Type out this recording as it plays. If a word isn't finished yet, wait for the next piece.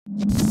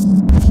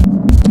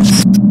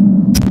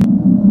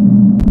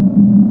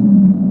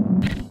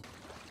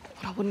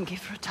What I wouldn't give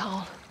for a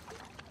towel.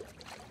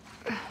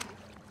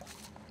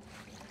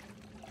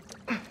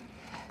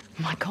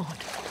 My God.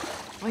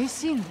 Are you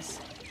seeing this?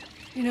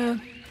 You know,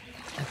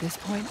 at this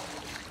point,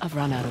 I've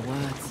run out of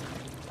words.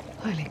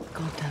 Holy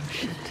goddamn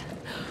shit.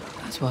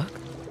 Nice work.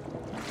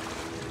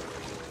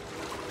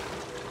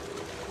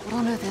 What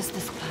on earth is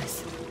this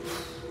place?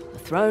 A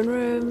throne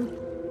room,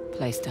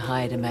 place to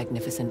hide a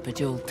magnificent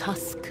bejeweled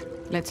tusk.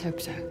 Let's hope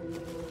so.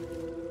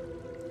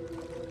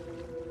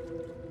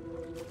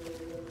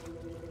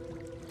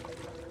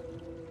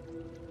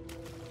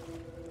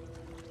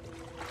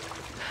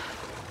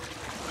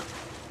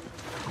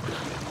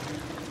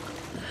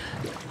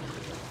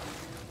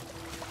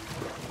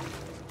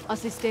 I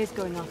see stairs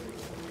going up.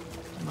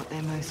 But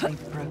they're mostly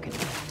broken.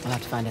 We'll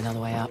have to find another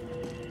way up.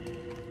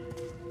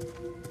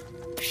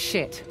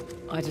 Shit.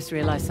 I just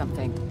realized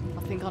something.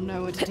 I think I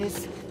know what it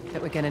is.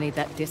 That we're gonna need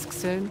that disc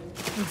soon?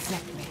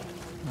 Exactly.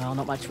 Well,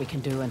 not much we can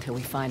do until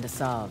we find a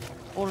Sav.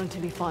 Or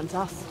until he finds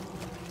us.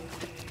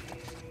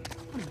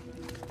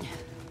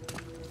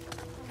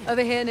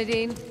 Over here,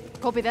 Nadine.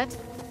 Copy that.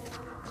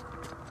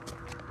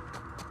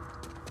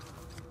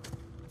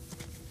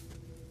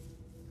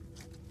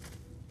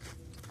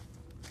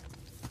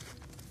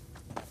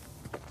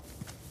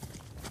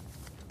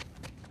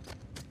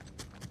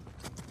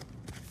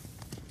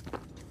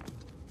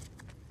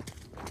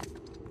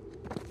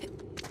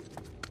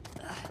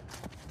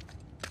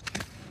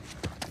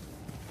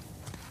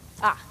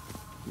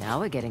 Now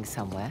we're getting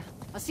somewhere.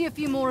 I see a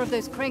few more of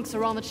those cranks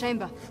around the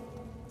chamber.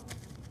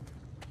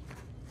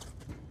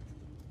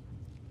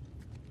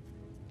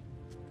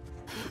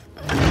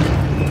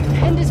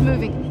 Hand is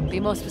moving.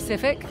 Be more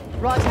specific.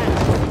 Right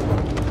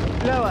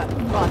hand. Lower.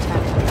 Right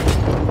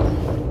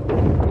hand.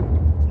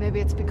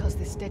 Maybe it's because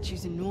this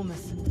statue's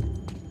enormous.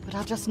 But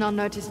I just now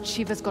noticed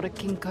Shiva's got a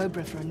king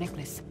cobra for a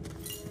necklace.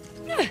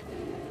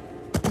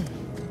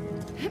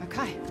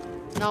 Okay.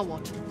 Now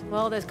what?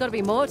 Well, there's got to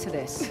be more to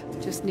this.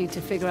 Just need to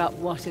figure out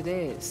what it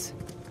is.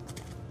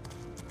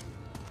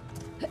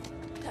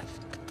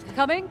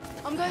 Coming?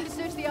 I'm going to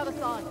search the other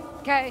side.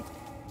 Okay.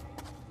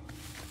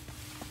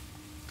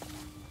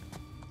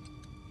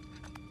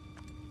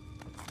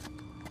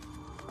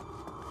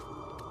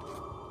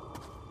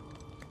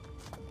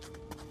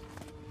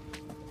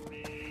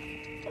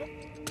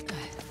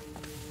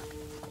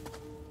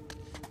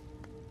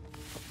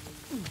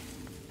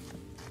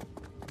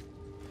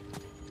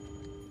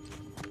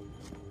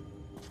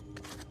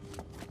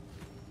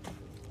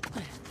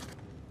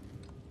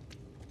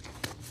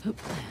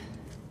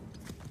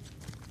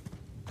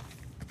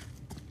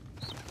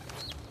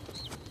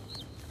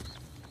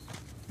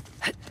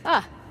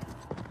 Ah,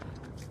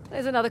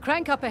 there's another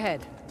crank up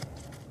ahead.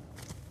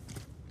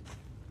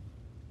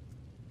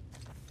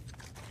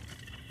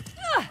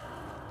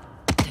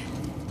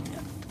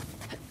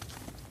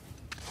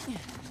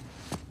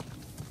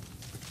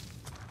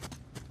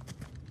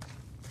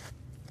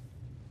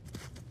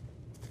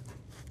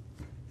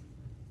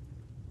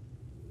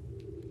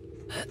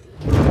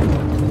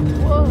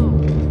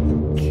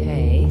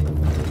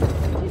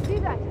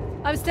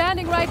 I'm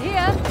standing right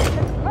here. It's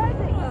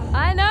crazy.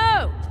 I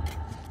know.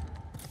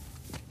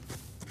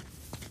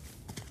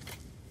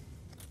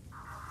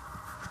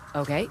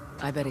 Okay,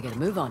 I better get a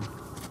move on.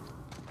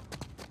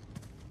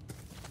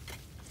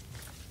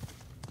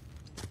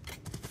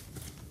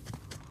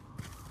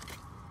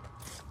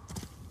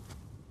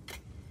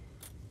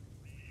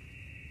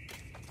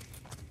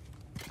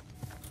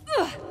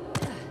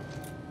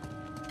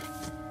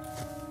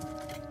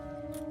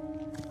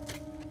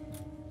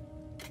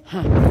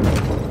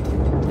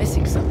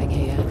 Missing something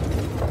here.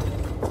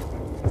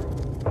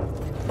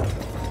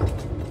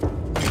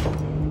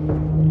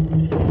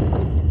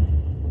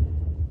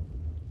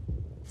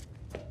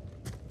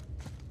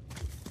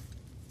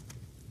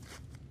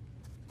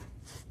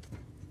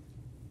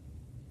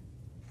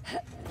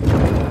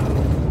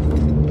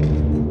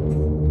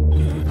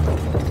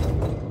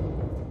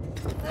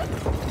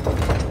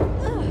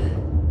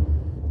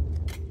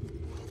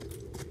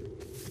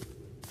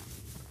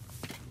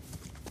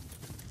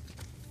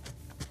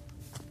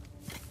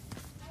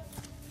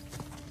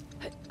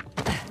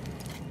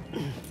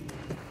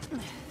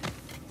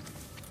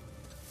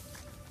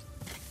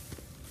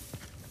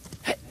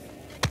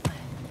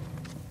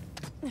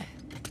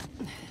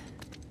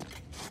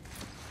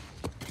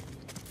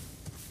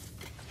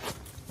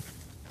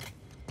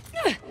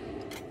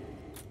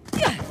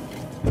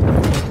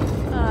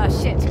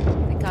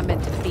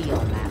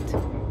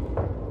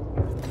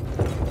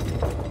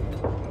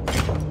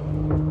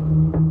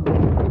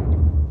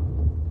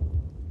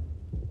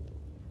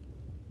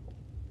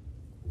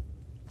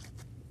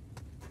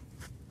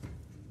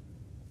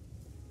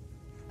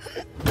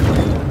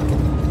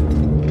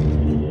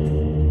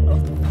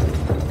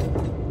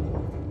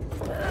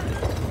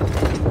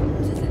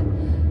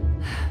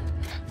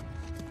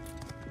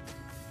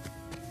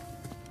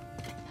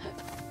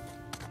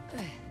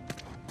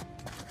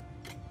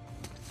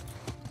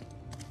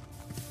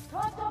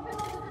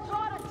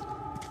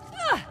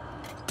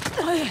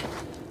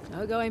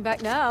 No going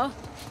back now.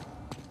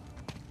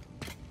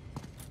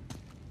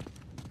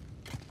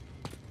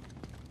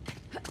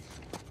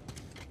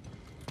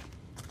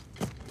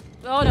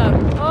 Oh no!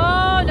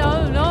 Oh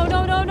no! No!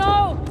 No! No!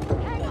 No!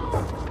 Hang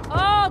on!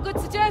 Oh, good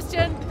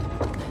suggestion.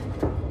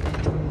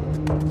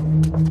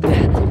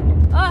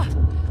 Ah,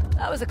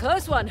 that was a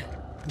close one.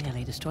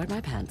 Nearly destroyed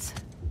my pants.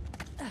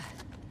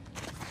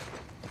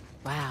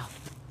 Wow,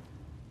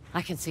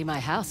 I can see my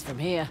house from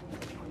here.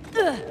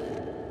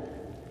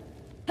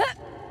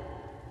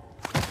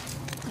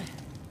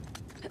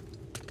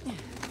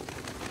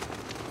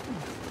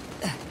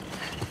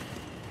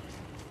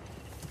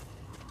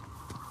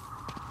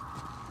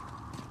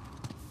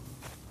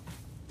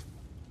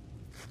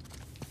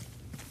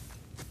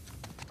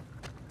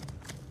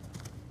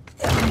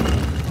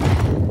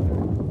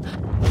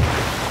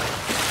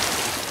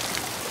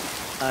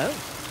 Oh.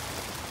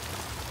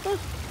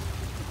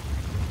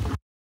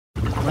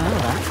 Well,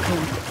 that's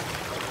cool.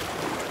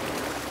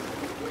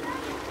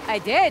 I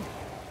did.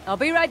 I'll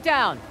be right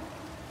down.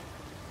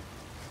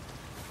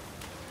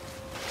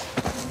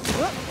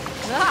 Whoop.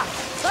 Ah!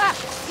 Ah!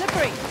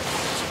 Slippery!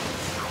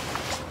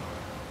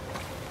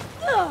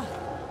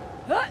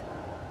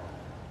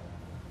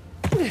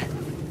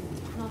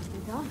 Nicely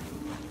done.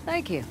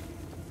 Thank you.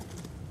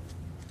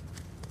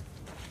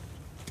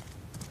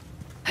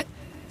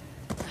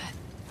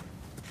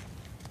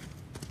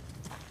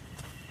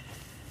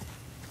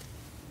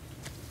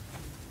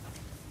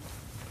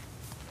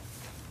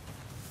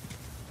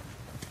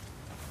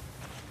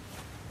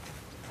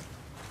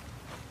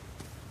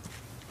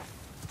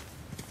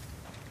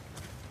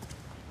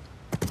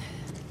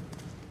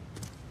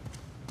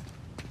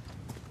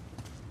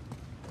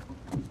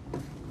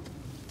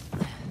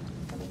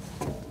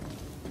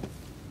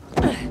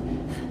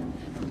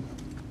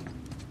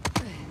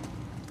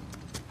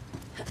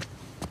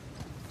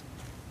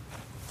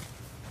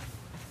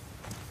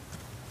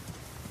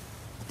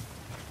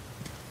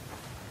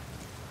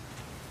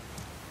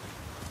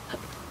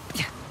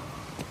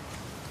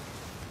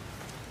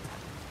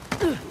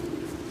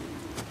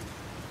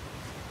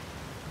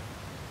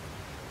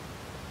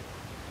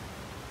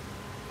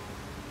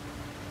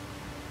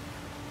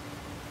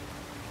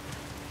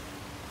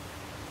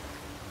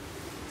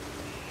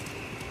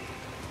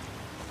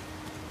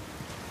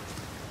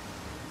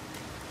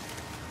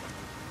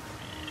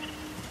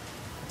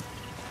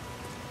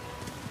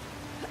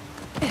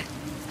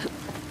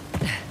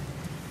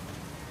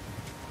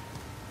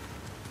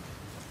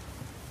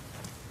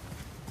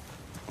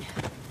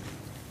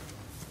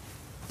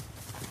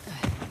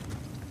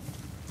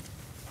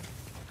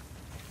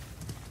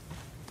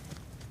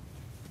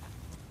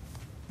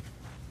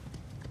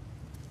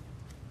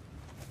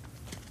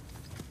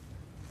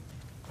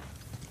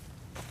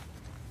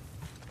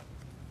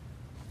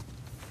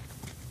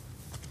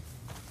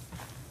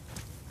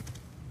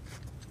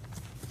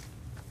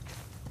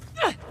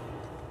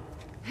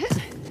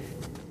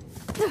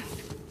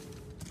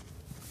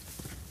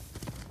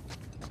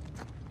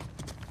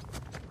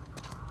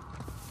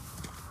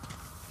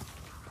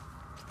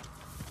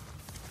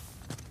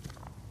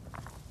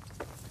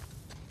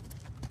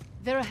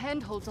 There are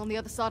handholds on the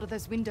other side of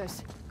those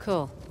windows.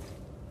 Cool.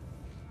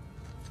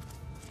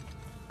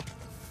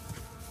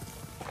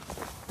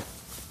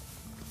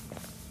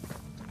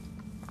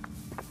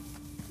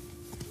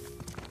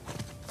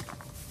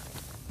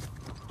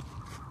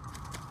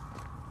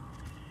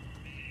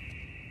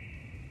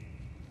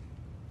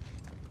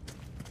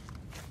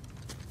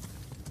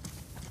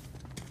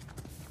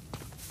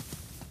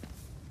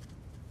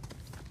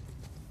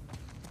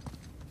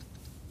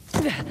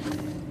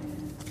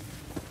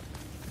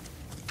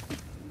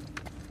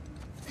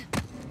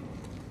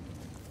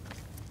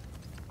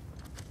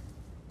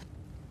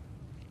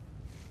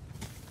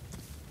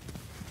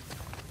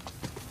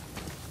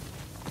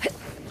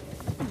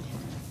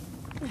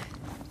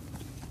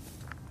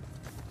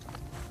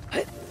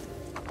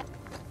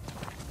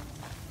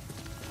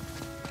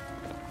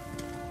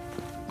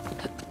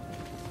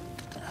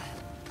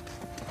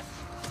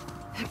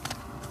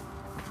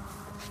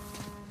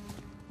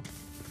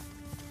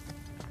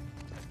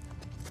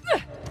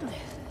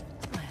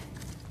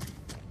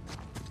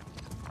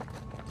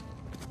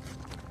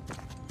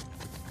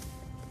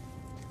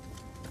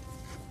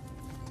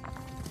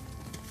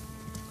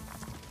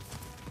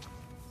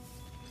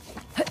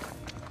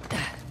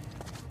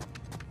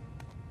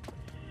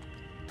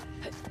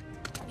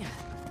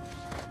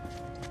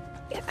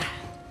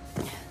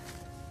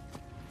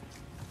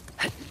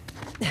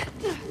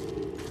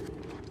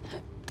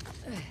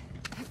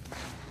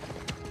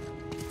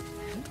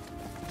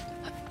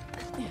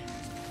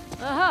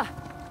 Aha!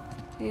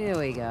 Here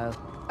we go.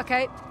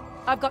 Okay,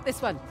 I've got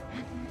this one.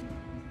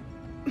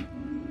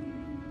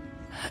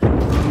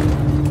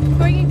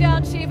 Bringing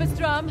down Shiva's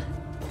drum.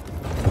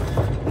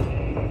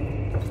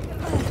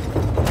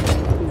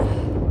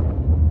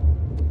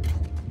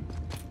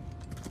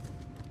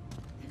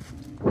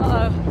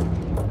 Uh-oh.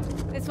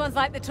 This one's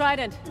like the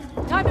trident.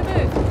 Time to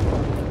move.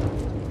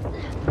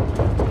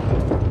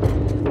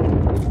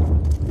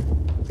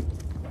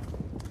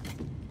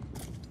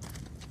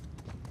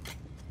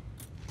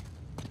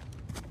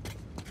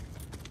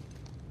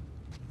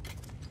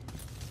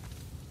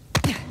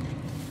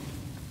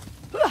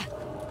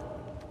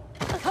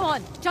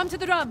 on, jump to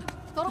the drum.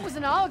 Thought it was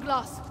an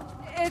hourglass.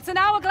 It's an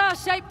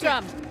hourglass-shaped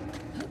drum.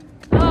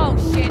 Oh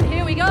shit,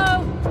 here we go.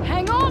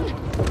 Hang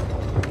on!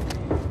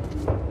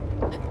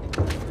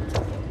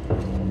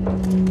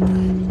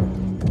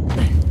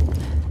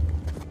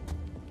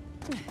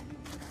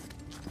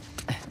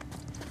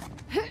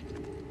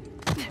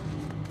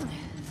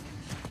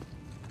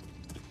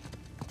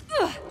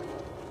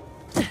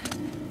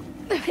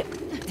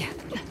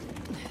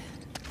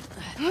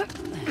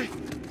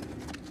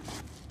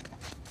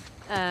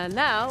 And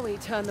now we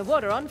turn the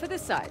water on for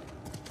this side.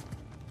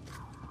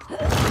 And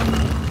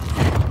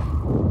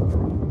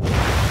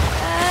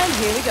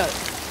here we go.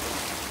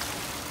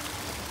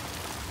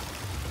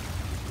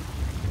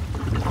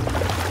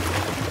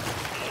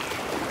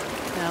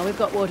 Now we've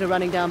got water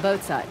running down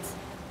both sides.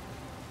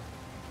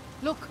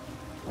 Look.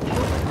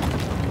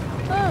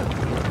 Oh,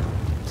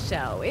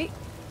 shall we?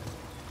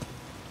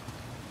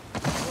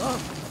 Whoa.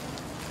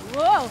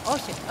 Whoa! Oh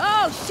shit!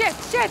 Oh shit!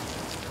 Shit!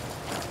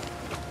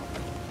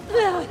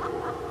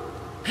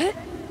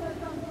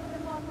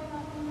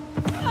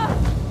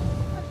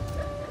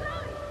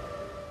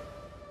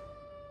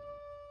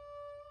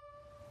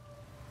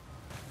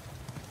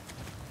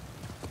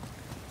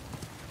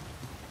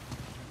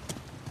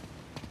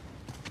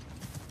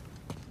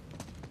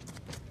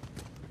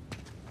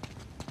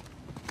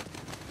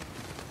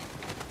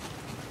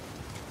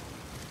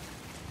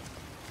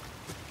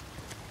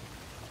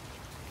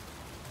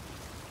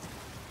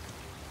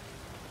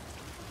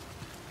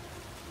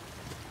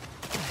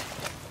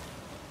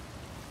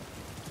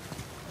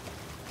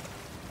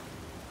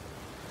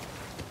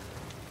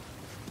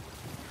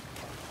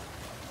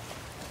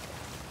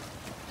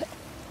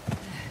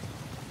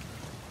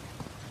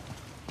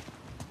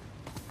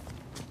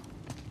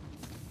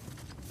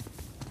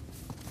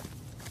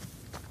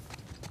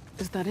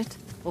 Is that it?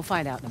 We'll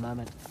find out in a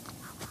moment.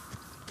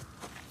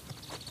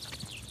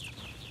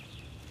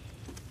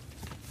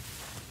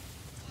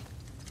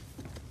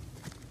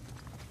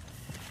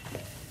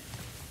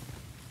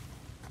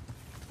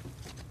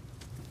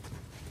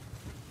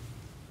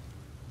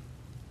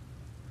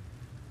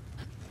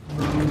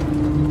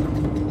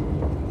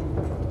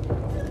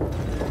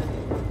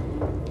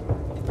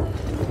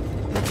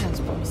 That sounds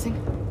promising.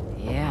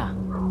 Yeah.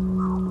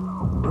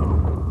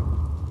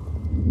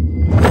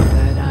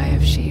 Third eye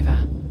of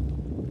Shiva.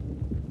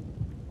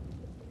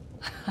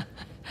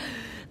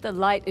 The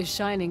light is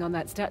shining on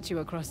that statue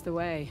across the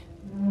way.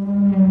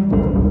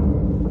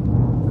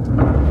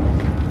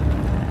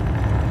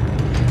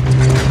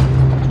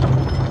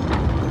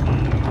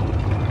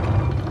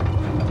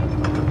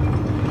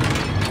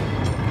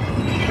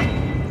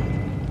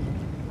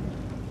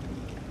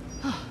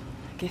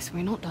 Guess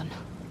we're not done.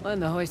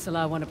 When the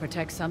Hoysala want to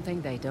protect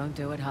something, they don't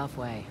do it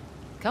halfway.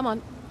 Come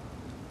on.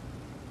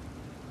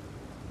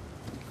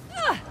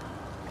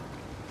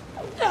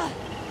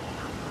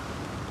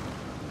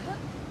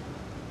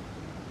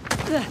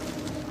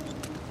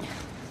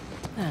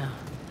 Now,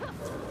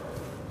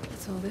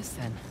 what's all this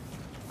then?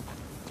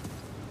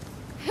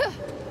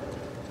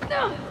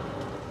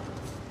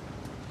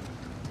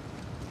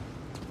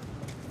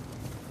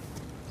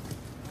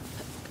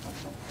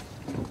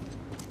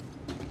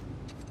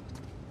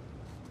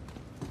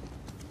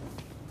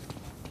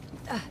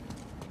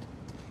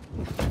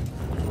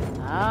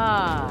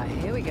 Ah,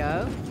 here we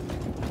go.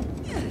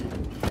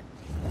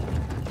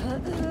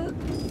 The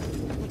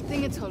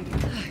thing it's holding.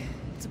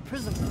 It's a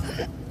prism.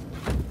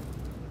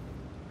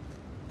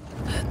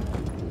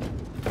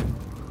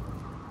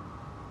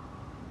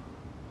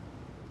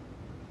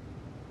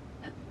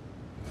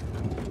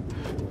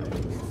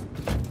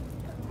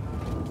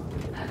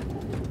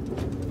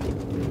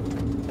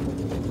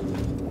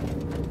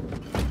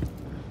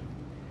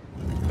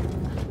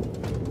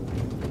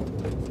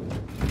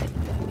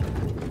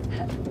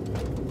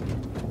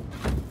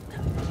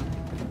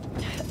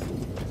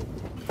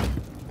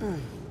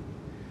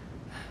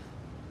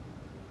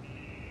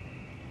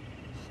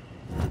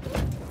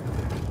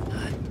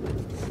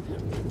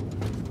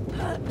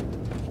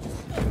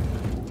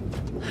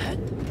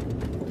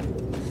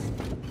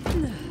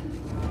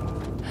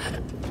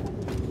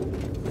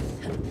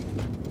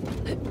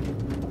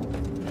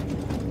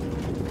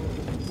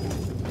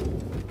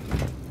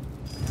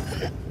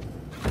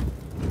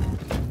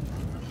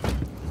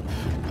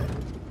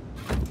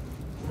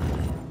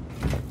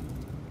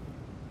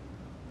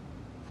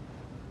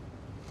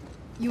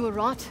 You were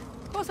right.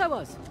 Of course I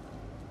was.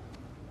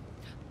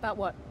 About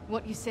what?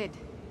 What you said,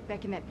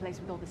 back in that place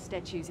with all the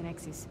statues and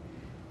axes.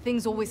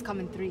 Things always come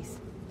in threes.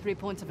 3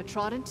 points of a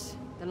trident,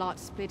 the light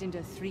split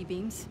into 3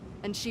 beams,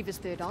 and Shiva's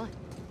third eye.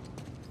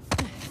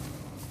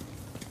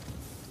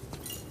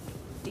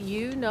 Do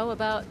you know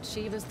about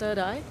Shiva's third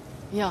eye?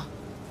 Yeah.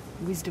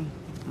 Wisdom.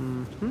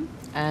 Mm-hmm.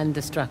 And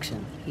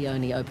destruction. He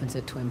only opens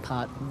it to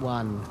impart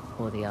one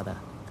or the other.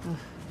 Ugh,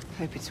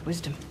 hope it's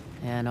wisdom.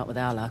 Yeah, not with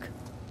our luck.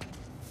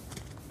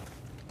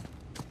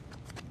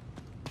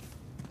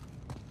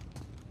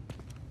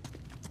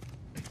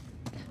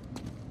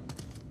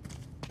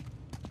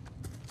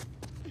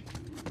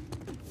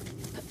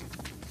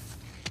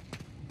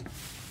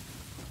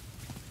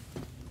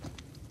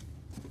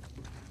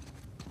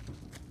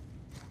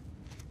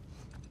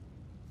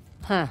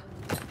 Huh.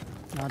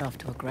 Not off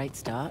to a great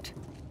start.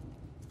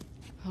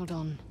 Hold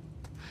on.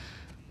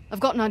 I've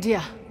got an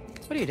idea.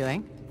 What are you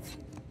doing?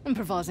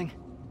 Improvising.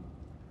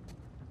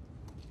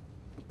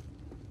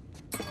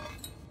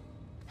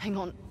 Hang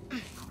on.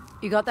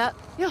 You got that?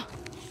 Yeah.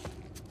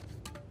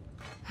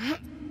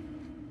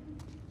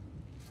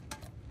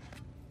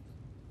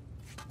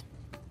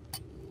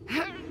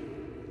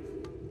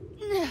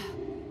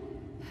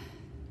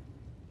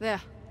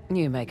 There.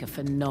 You make a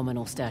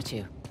phenomenal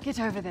statue. Get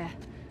over there.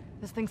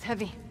 This thing's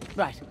heavy.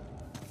 Right.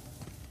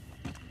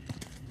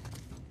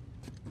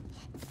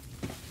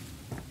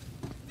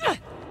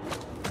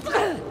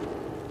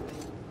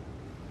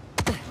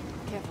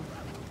 Careful.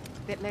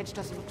 That ledge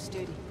doesn't look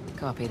sturdy.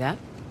 Copy that.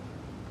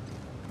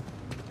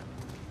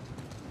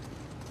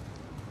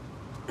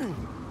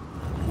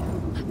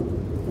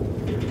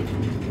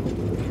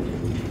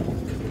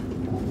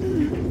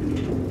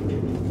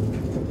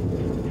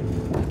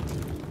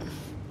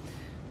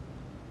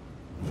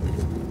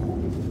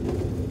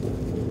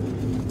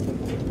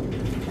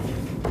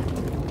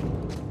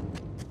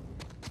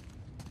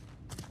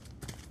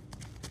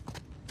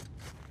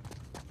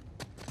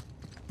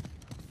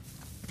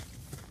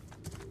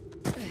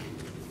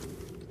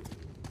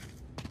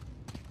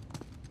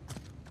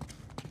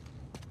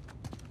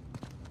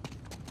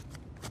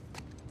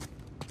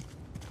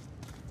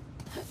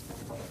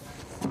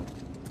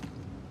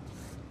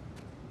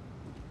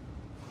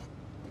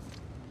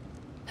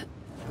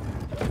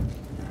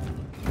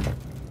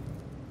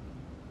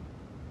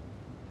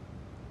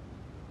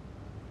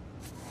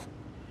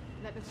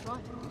 That looks right.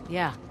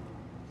 Yeah.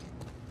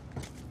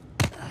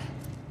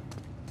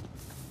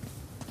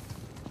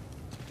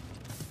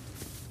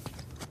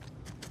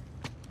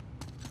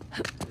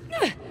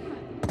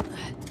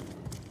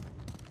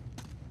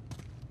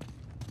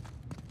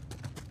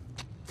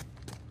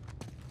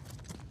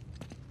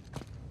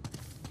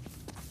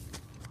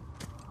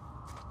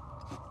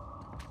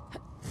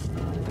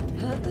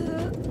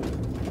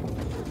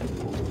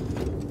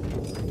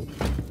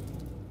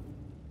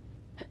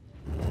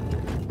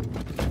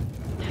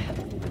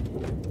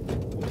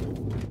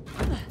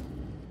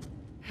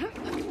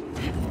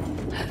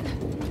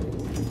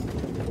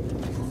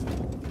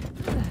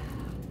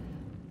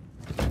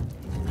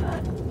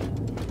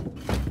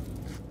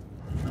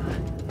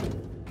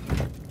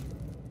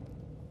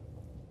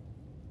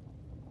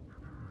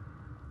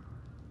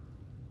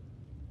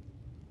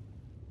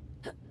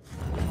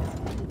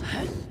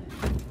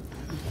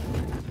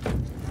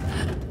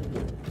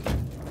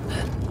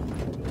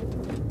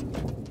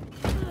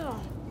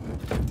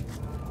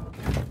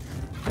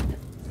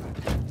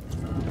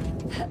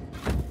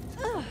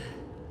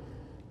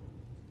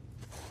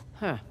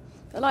 Huh.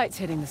 The light's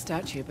hitting the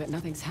statue, but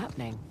nothing's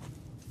happening.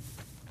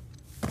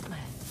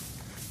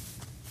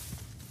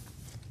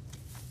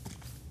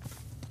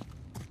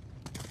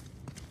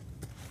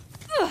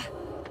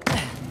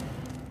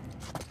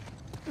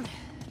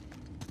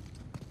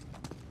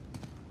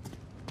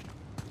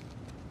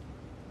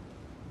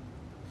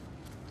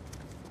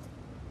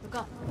 Look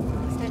up.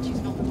 The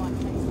statue's not the right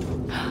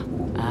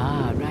place.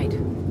 Ah, right.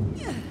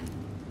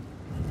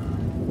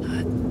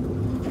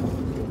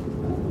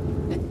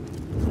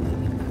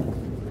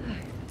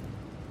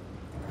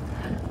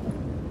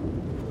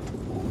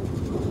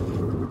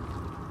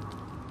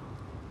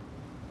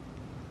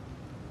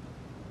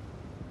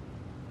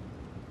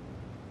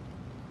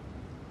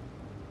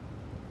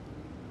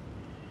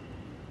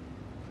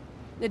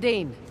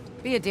 Nadine,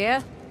 be a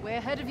dear. We're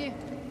ahead of you.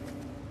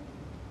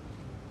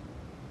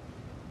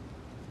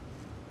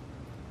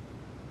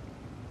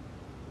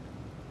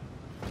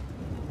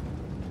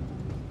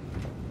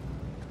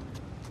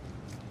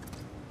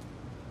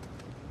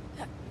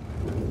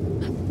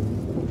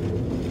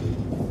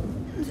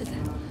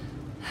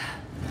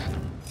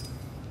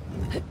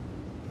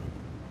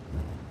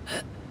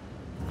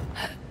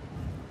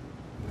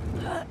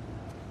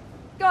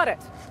 Got it.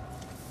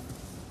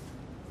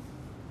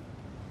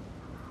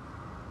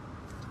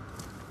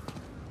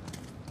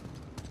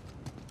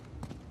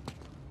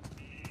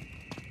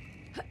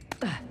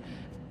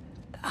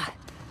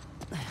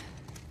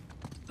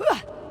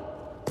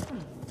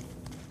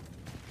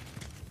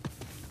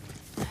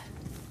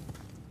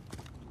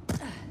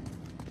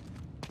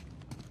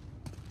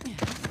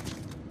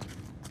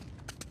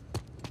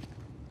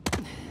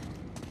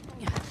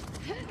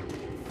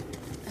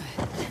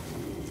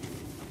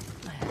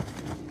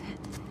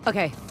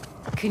 Okay,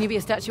 can you be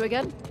a statue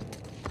again?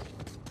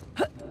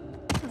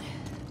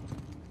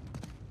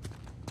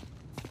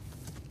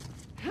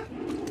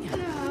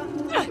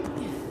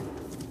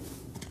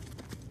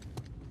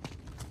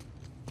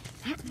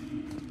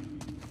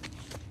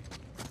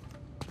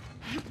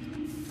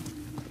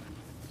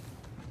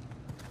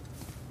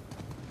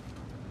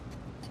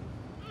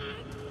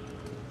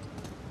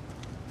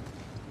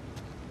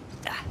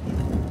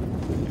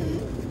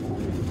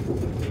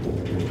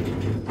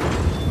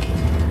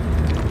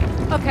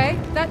 Okay,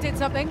 that did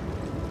something.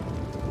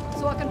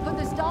 So I can put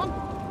this down?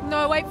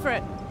 No, wait for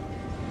it.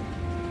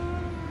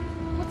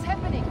 What's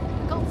happening?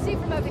 I can't see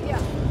from over here.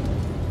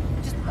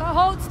 Just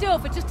hold still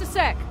for just a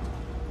sec.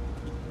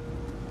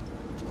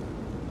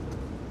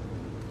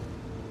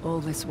 All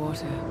this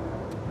water.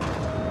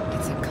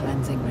 It's a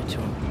cleansing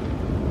ritual.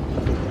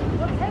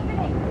 What's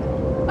happening?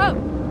 Oh!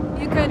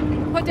 You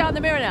can put down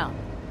the mirror now.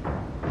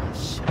 Oh,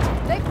 shit.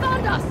 They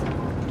found us!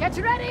 Get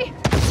ready!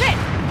 Shit!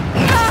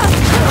 Ah!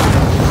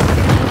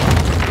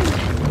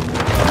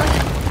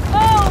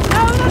 Oh!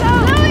 No, no, no!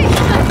 Louis!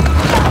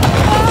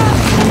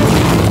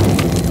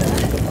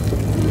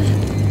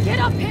 Get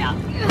up here!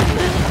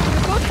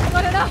 Good,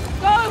 not enough.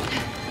 Go!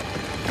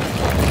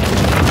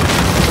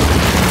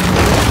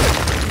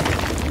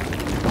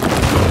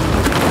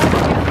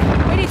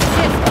 We need to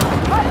test.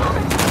 Right on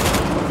it!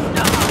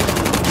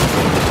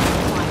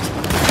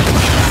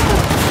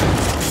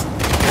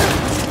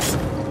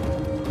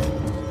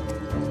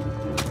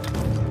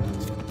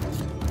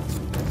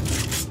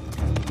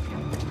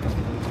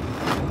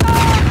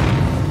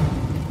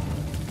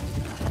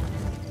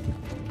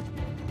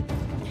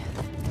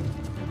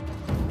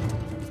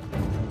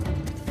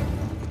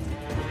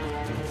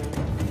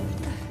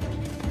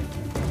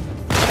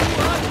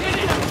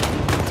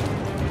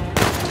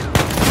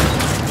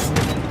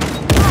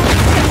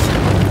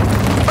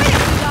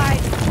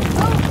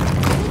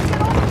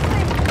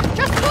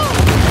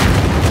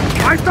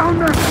 I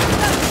found them!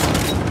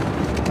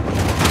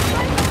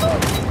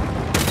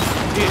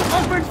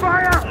 Open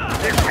fire!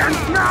 It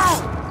ends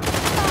now!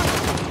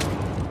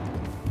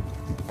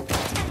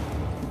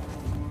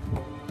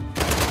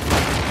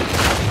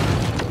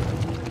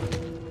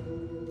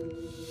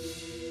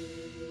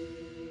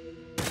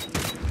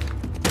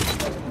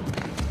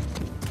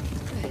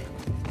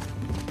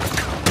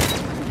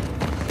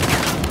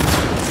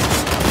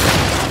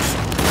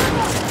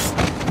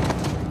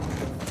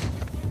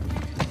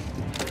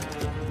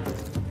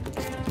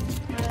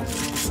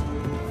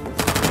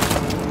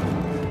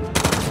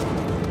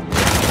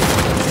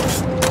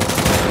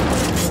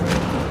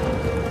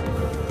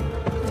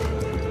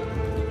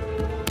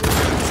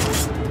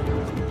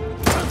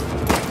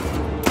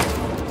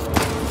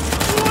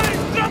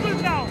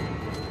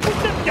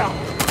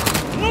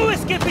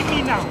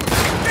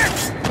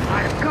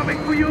 I am coming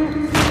for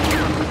you!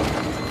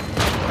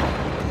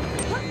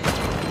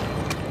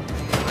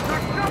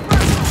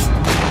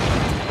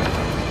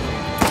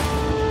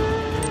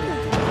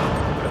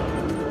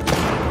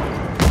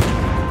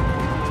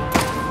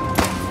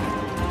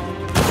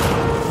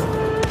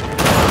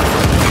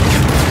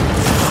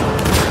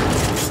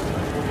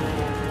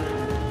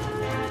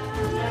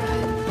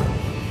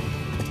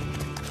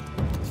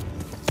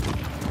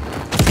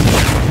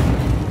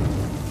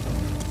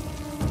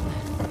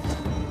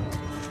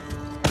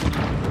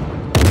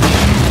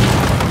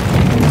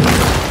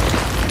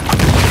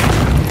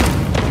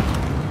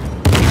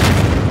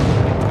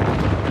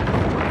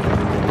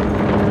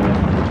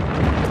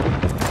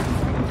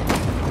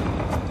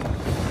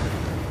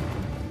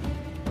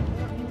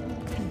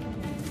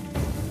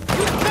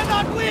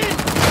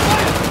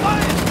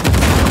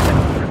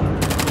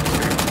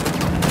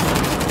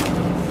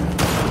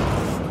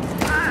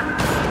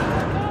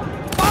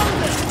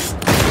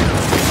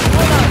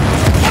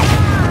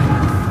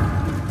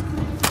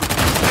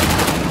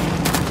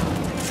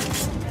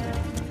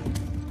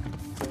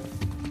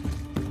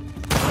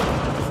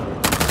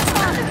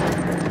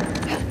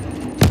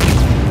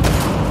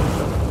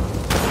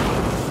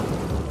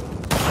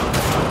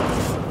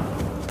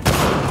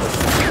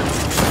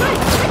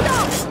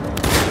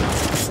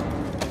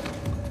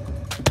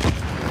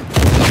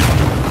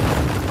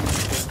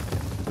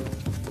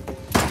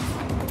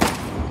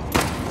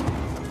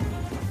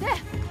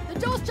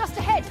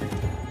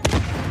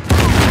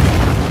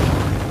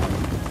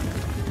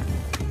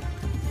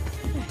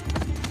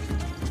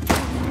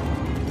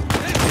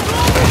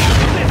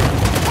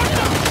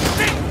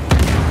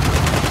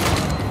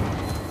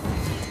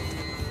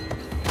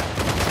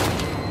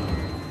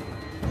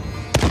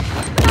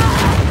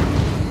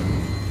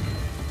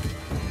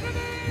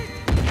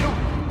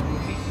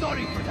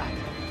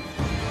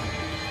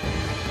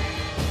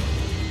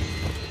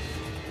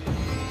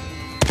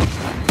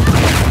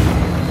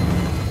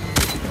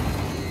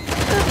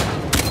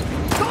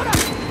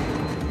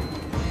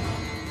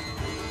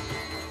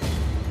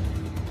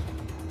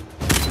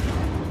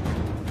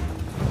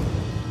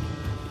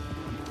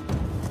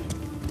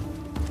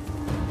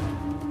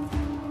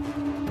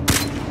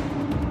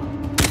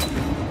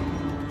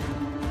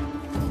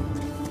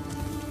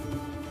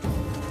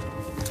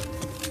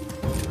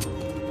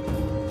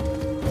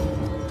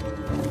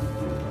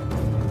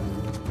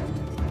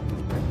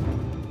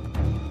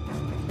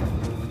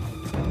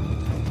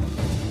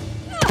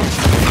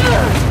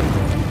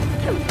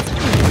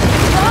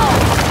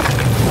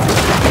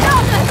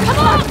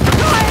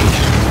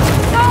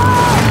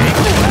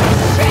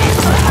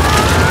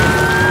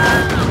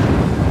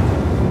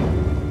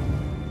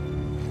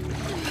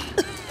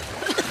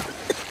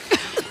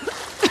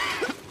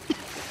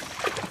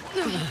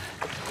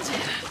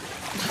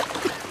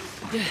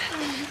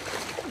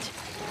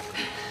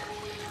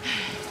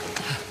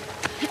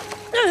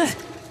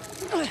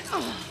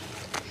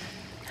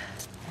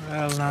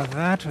 Well, now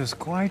that was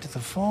quite the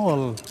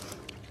fall.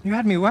 You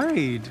had me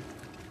worried.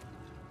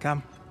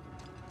 Come,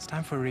 it's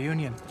time for a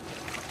reunion.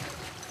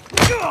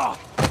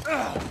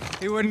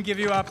 He wouldn't give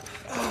you up,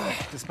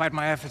 despite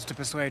my efforts to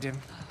persuade him.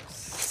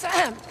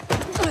 Sam!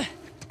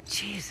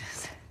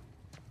 Jesus.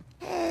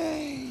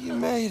 Hey, you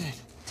made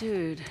it.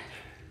 Dude.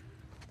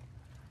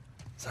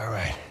 It's all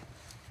right.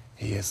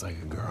 He is like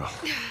a girl.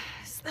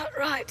 Is that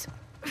right?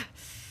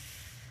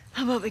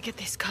 How about we get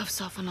these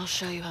cuffs off and I'll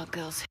show you how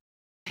girls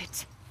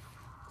hit.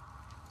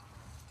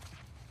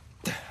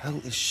 The hell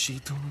is she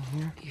doing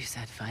here? You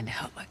said find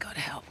help, I gotta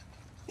help.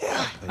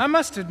 Yeah. I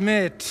must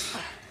admit,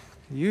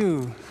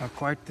 you are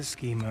quite the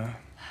schemer.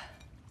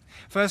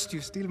 First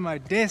you steal my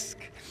disc,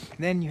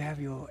 then you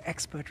have your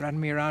expert run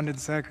me around in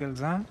circles,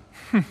 huh?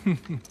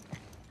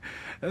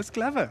 That's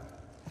clever.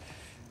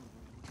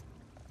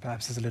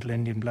 Perhaps there's a little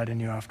Indian blood in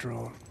you after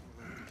all.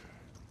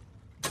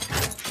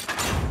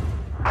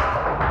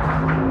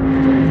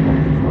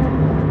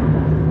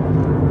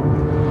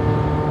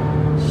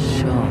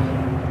 Sure.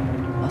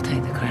 I'll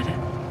take the credit.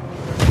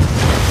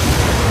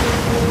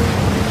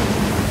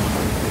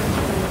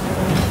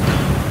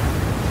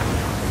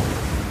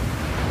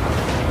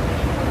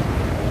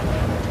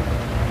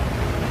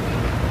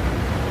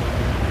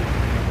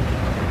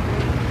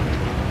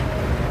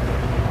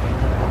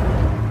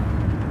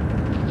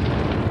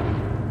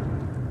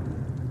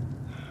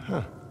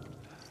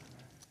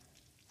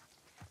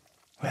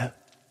 Well,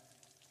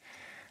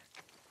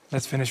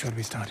 let's finish what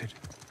we started.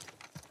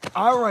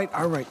 All right,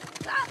 all right.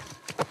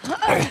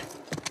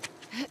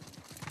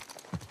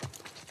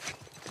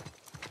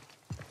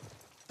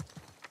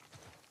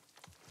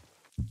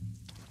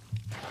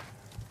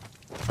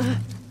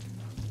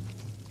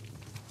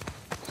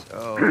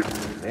 So,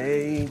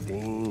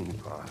 Nadine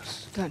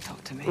Boss. Don't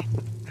talk to me.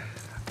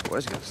 I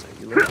was gonna say,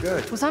 you look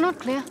good. Was I not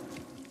clear?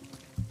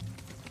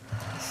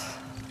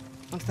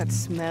 What's that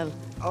smell?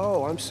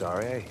 Oh, I'm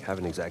sorry. I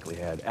haven't exactly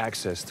had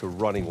access to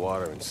running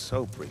water and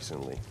soap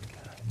recently.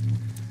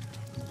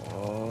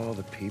 All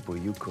the people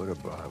you could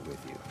have brought with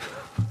you.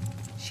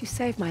 She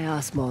saved my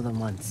ass more than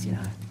once, you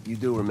know. You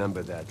do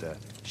remember that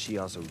she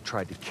also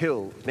tried to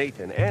kill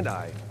Nathan and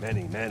I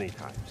many, many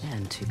times.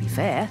 And to be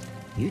fair,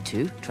 you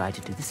two tried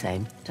to do the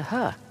same to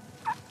her.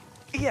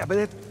 Yeah,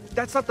 but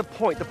that's not the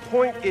point. The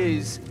point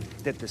is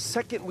that the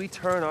second we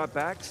turn our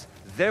backs,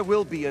 there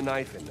will be a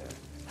knife in there.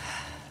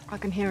 I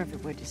can hear every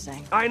word you're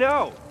saying. I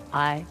know!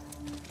 I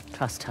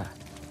trust her.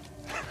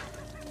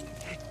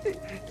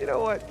 You know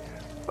what?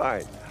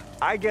 Fine.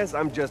 I guess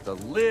I'm just a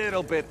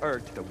little bit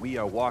irked that we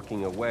are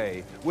walking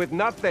away with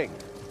nothing.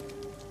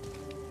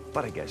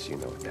 But I guess you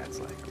know what that's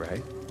like,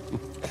 right?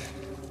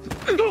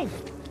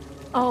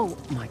 Oh,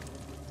 my...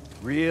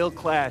 Real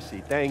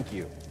classy, thank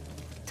you.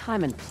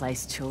 Time and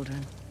place,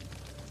 children.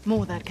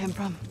 More that came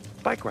from.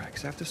 Bike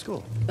racks after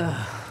school.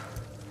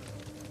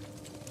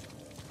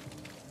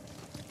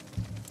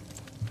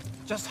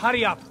 Just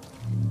hurry up.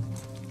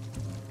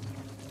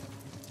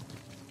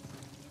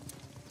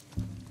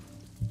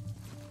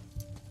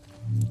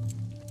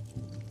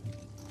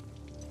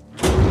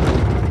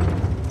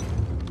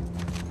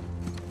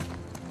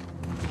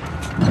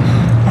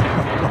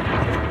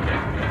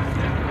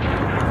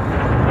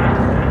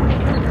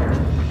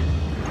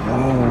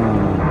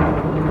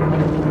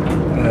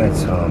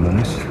 That's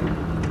ominous.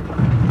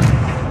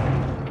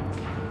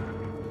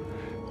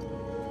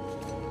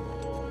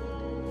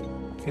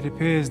 It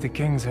appears the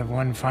kings have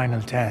one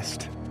final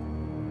test.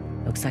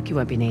 Looks like you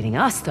won't be needing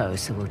us, though,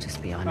 so we'll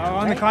just be on our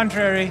On way. the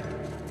contrary.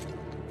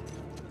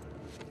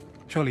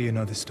 Surely you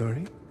know the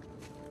story.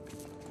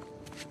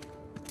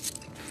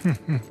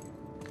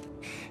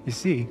 You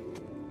see,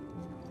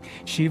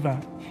 Shiva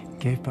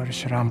gave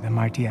Parashuram the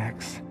mighty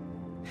axe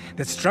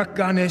that struck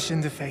Ganesh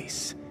in the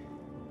face,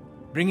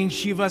 bringing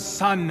Shiva's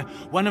son,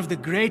 one of the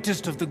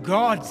greatest of the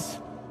gods,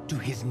 to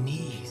his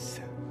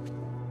knees.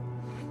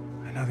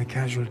 Another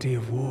casualty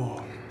of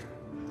war.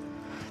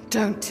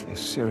 Don't. Yeah,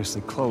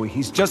 seriously, Chloe,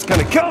 he's just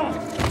gonna kill him!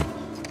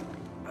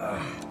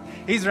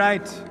 He's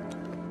right.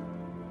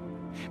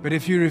 But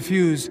if you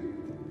refuse,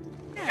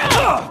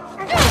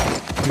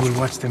 you will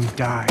watch them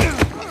die,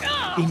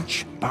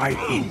 inch by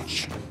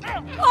inch.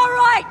 All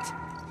right!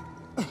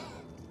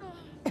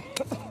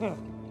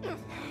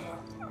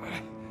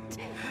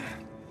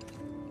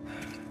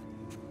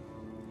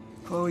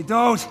 Chloe,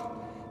 don't!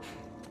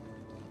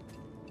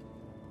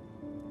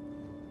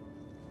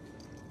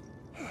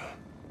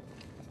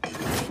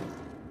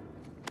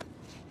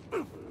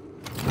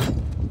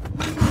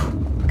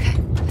 Okay,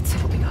 let's see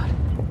what we got.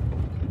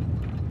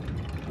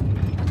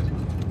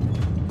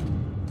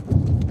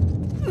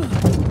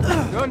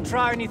 Don't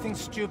try anything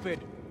stupid.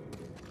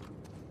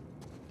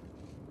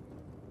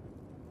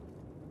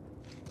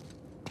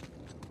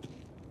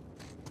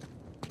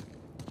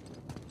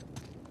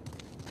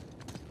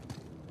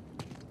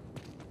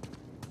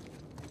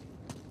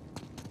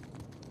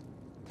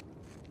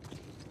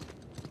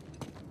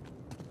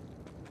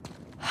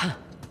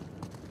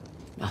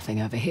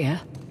 Nothing over here.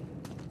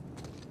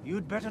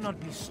 You'd better not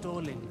be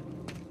stalling.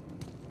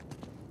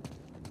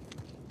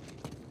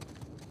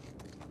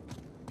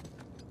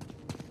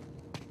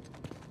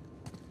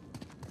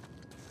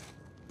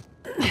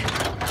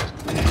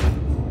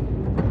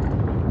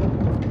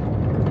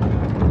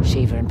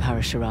 Shiva and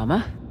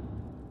Parashurama.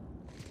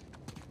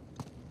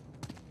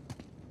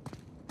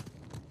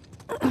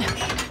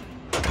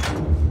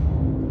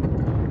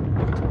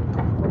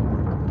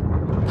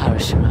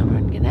 Parashurama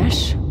and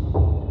Ganesh.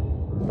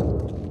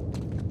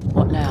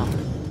 What now?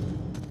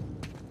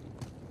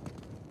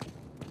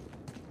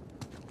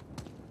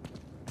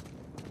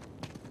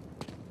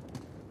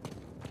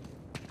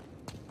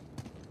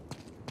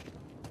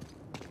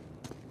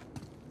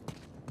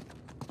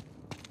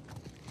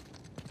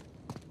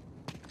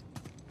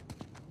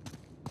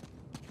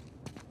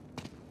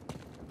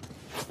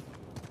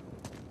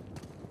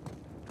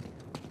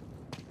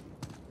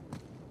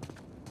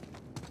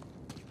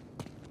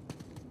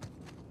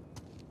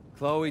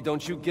 Chloe,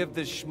 don't you give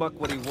this schmuck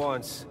what he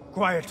wants.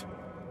 Quiet.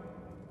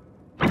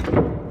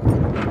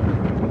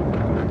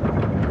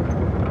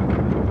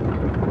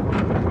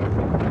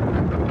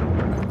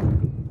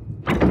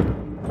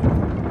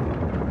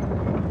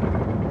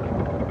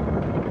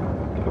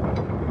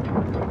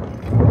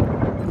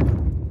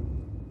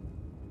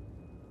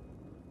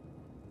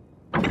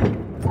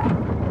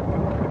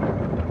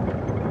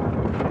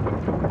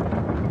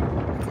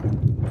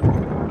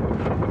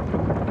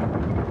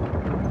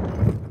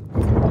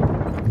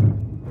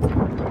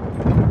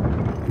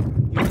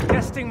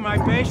 My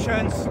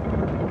patience.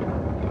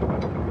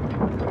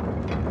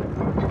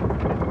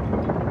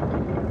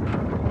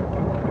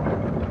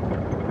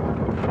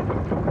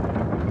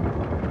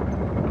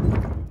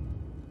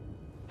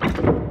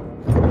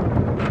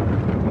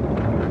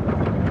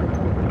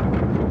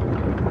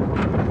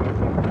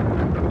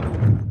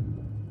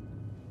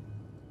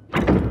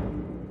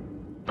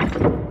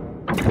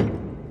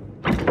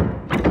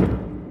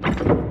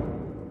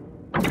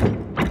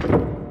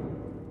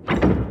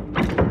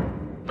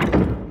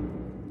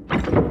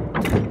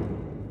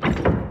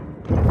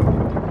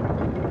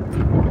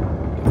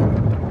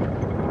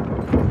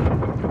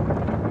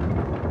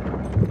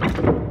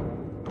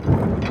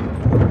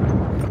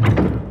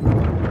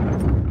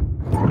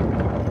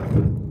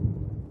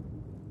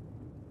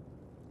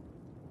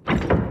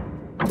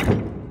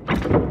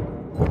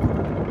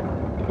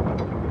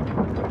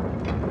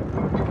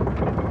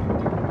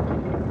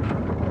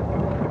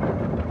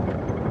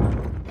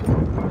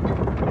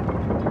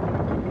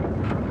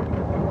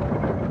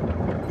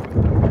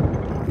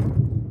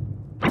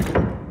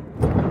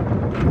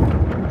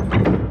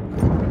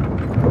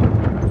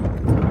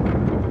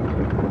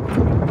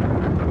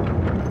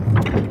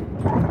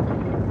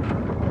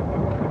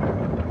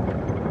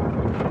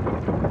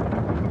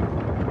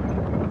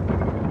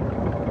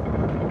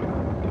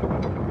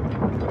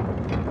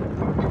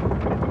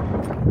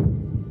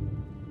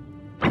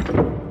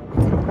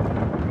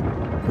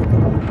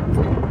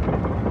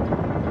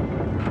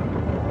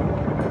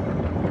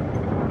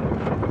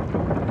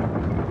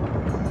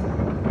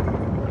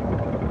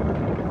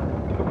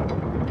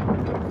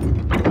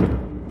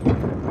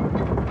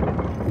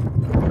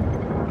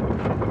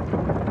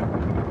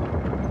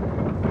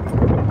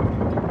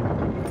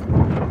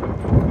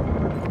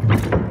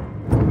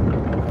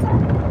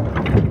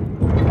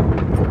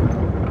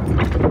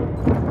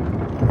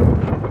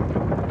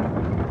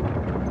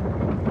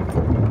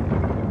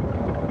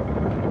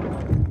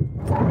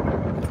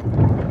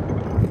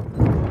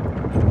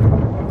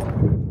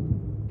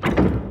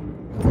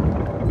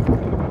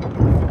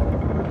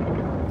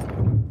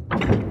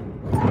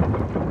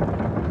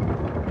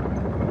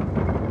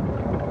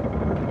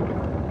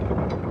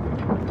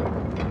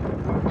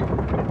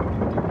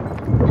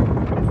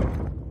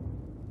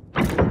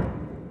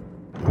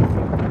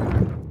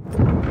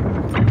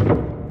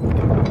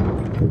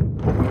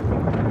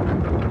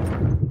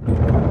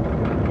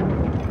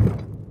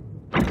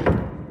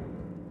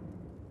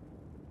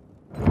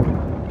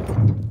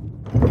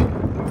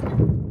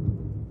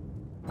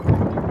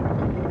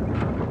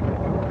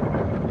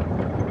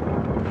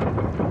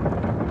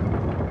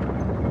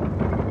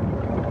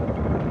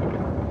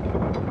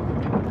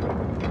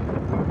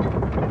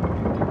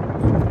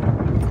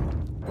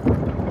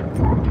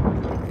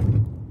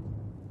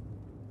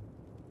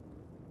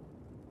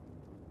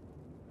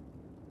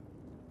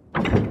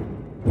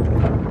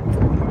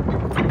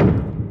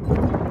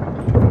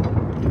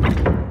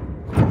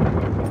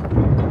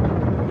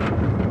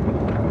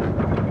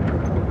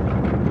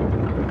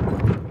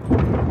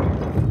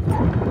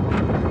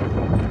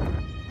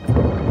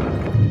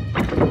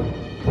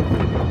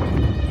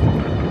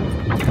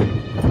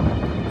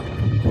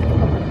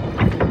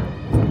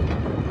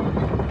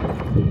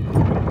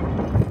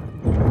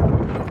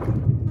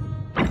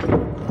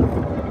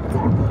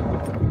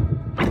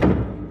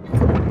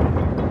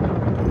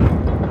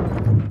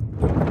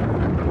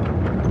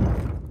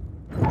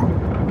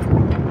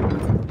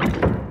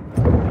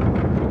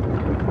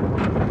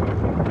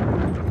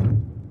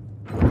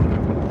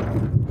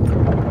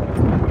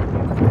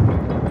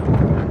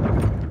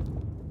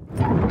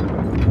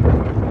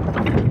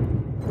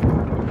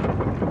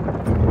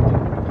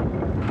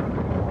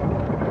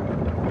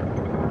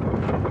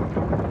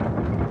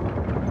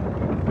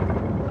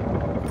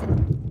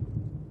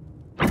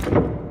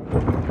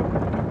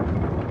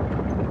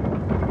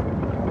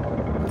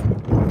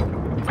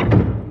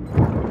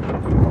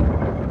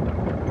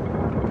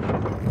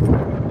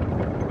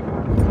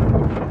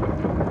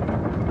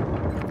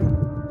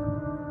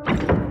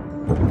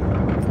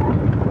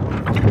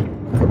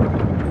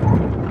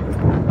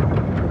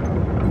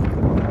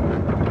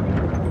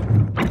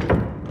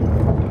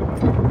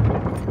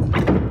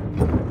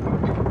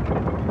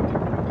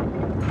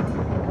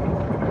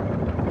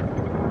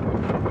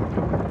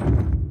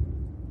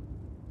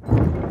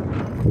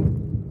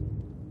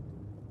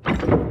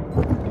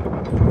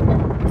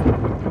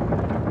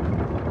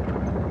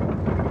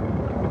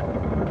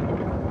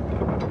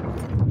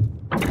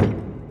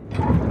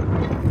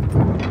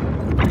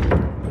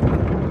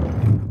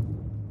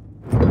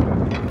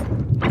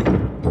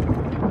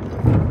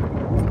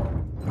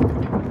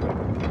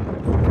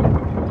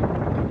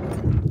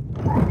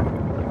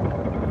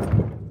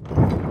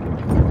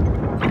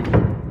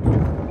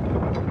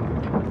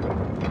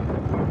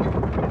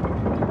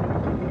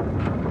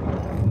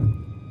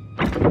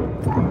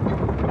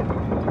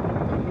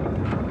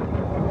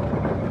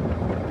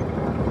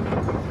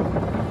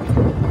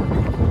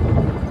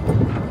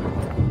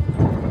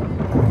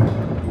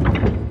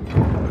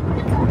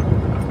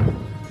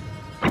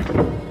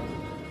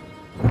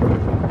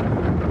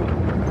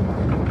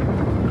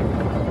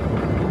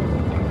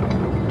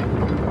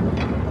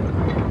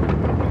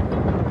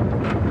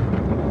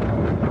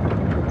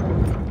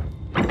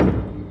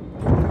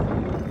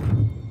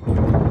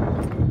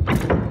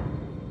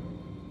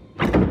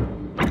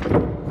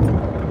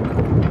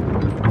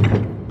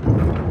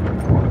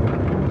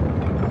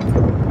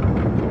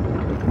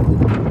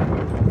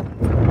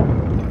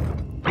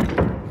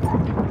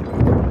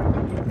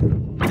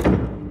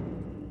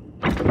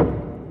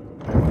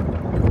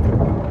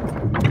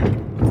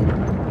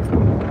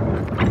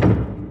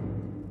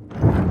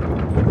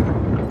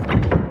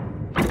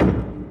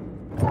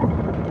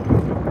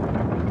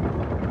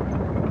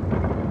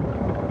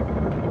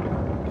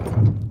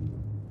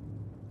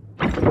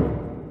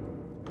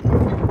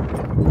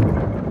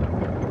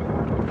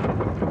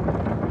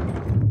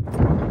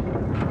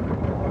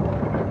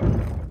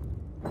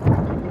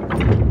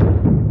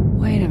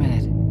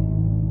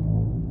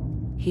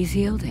 He's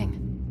yielding.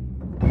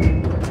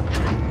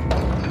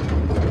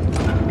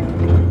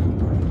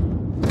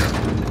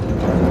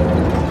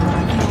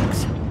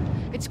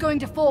 It's going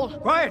to fall.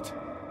 Quiet!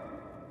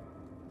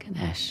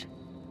 Ganesh,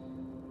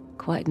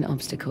 quite an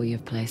obstacle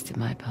you've placed in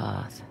my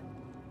path.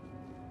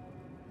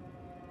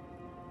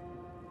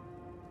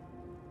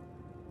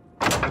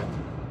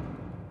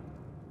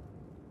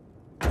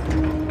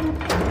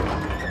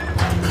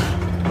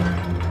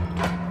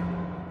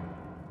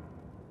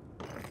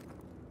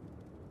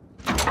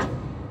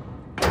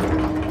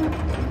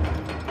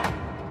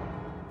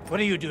 What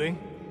are you doing?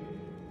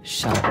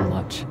 Sharp and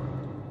watch.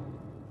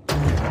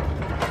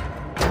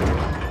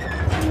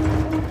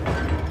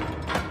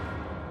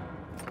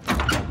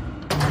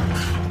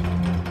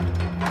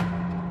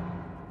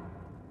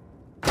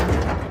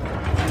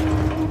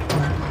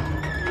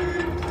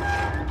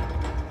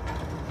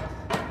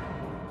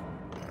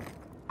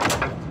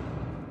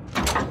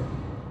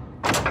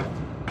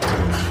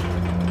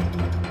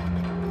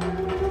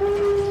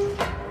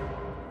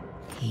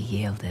 He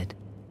yielded.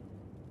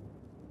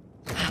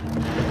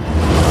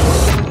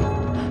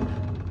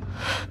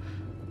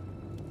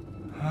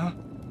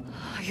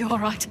 Are you all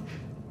right?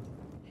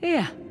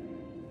 Yeah.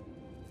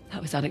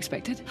 That was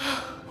unexpected.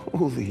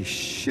 Holy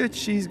shit,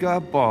 she's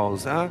got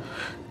balls, huh?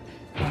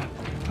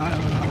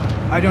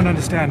 I don't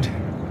understand.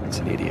 It's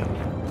an idiot.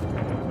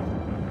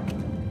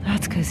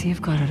 That's because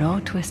you've got it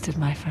all twisted,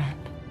 my friend.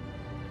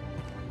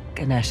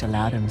 Ganesh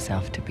allowed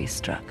himself to be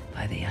struck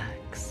by the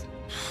axe.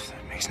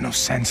 That makes no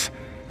sense.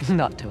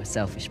 Not to a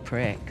selfish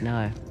prick,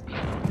 no.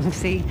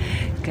 See,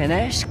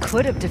 Ganesh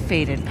could have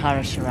defeated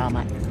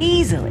Parashurama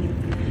easily.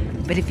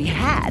 But if he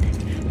had,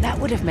 that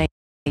would have made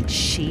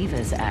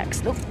Shiva's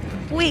axe look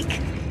weak,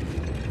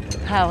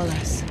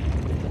 powerless.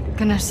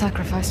 Ganesh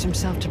sacrificed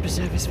himself to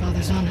preserve his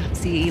father's honor.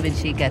 See, even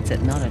she gets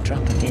it, not a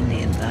drop of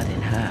Indian blood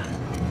in her.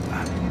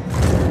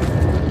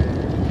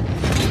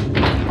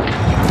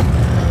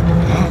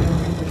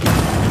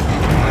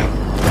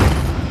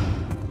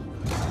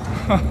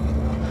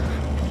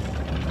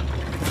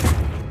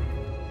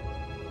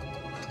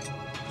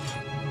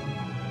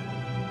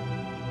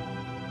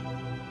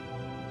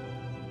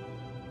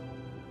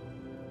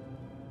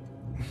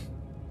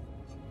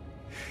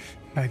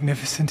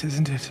 Magnificent,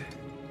 isn't it?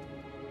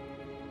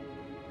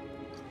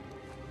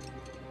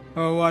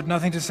 Oh, what?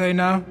 Nothing to say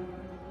now?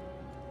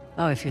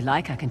 Oh, if you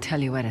like, I can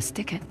tell you where to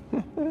stick it.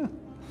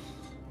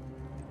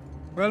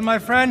 Well, my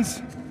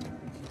friends,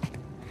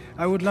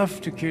 I would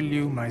love to kill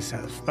you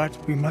myself, but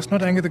we must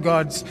not anger the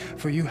gods,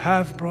 for you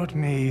have brought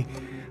me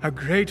a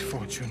great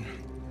fortune.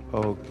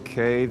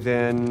 Okay,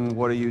 then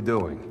what are you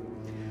doing?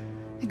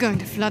 You're going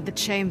to flood the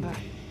chamber.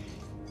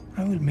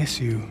 I will miss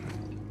you.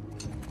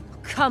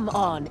 Come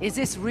on, is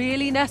this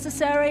really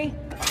necessary?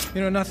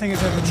 You know, nothing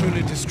is ever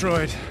truly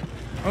destroyed.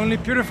 Only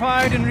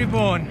purified and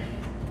reborn.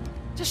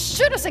 Just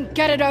shoot us and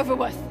get it over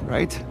with.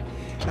 Right?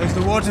 As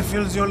the water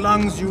fills your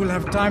lungs, you will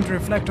have time to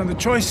reflect on the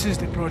choices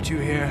that brought you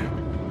here.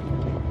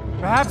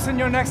 Perhaps in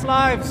your next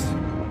lives,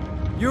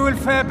 you will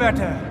fare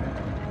better.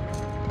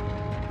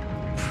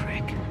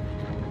 Prick.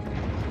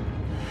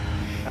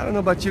 I don't know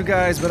about you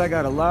guys, but I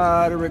got a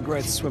lot of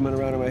regrets swimming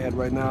around in my head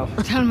right now.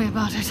 Tell me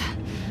about it.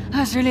 I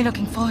was really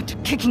looking forward to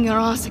kicking your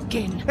ass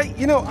again. Hey,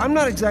 you know, I'm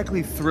not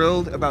exactly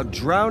thrilled about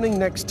drowning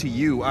next to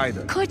you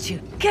either. Could you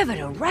give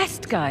it a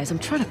rest, guys? I'm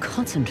trying to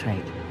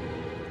concentrate.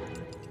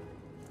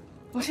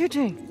 What are you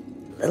doing?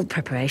 A little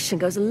preparation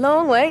goes a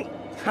long way.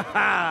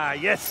 Haha,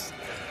 yes!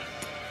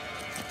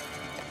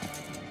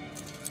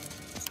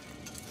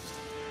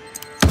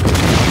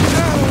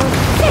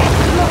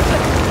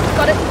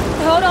 Got it.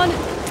 Hold on.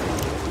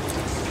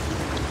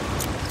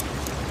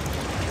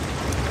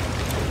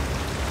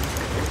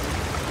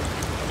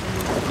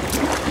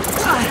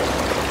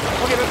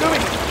 Okay, they're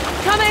moving!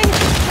 Coming!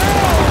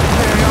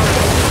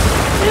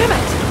 Damn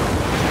it!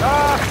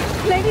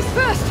 Ladies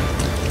first!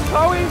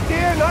 Chloe,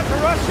 dear, not to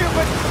rush you,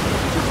 but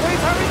could you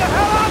please hurry the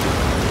hell up?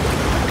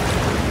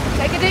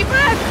 Take a deep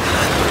breath!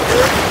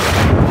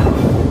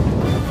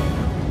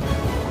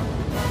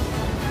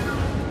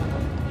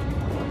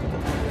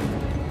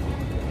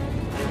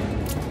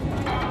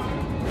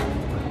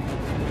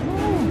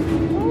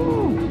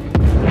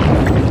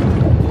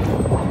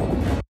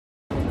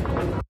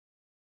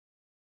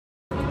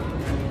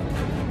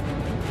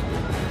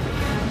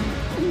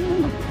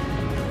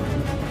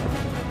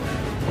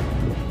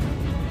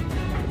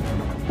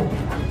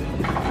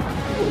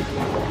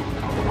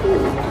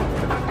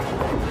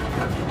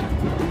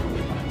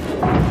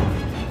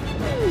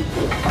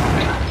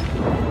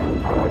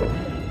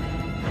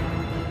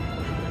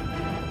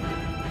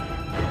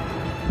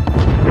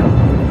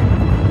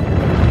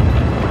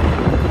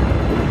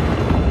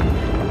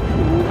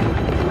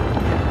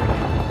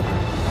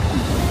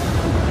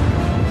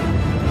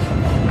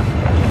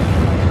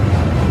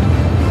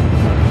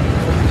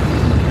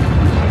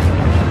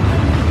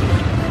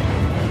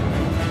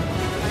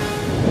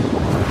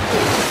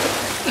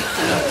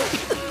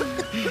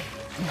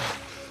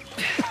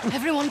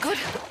 Everyone good?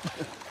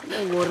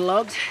 No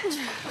waterlogged.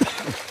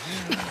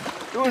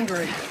 Doing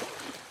great.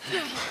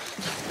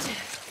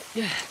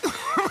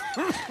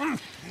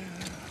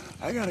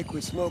 I gotta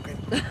quit smoking.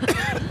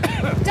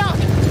 Down!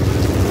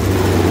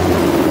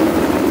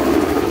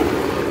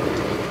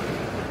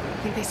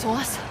 Think they saw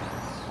us?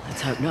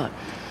 Let's hope not.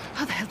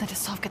 How the hell did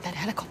Asav get that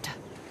helicopter?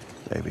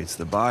 Maybe it's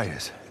the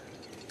buyers.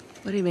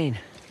 What do you mean?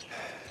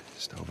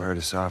 Just overheard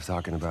Asav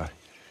talking about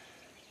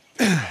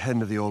heading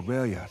to the old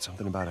rail yard,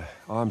 something about an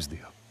arms deal.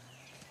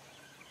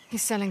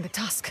 He's selling the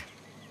tusk.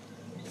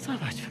 So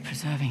much for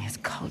preserving his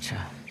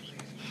culture.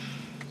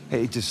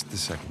 Hey, just a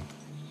second.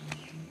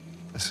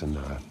 Listen,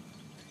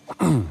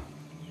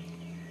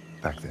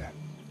 back there.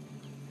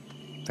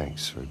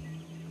 Thanks for...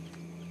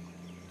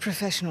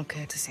 Professional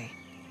courtesy.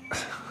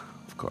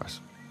 Of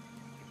course.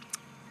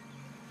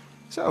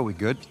 So, are we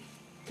good?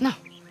 No.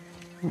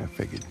 I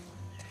figured.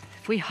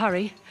 If we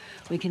hurry,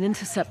 we can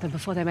intercept them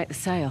before they make the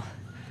sale.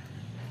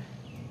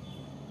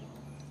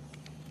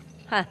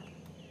 Huh.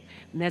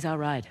 And there's our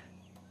ride.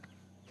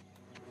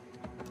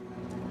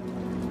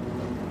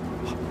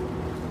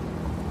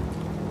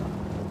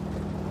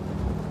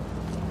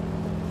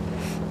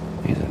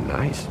 These are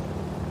nice.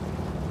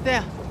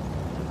 There.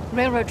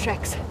 Railroad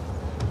tracks.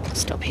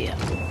 Stop here.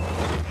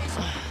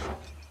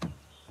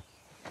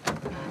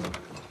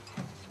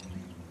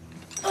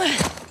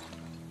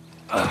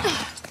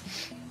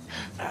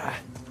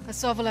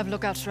 Asav will have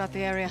lookouts throughout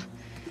the area.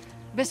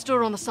 Best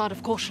store on the side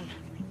of caution.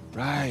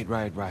 Right.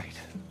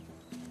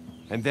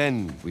 And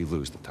then we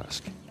lose the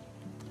tusk.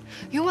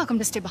 You're welcome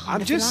to stay behind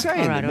I'm if you just like.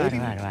 saying. All maybe...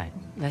 right.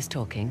 Less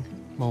talking,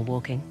 more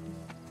walking.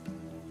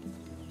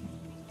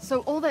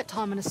 So all that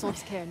time in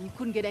Asav's care and you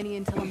couldn't get any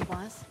intel on the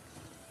buyers?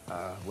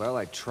 Well,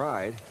 I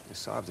tried.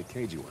 Asav's a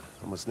cagey one.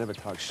 Almost never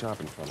talked shop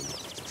in front of me.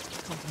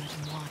 Can't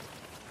imagine why.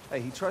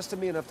 Hey, he trusted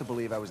me enough to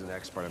believe I was an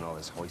expert in all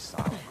this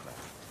MOHISAMA crap.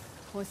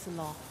 Voice the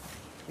law.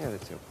 Yeah,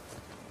 that too.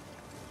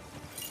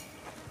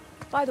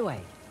 By the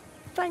way,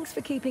 thanks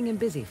for keeping him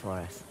busy for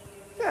us.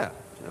 Yeah,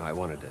 I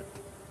wanted to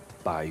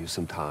buy you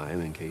some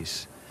time in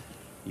case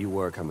you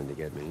were coming to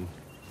get me.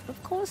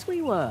 Of course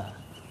we were.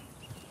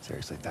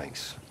 Seriously,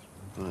 thanks.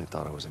 I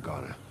thought I was a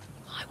goner.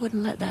 I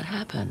wouldn't let that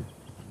happen.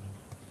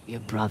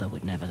 Your brother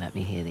would never let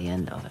me hear the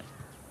end of it.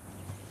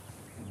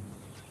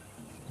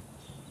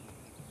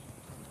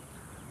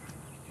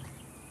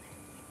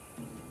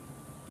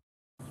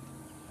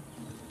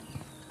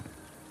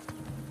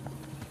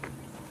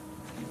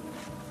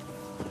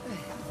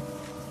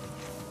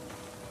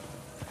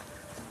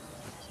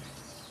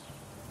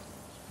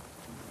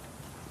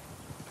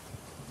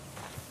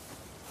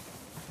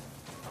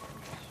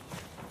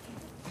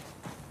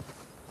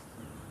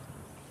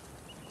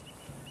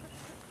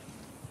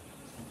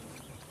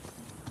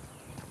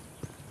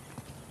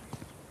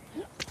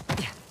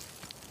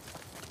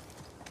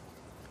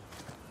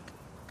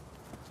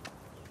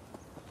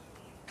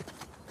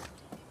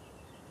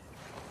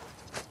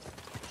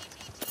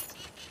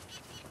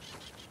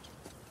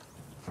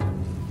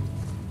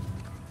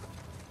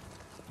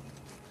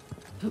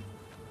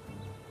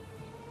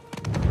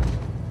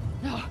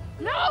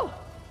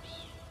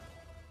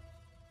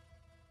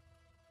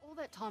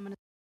 Time in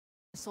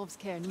Asav's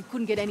care and you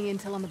couldn't get any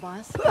intel on the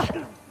buyers?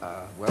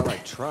 Well, I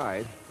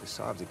tried.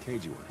 Asav's a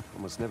cagey one.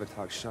 Almost never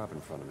talked shop in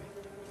front of me.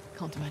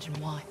 Can't imagine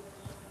why.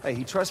 Hey,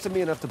 he trusted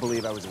me enough to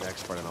believe I was an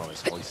expert in all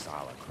this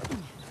MOHISAMA crap.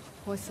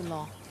 Voice the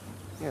law.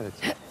 Yeah, that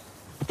too.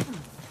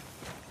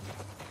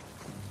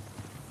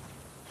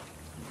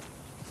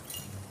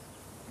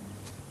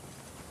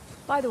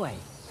 By the way,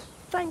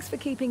 thanks for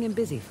keeping him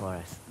busy for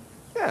us.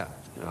 Yeah,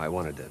 I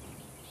wanted to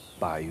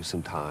buy you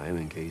some time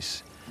in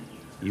case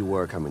you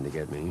were coming to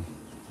get me.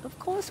 Of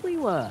course we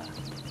were.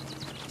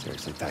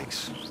 Seriously,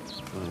 thanks.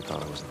 I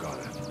thought I was a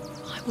goner.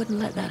 I wouldn't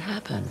let that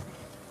happen.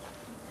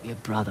 Your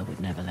brother would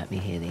never let me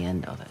hear the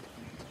end of it.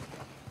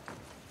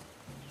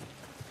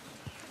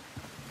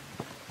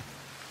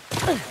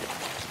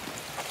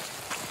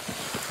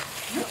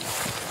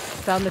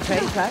 Found the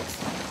train tracks?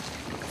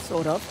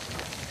 Sort of.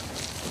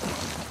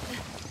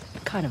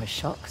 Kind of a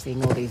shock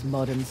seeing all these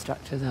modern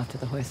structures after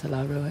the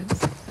Hoysala ruins.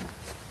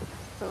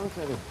 Sounds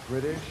either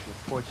British or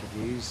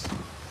Portuguese.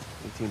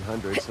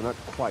 1800s, so not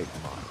quite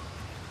modern.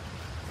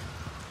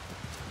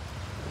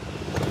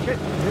 Shit,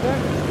 hear that?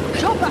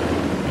 Chopper!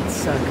 It's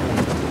circling.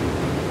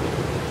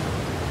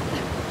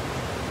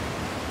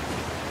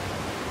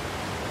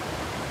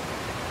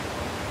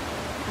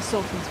 The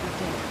Sultans were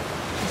dead.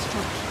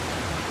 Destruction.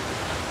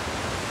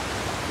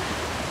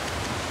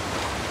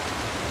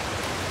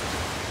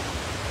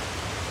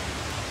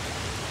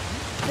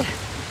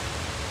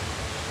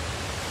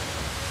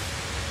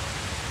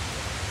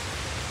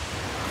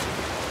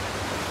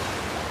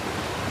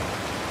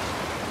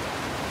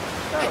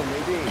 Oh,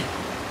 maybe.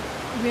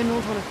 We're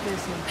not on a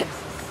personal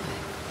basis.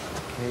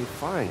 Okay,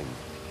 fine.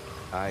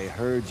 I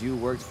heard you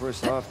worked for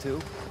Asav too.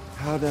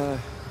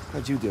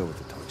 How'd you deal with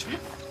the torture?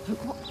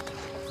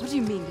 What do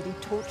you mean? Did he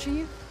torture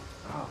you?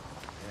 Oh,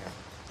 yeah.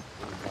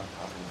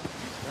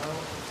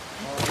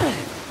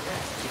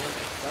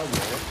 I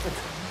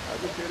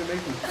was here to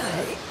make them.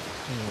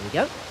 Here we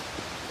go.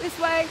 This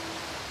way.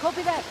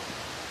 Copy that.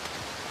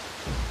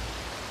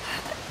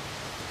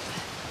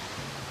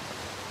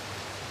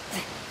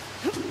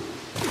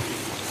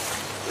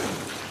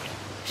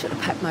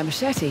 my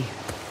machete.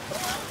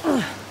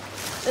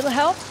 It'll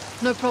help?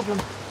 No problem.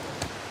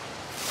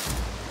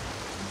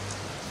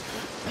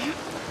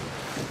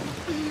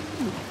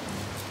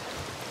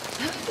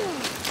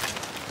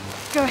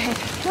 Go ahead.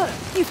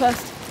 You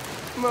first.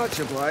 Much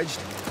obliged.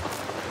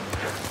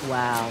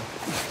 Wow.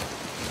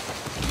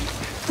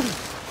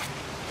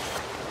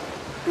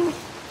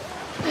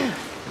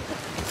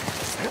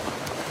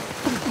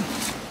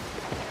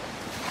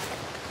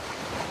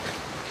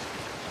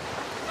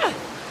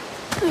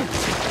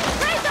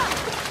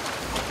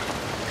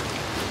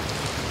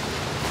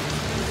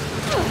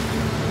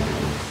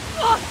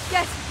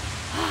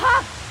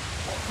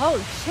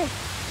 Holy shit.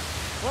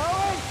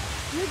 Chloe?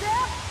 You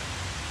there?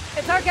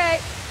 It's okay.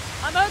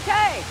 I'm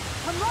okay.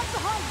 I'm right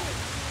behind you.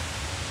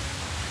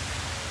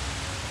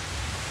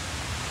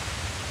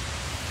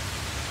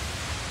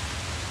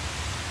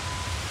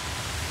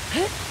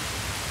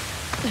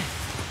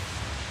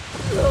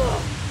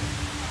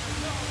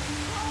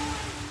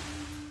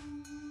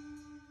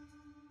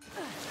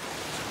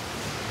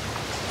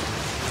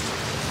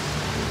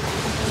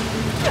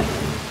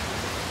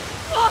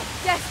 Oh,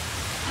 yes.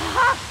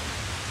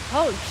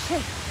 Holy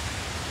shit.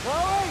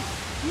 Chloe?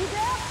 You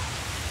there?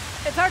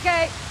 It's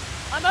okay.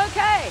 I'm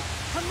okay.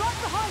 I'm right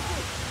behind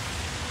you.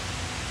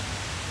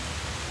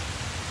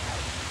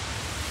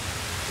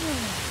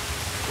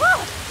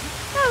 Oh,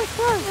 that was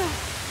close.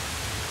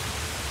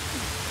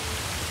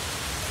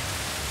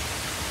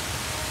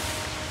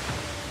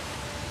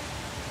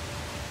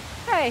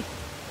 Hey,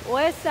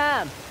 where's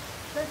Sam?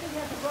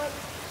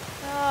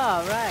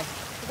 Oh, right.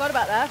 Forgot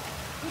about that.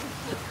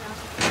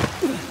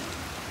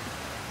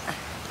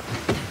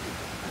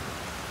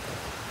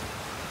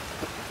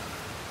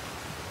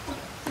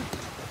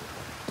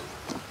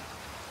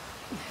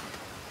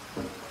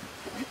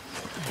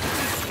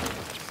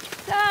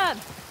 Sam!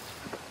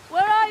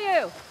 Where are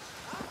you?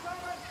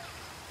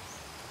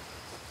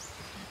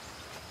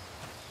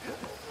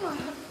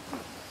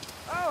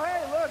 Oh,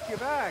 hey, look, you're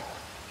back.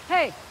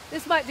 Hey,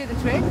 this might do the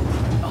trick.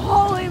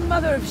 Holy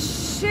mother of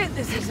shit,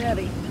 this is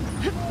heavy.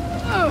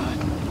 Oh,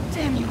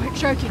 damn, you weren't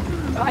joking.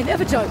 I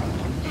never joke.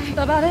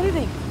 About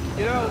anything.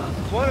 You know,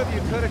 one of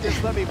you could have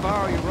just let me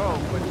borrow your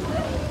rope, but...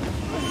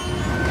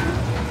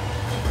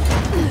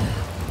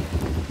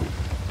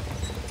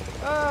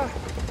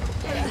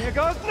 here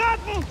goes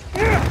nothing!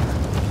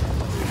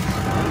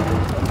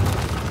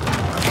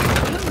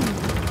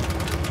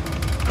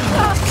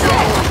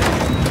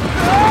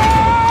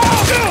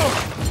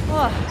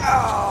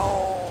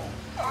 Oh.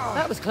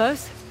 That was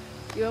close.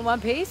 You in one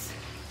piece?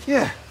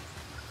 Yeah.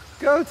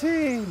 Go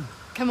team!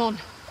 Come on.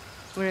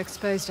 We're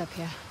exposed up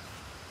here.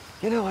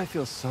 You know, I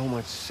feel so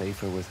much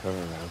safer with her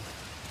around.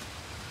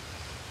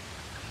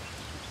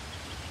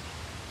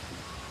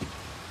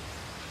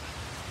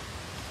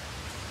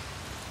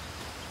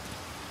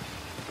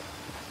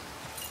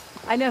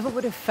 I never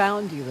would have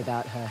found you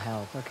without her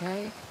help,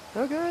 okay?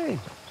 Okay.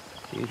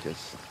 She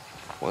just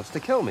wants to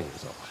kill me,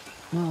 is all.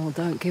 Well,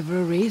 don't give her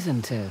a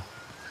reason to.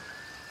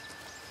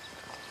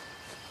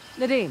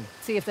 Nadine,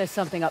 see if there's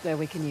something up there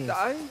we can use.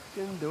 I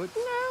can do it.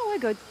 No, we're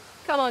good.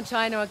 Come on,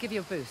 China, I'll give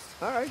you a boost.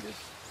 All right, just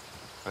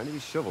trying to be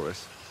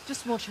chivalrous.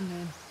 Just watch him,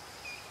 man.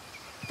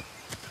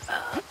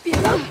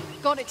 Yeah.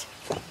 Got it.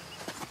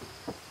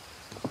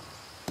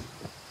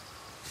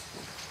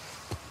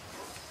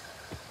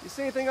 You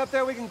see anything up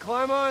there we can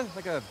climb on?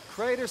 Like a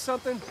crate or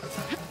something?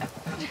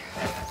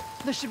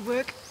 This should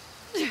work.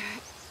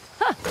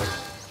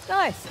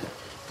 Nice.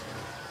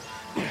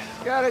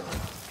 Got it.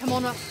 Come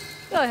on up.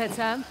 Go ahead,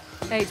 Sam.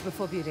 Age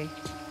before beauty.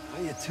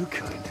 Oh, you're too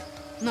kind.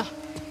 No,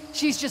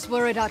 she's just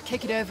worried I'd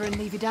kick it over and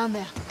leave you down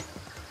there.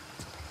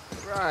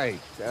 Right.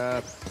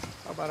 How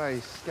about I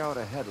scout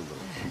ahead a little?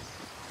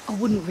 I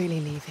wouldn't really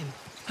leave him.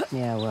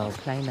 Yeah, well,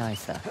 play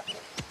nicer.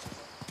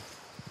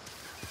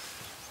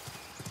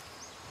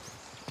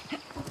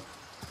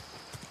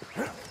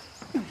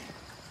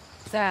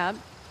 Sam,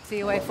 see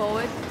your way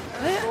forward?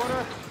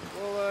 Sorta.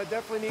 We'll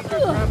definitely need your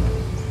grab.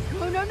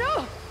 Oh, no,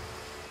 no!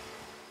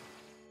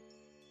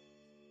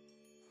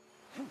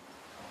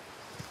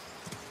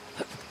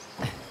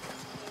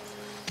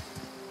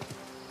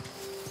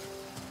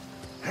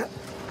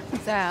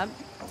 Sam,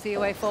 see your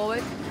way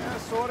forward? Yeah,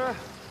 sorta.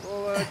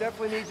 We'll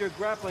definitely need your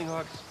grappling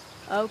hooks.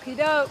 Okie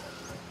doke.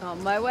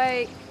 On my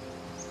way.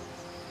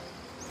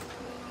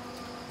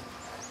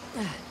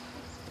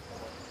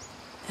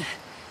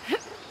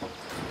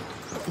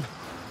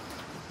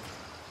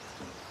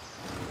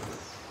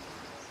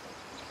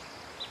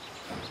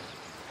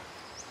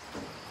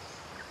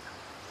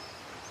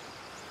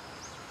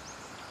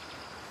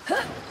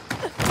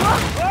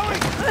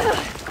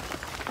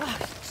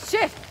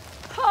 Shit!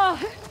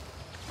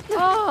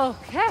 Oh,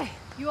 okay.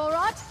 You all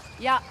right?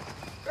 Yeah.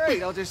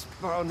 Great, I'll just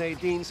borrow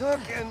Nadine's hook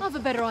and... I have a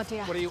better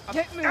idea. What are you...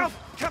 Don't move. Ow,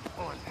 come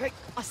on, hey.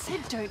 I said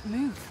don't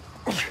move.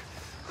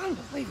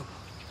 Unbelievable.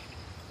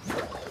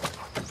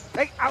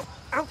 Hey, ow,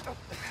 ow, ow.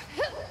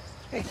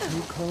 Hey,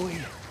 you, Chloe.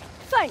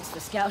 Thanks for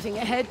scouting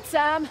ahead,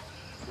 Sam.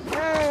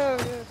 Yeah,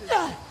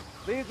 just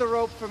leave the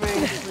rope for me,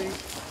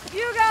 please.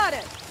 You got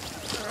it.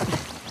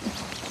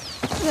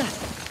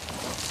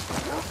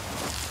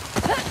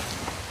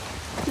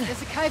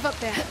 There's a cave up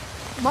there.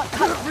 Might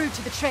cut through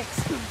to the tracks.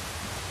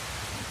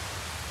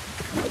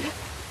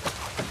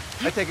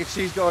 I take it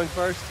she's going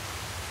first?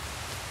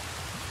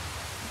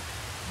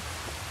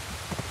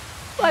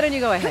 Why don't you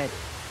go ahead?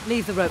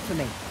 Leave the rope for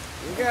me.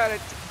 You got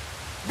it.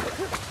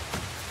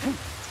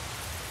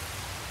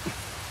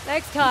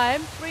 Next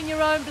time, bring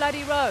your own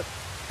bloody rope.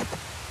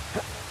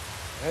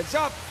 Heads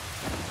up!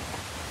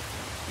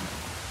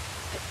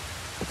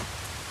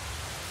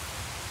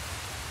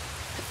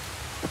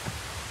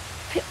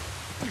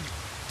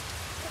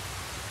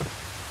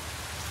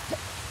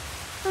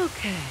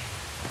 Okay.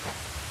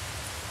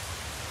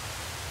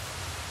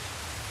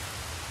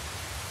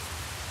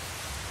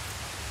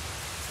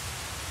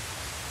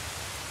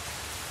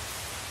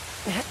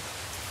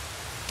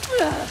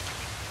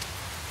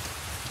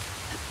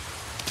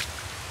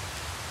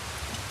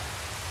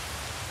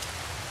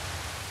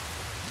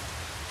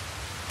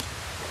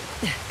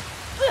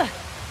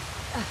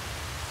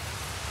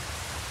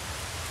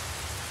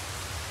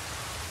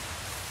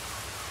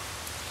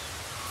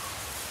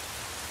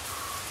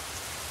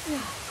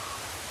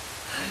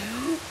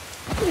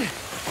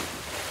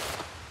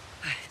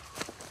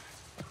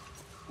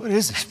 What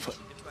is this place?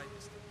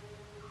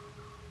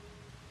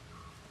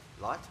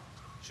 Lot?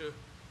 Sure.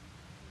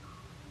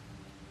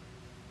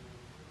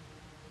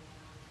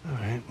 All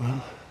right,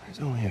 well, there's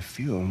only a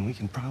few, and we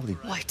can probably...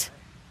 What?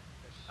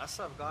 That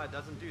some guy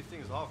doesn't do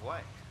things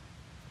halfway.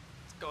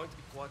 It's going to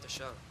be quite a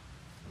show.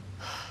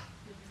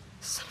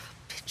 Son of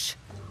a bitch.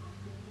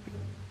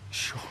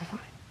 Sure?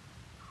 What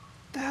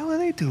the hell are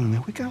they doing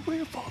there? We got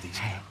rid of all these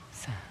Hey,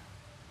 sir.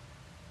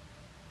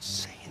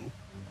 Saying...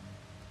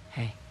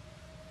 Hey.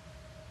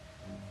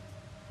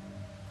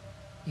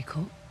 You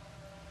cool?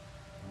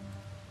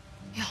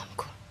 Yeah, I'm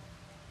cool.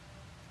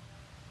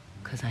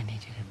 Because I need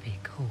you to be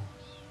cool.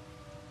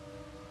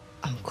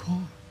 I'm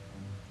cool.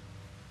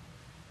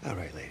 All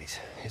right, ladies,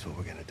 here's what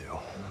we're gonna do.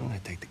 I'm gonna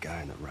take the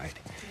guy on the right.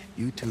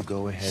 You two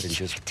go ahead and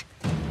just...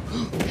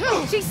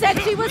 She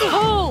said she was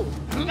cool!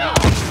 No!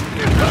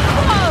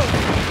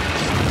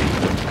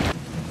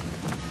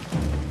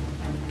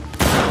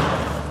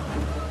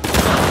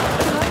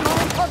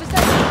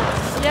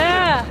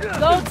 Yeah,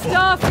 gold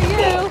star for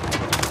you!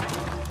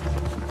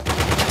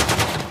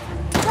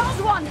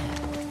 There's one!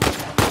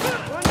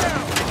 One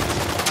down!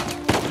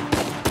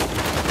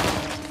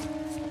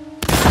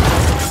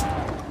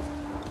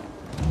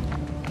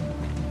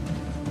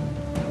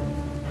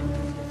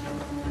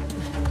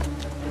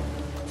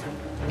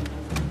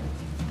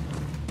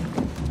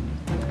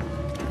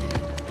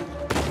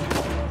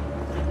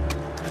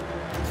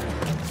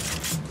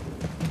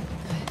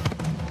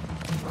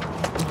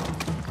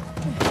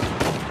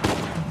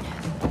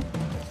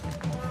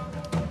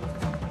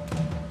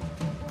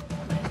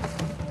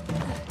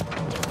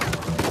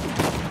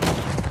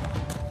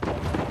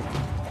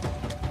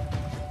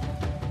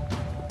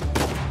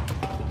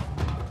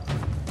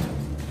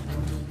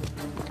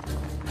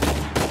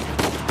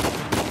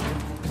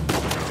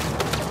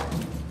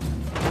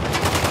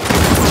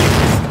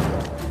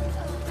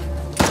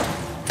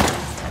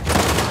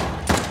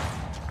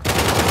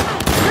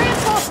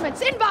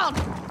 Inbound!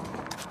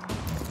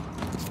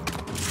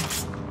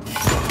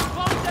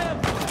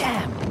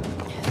 Damn!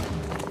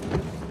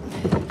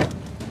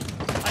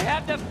 I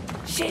have them.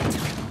 Shit!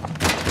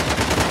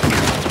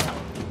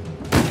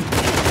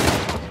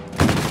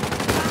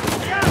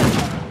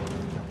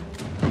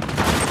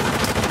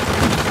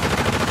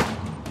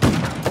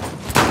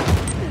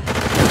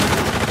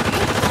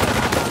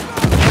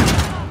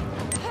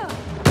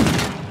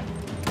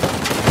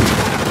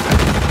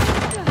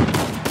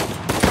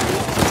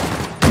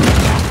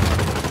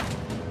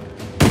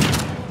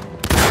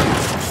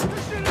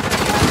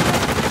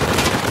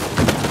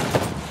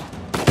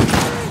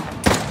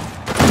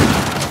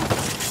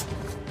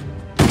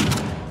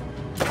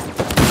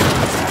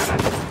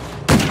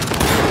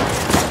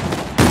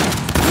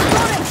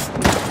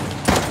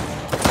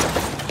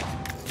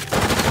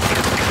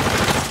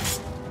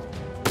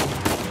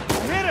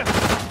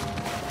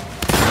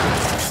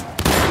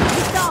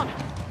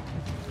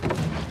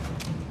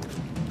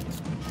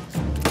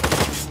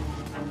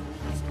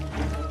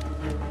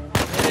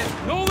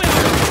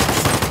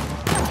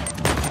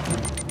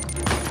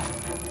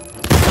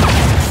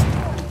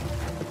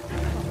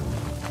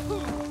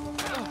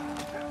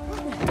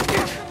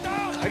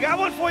 I got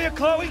one for you,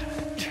 Chloe.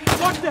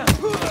 Watch them.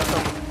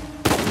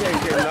 He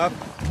ain't getting up.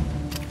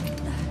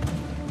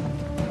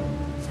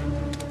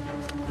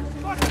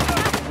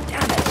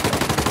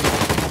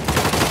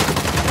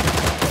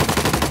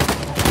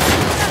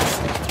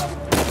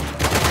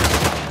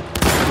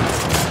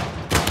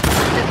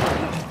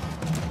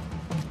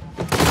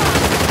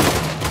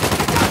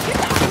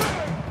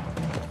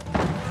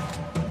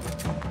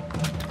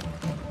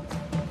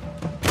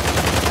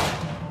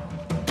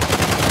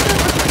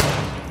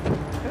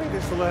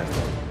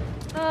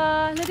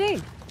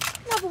 Nadine,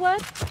 another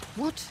word?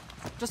 What?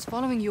 Just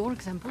following your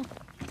example?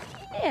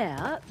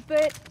 Yeah,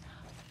 but...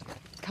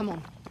 Come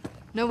on.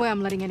 No way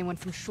I'm letting anyone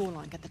from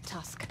Shoreline get the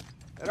tusk.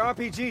 That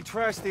RPG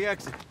trashed the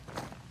exit.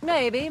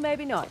 Maybe,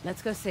 maybe not.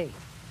 Let's go see.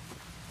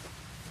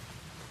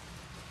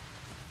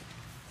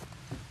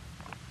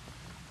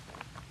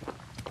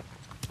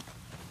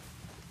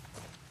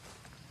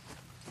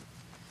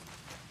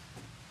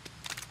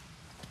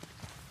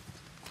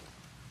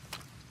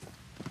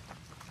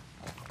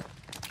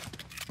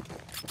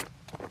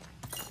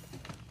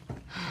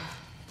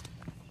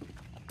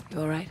 You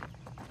all right?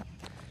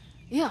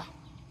 Yeah.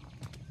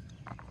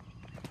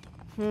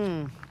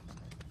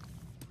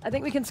 I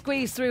think we can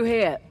squeeze through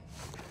here.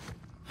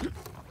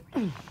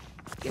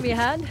 Give me a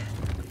hand.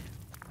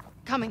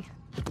 Coming.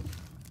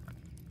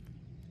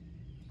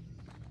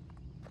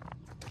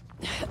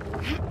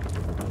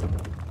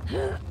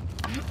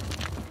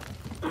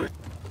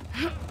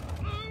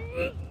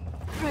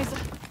 Fraser,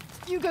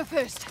 you go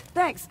first.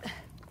 Thanks.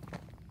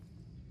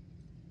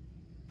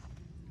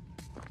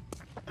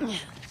 How you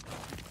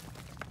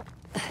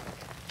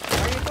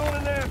doing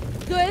in there?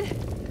 Good.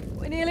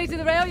 We're nearly to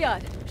the rail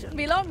yard. Shouldn't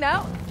be long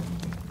now.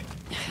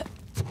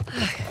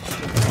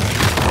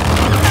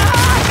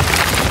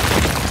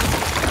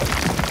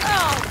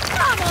 Oh,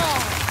 come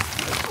on!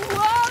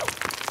 Whoa!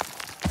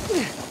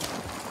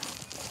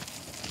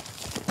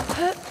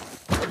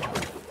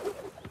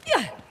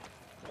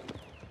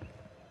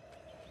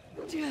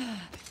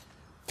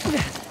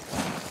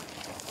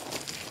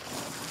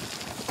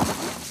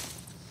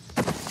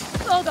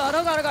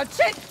 Oh god,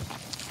 shit!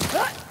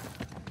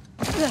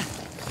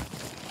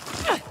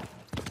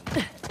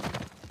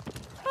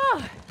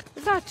 Oh,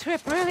 is that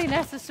trip really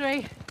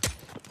necessary?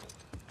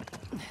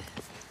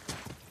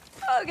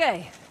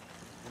 Okay.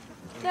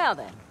 Now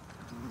then.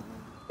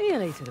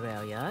 Nearly to the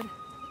rail yard.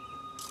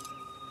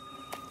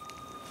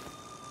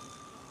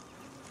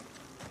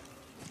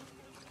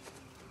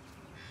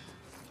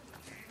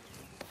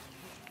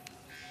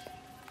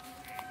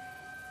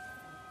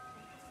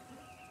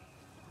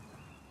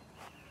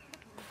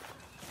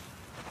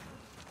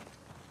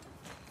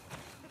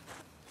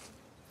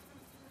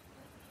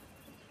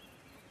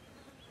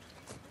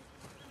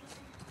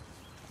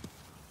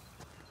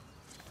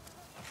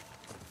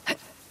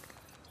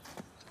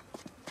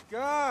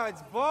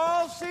 God's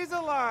balls, she's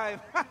alive!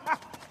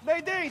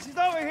 Nadine, she's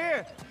over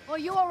here! Are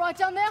you all right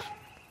down there?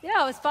 Yeah,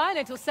 I was fine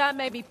until Sam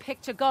made me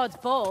picture God's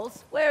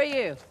balls. Where are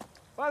you?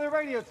 By the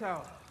radio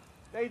tower.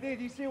 Nadine,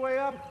 do you see a way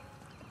up?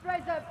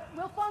 Fraser,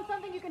 we'll find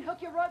something you can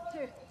hook your rope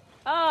to.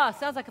 Ah,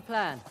 sounds like a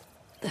plan.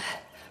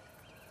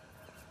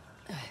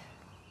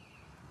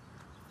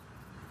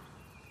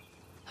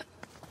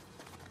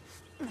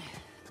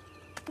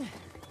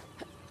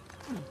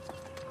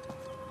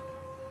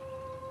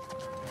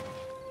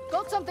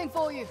 Got something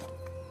for you.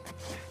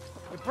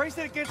 Brace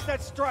it against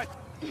that strut.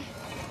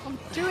 I'm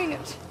doing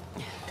it.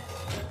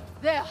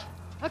 There.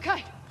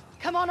 Okay.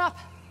 Come on up.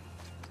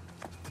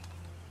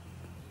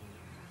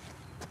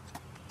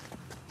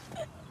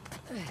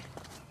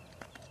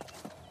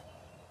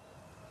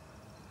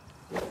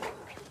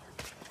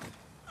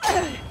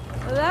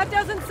 Well, that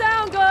doesn't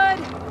sound good.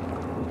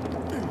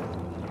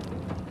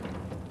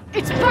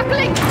 It's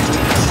buckling!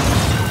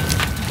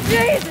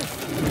 Jesus!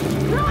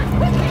 Run,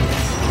 quickly!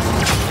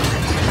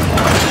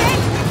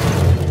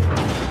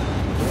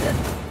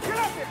 Get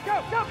up here! Go,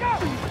 go, go!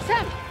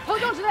 Sam,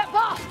 hold on to that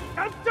bar!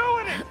 I'm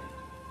doing it!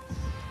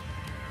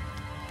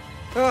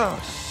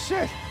 Oh,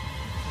 shit.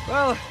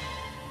 Well,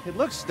 it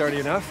looks sturdy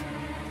enough.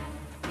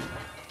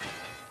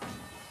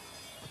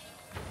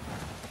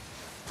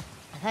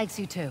 Thanks,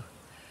 you two.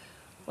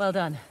 Well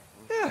done.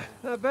 Yeah,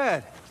 not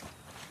bad.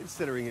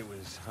 Considering it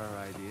was her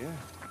idea.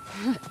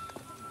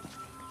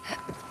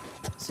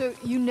 So,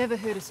 you never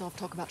heard us all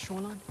talk about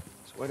Shoreline?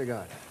 Swear to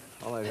God,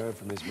 all I heard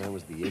from this man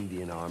was the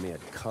Indian army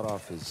had cut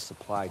off his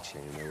supply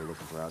chain and they were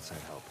looking for outside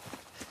help.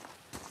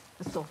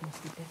 The thought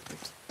must be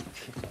desperate.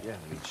 Yeah,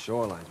 I mean,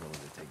 Shoreline's willing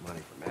to take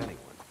money from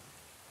anyone.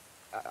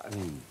 I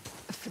mean...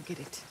 Forget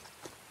it.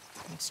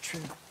 It's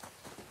true.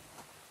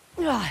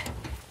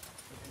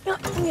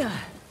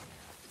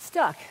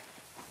 Stuck.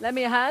 Lend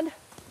me a hand.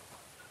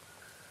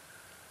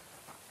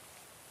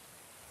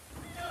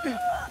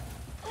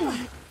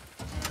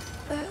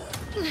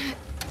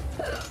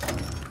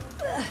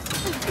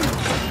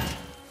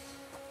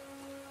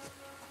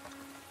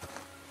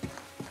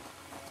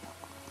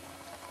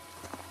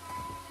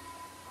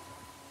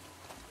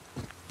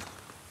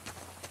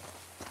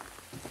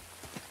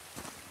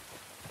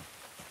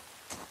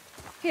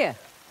 Here,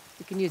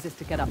 you can use this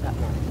to get up that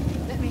wall.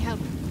 Let me help.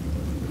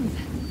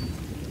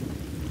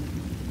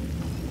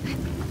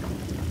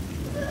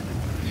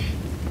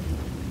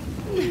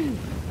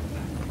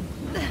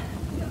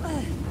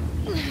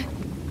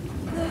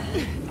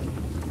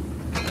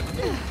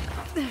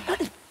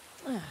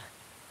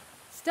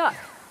 Stuck.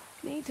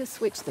 Need to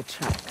switch the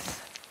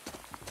tracks.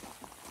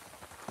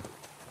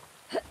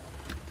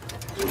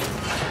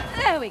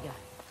 There we go.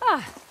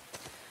 Ah,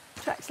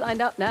 tracks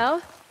lined up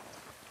now.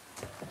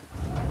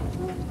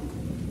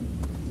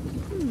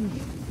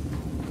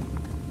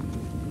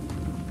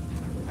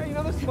 Hey, you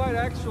know, this might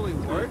actually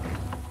work.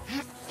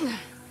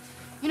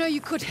 You know,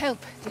 you could help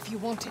if you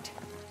wanted.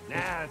 Nah,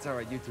 that's all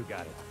right. You two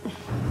got it.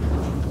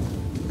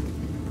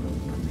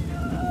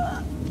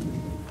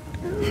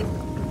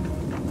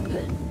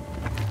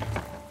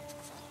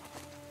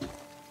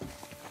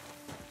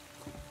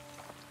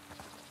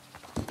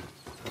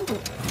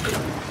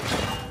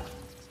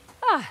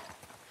 Ah,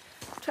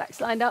 tracks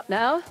lined up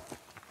now.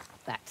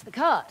 Back to the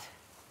cart.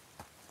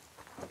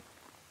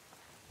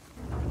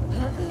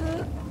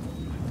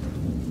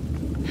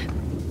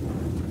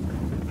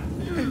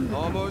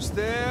 Almost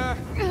there.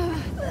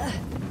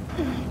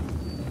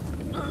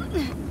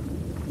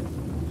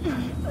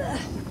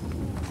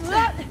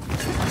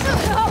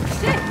 Oh,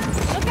 shit!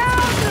 Look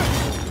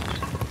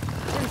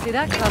out! Didn't see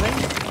that coming.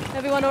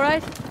 Everyone all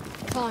right?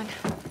 Fine.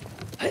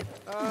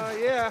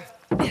 Yeah.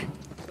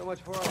 So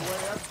much for our way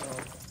up,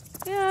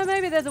 though. Yeah,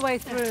 maybe there's a way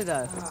through,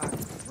 though.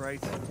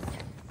 Right.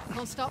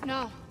 Can't stop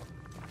now.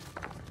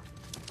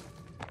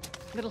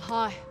 Little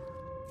high.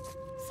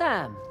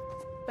 Sam,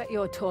 bet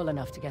you're tall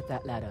enough to get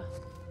that ladder.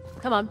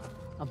 Come on,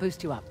 I'll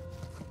boost you up.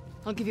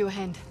 I'll give you a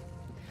hand.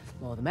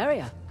 More the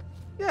merrier.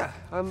 Yeah,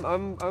 I'm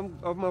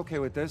okay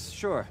with this,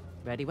 sure.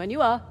 Ready when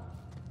you are.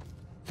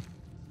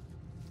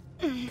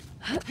 Have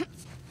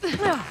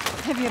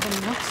you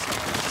ever knocks?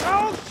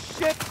 Oh,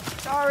 shit!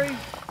 Sorry.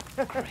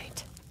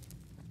 Great.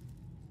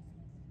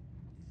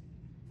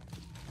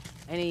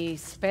 Any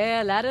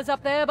spare ladders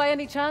up there by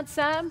any chance,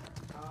 Sam?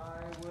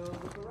 I will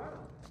look around.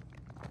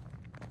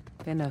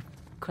 Been a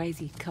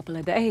crazy couple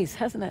of days,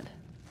 hasn't it?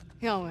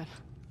 Yeah, well,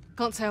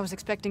 can't say I was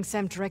expecting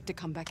Sam Drake to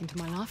come back into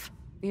my life.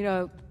 You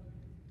know,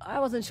 I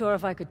wasn't sure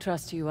if I could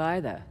trust you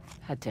either.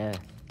 Had to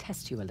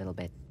test you a little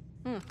bit.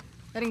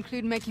 That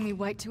include making me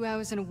wait 2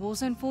 hours in a war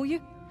zone for you?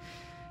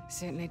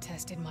 Certainly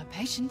tested my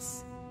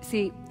patience.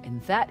 See, in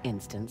that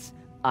instance,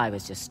 I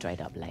was just straight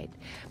up late.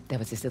 There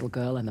was this little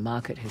girl in the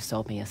market who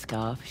sold me a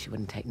scarf. She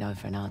wouldn't take no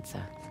for an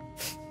answer.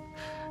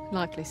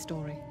 Likely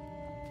story.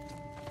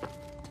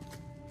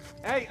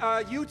 Hey,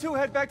 you two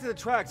head back to the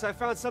tracks. I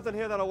found something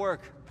here that'll work.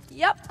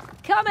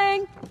 Yep,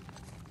 coming!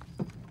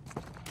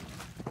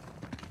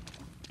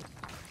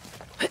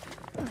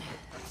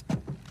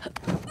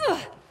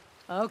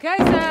 Okay,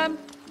 Sam.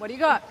 What do you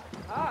got?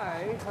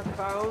 I have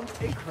found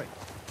a crate.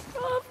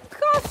 Of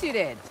course you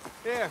did.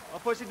 Here, I'll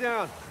push it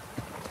down.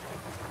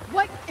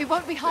 Wait, it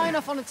won't be high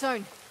enough on its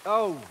own.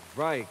 Oh,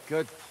 right.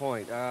 Good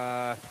point.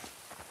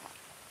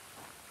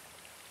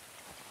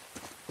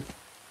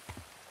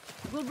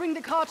 We'll bring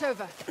the cart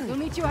over. We'll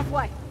meet you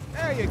halfway.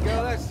 There you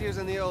go. That's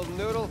using the old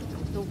noodle.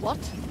 The what?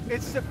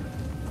 It's the...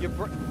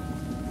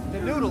 The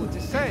noodle, it's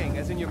a saying,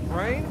 as in your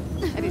brain?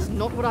 That is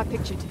not what I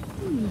pictured.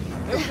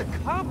 It was a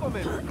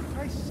compliment, for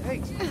Christ's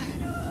sakes.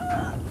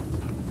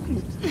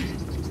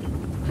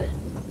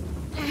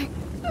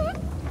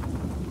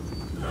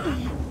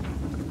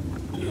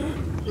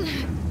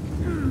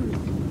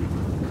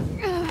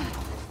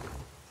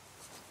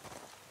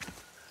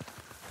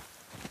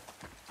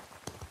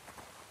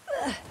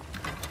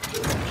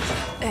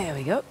 There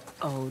we go.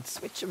 Old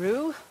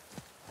switcheroo.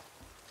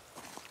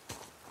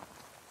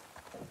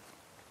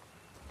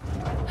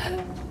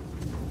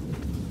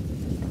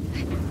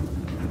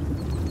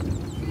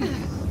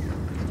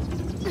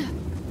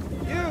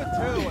 You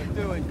two are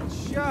doing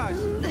just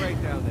great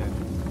down there.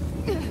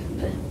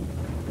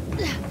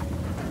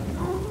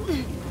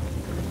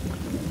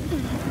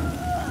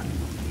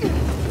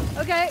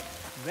 Okay,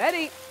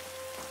 ready.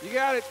 You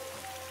got it.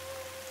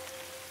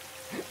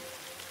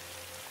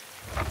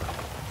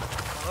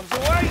 Arms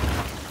away!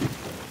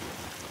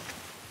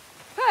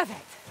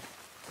 Perfect.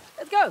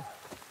 Let's go.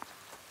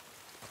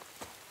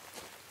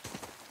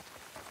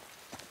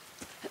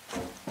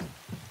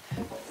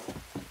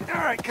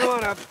 All right, come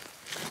on up.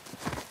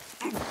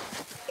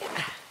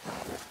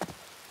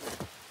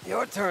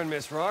 Your turn,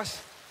 Miss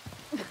Ross.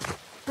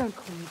 Don't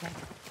call me that.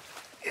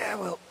 Yeah,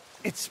 well,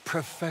 it's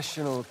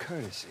professional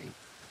courtesy.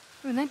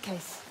 In that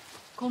case,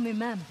 call me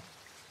ma'am.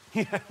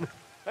 Yeah, no,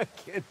 I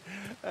can't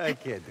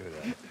do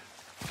that.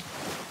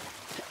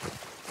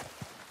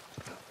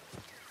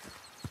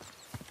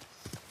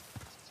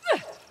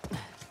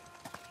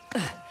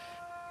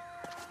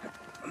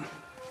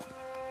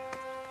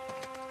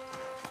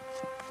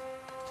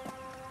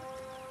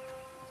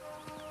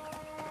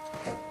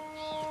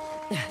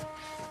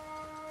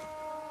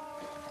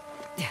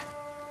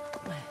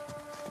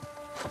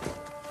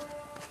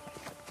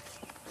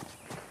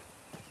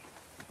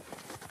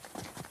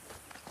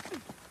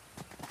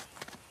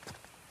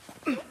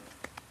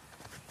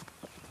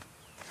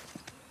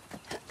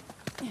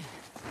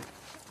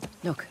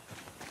 Look,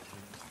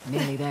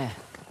 nearly there.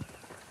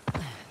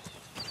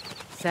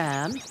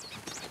 Sam,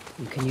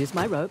 you can use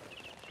my rope.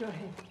 Go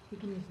ahead. You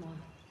can use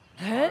mine.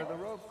 Where the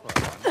rope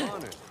from? I'm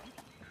on it.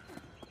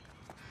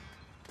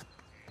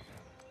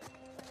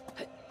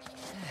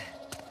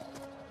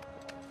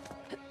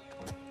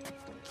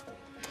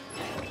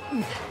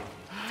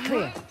 It's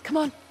clear. Come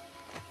on.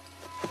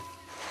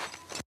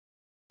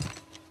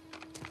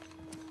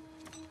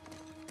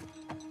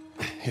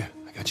 Here,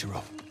 I got your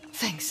rope.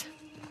 Thanks.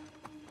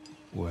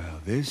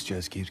 Well, this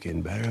just keeps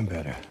getting better and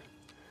better.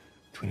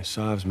 Between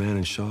Asav's man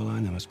and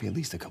Shoreline, there must be at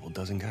least a couple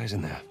dozen guys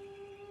in there.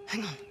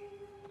 Hang on.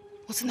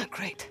 What's in that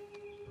crate?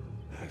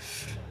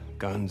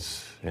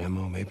 Guns,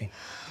 ammo, maybe?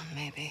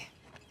 Maybe.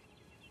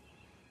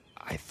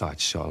 I thought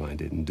Shoreline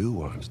didn't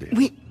do arms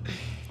deals.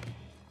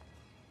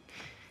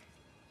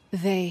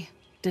 They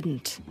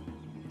didn't.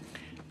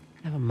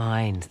 Never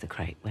mind the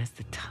crate. Where's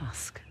the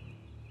tusk?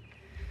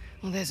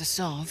 Well, there's a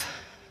salve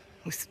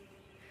with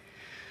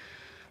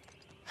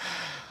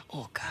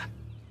Orca.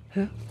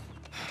 Who?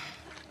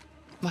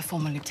 My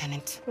former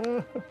lieutenant.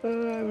 I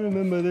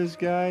remember this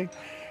guy.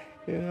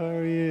 Yeah,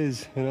 there he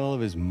is, in all of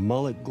his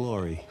mullet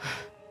glory.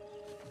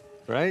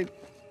 Right?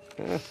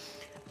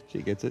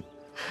 She gets it.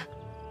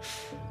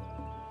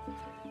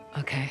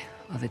 Okay,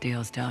 well, the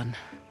deal's done.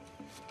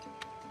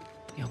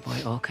 Your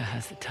boy Orca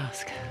has the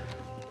tusk.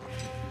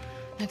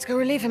 Let's go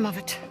relieve him of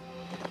it.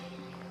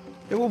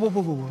 Hey, whoa,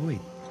 wait.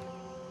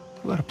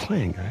 We got a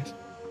plan, guys.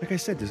 Like I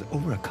said, there's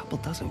over a couple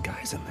dozen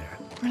guys in there.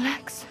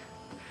 Relax.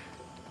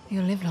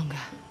 You'll live longer.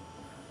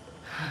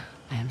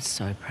 I am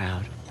so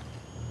proud.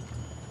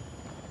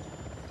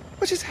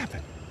 What just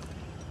happened?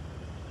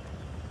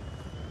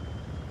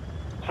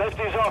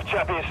 Safety's off,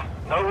 chappies.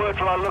 No word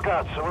from our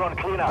lookouts, so we're on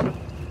cleanup.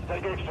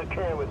 Take extra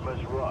care with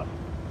Miss Ross.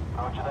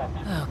 Roger that.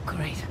 Oh,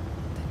 great.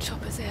 The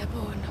chopper's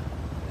airborne.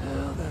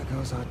 Well, there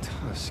goes our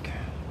tusk.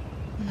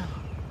 No.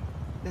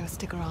 They'll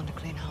stick around to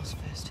clean house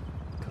first.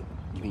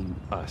 You mean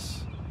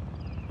us?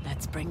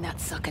 Let's bring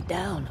that sucker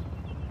down.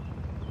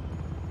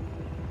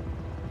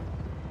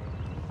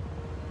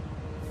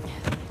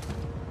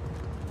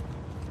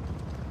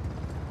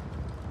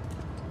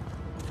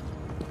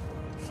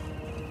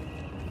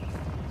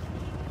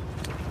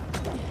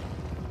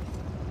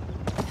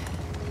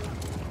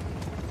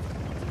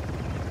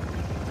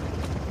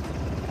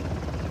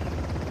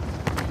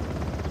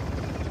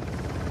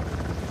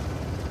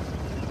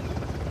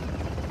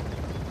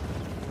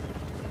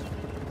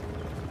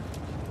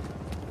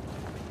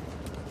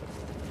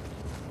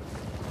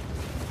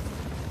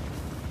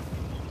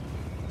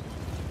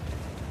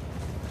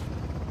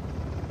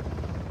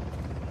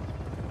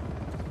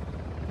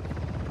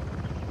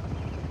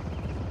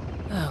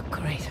 Oh,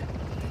 great.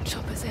 The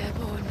chopper's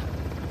airborne.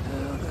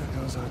 Well, there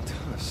goes our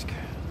tusk.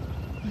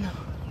 No.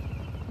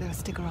 They'll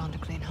stick around to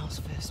clean house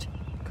first.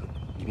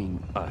 You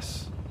mean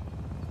us?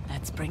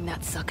 Let's bring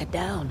that sucker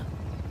down.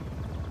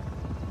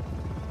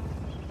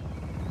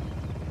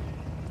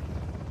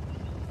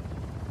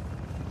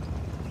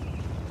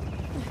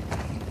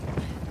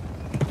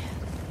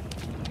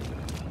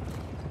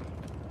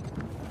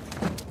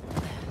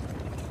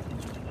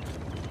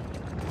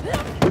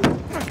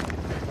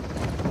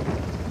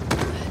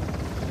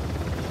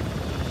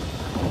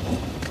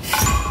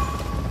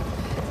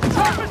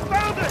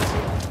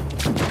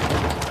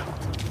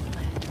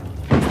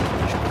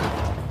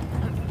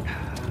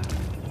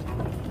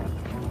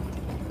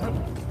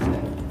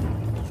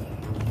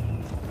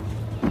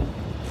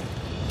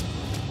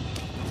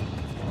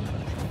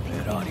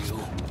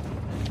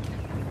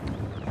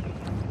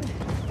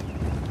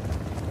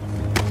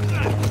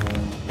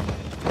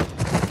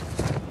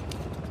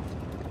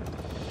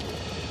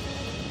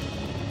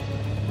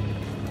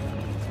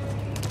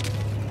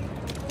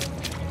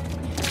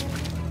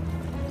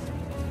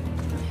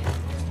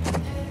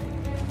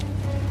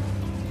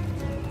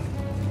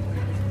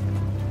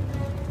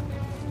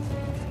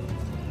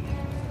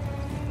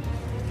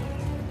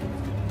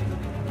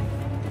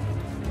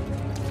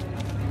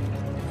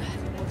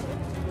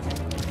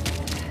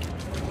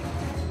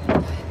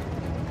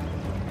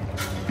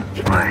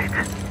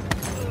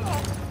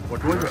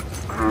 What was it?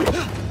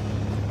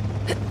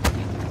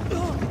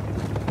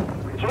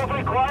 It's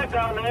awfully quiet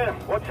down there.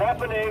 What's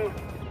happening?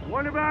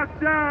 One of us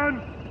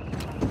down!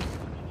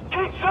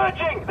 Keep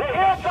searching! They're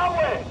here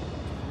somewhere!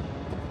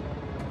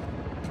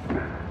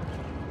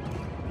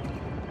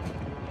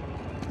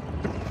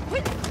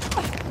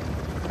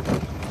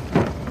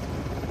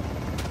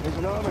 There's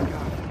an armor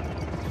car.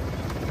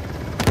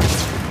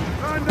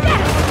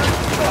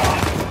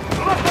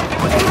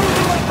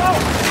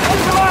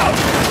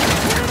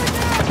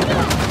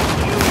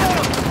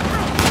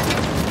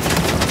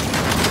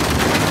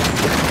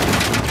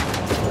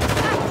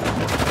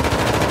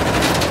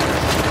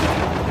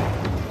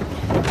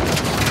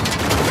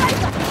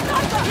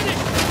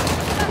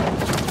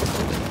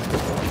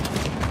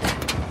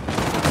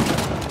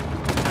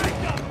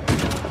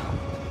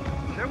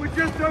 They were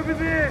just over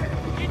there!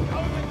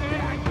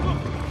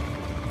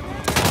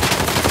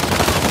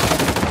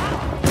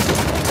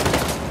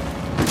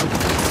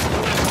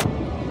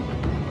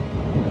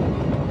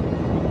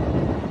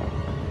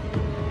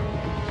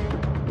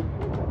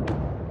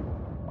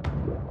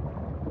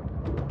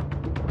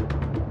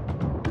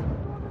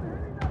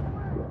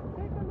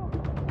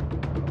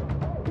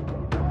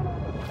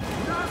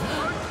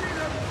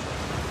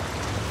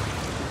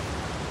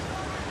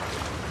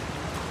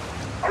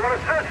 I want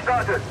a search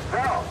started,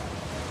 now!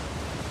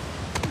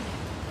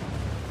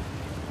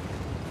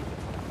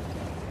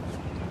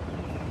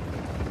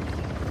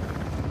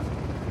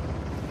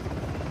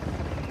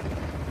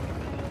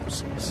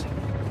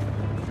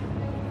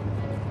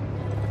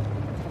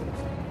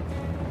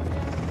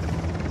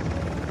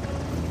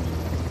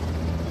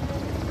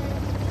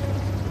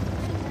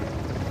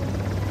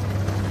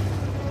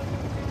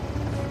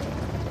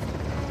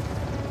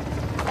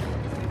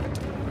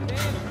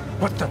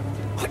 What the?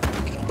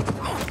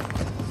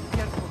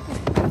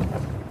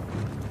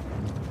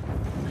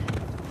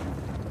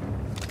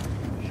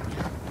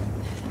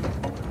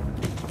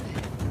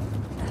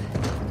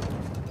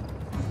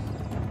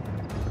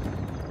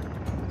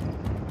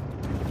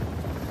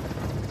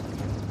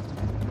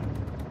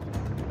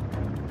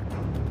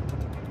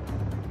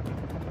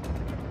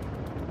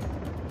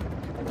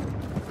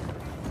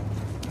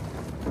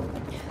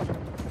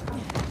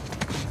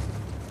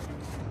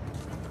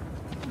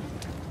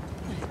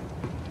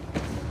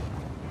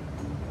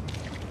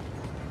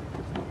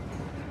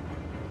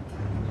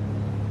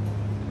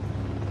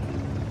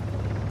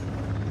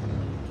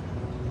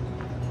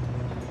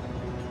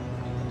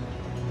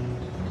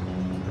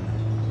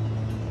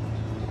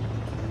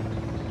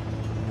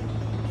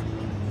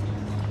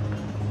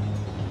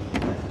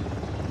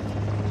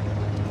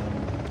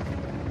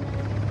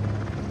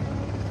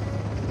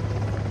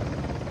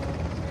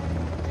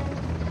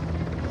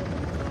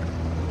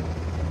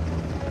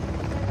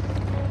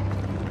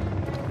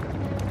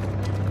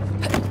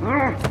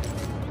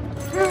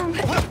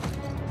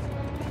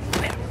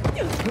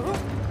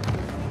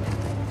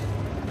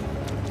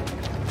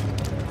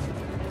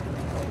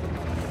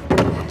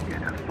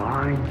 Gonna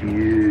find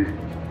you.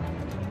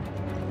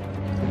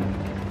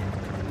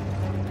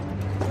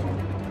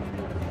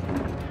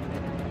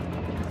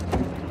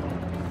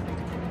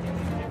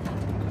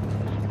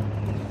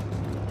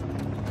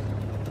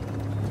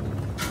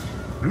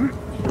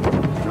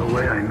 No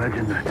way I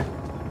imagined that.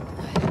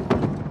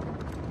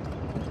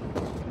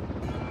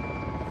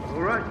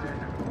 All right then.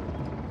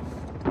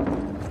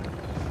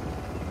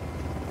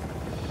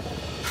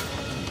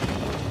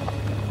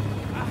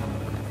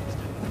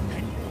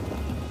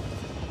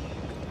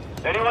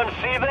 Anyone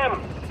see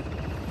them?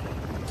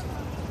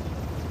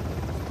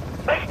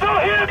 They're still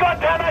here,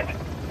 goddammit!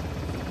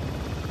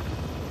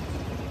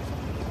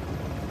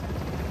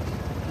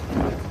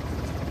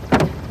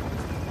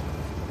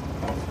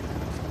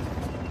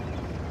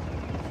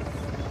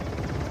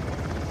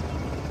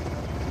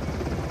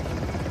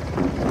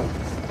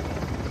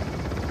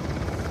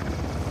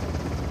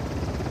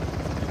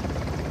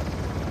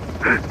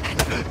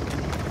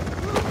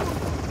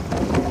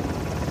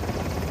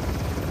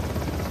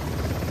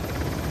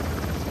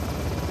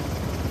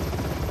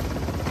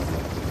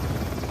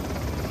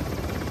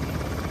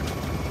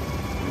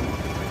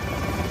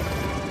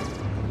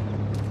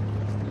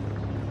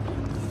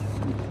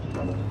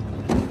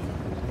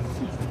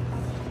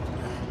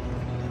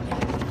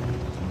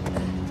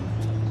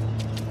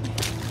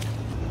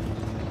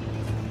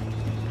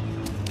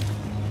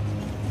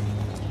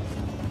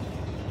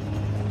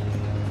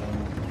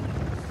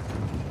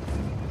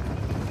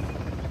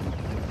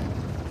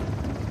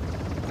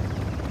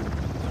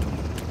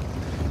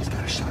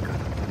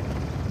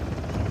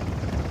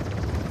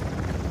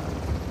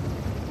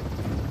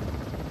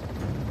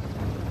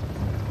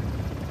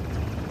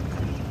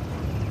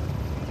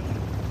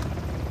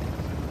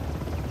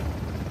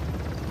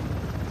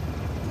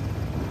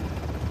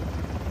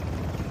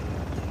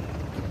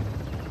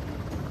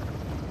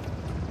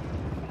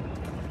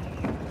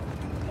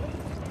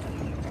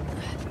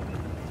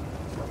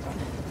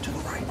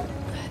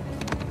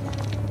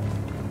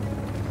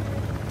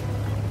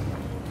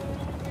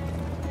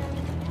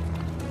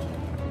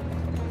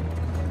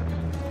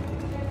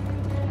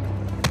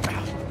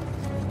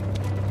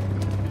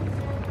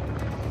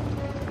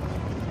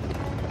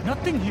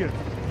 Nothing here.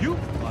 You?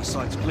 Our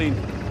side's clean.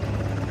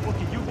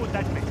 Okay, you go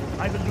that way.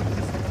 I will look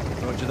this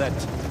way. Roger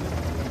that.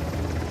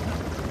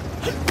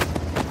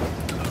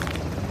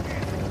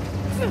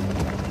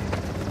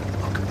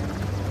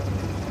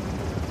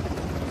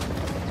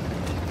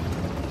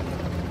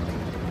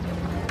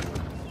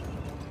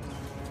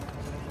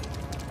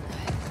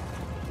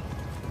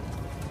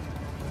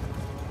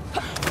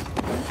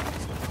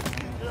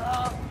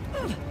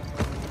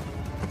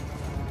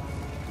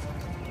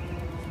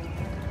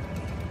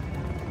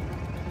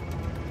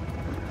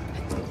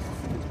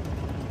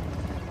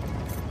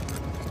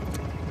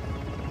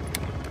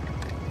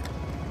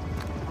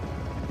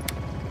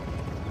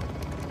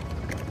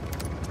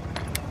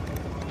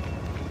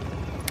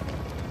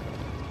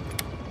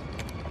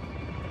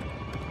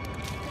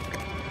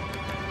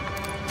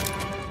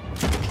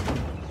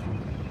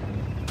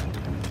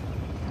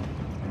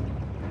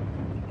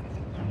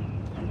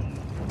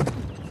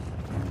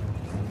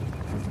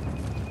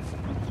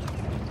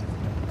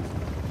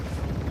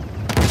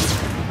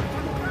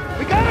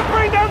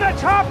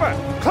 Chopper!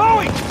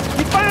 Chloe!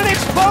 You find any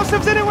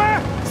explosives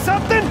anywhere?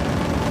 Something?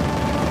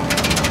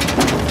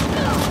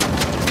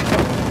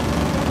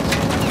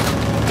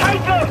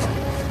 Take them!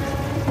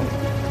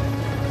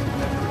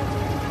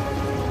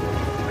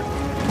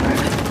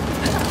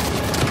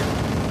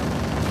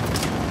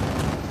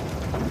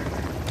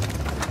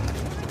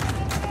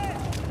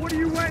 What are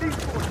you waiting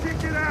for?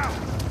 Kick it out!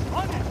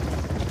 On it!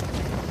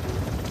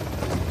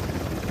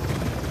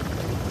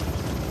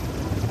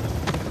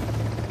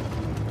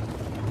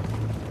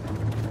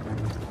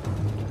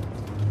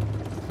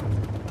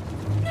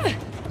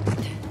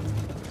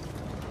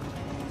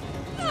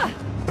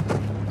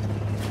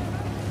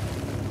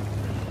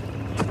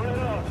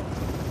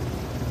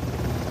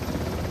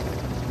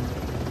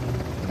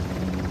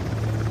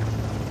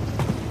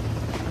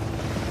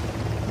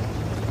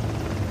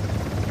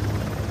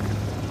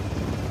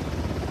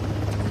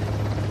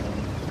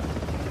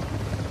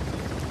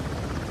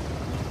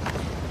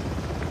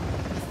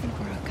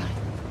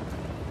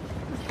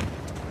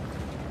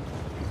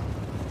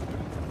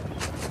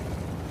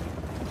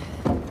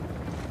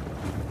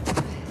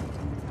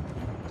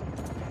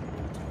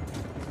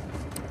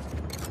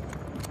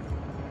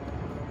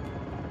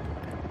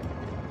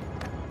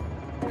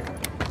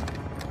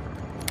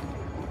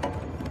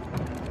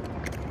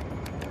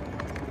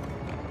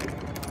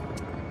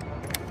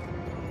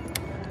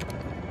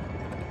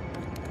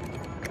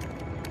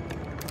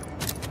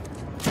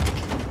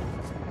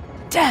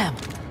 Damn!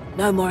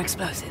 No more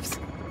explosives.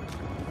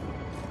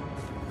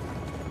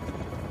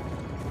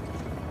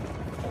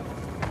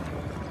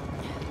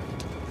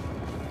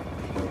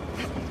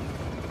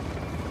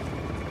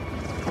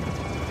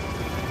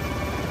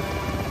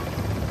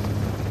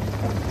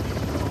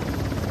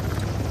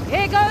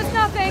 Here goes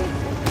nothing!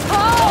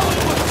 Oh!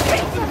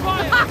 Shit!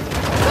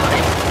 Got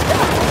it!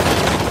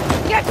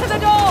 Get to the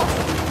door!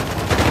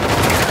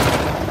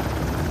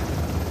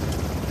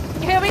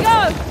 Here we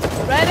go!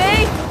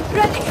 Ready?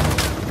 Ready!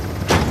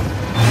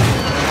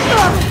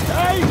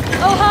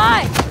 Oh,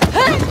 hi!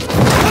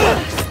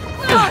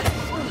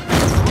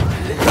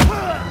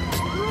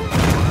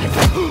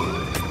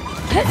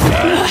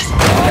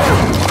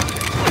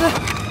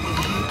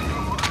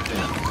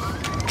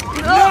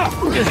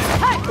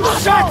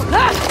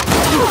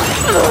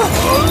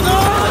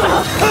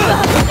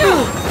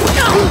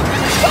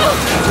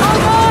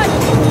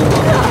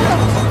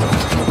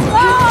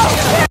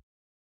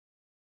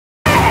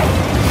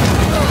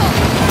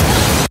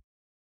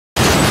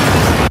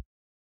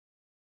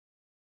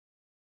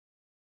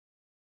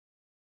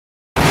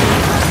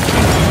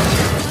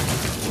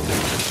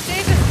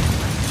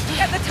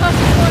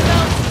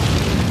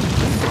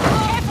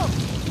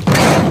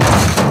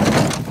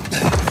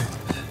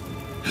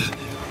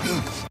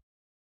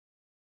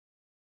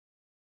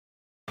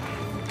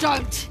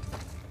 Don't!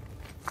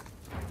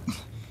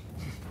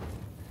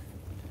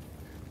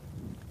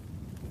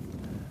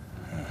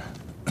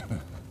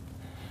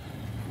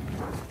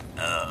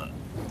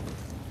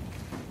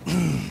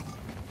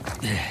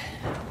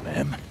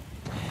 Ma'am.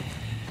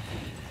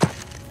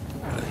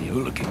 You're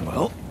looking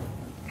well.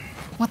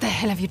 What the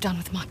hell have you done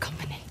with my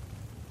company?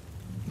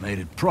 Made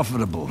it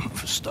profitable,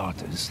 for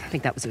starters. I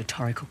think that was a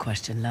rhetorical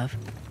question, love.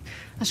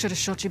 I should have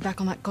shot you back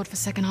on that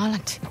godforsaken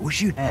island. I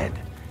wish you had.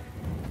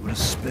 It would have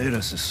spared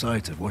us the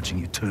sight of watching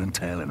you turn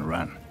tail and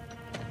run.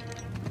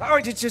 All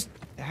right, just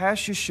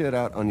hash your shit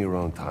out on your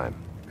own time,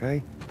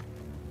 okay?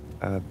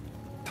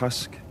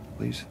 Tusk,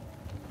 please.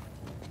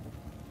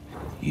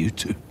 You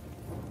two.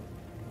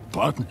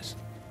 Partners.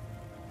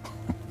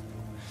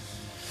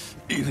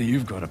 Either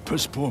you've got a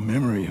piss-poor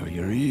memory or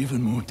you're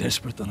even more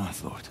desperate than I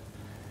thought.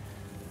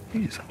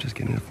 Jeez, I'm just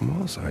getting it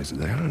from all sides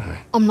today, aren't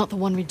I? I'm not the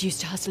one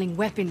reduced to hustling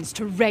weapons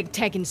to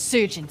ragtag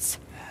insurgents.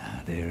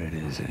 Ah, there it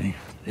is, eh?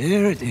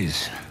 There it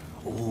is.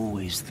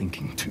 Always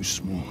thinking too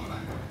small.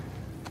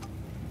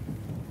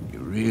 You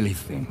really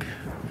think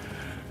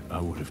I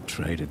would have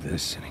traded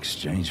this in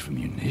exchange for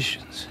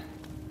munitions?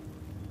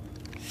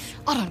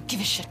 I don't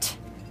give a shit.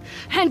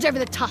 Hand over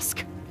the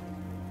tusk.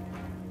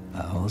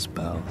 Pals,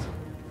 pals.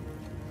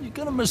 You're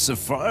gonna miss the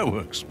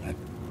fireworks, man.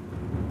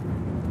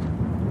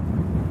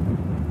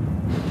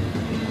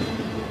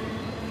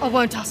 I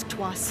won't ask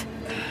twice.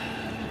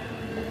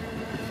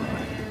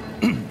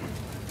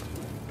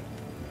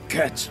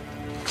 Cats.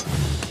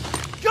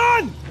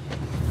 Gun!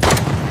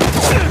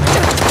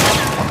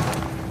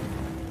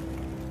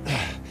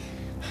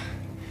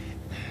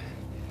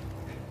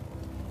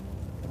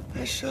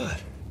 Nice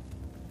shot.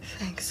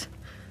 Thanks.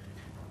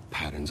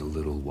 Pattern's a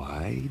little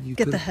wide. You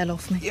Get could... the hell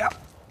off me. Yeah.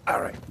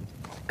 All right.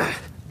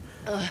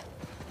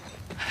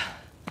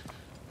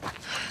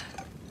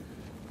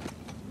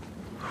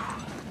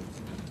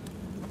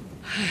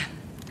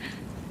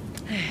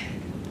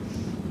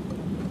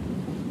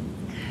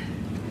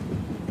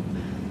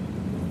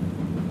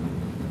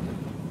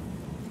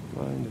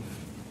 Mind if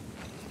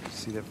you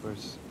see that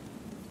first?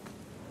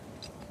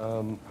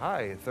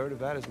 Hi. A third of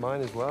that is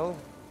mine as well.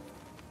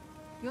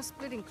 You're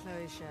splitting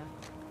closure.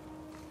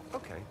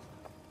 Okay.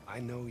 I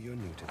know you're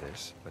new to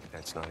this, but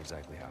that's not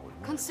exactly how it works.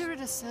 Consider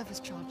it a service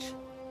charge.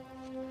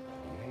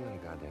 Hang on a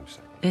goddamn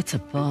second. It's a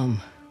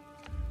bomb.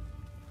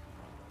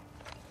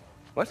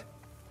 What?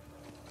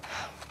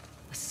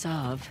 The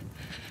Sav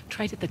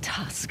traded the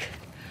tusk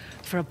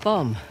for a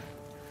bomb.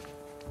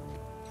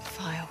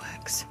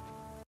 Fireworks.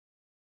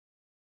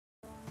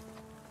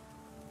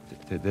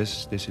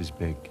 This is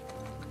big.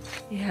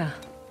 Yeah.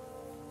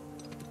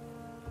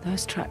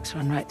 Those tracks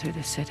run right through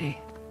the city.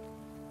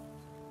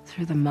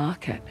 Through the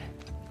market.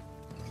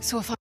 So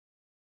if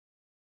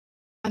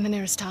I'm the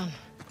nearest town,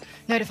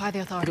 notify the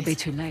authorities. It'll be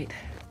too late.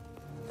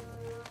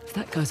 If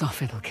that goes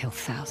off, it'll kill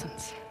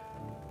thousands.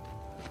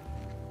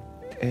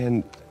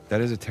 And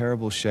that is a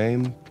terrible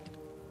shame.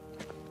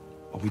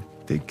 But we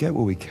did get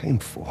what we came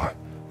for.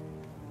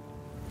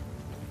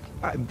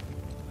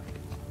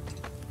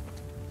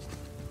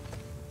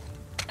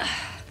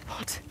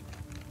 What?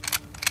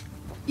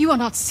 You are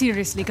not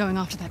seriously going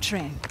after that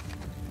train.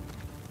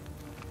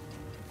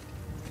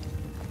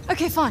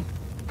 Okay, fine.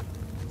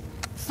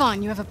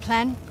 Fine, you have a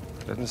plan?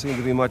 Doesn't seem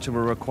to be much of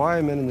a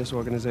requirement in this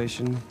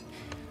organization.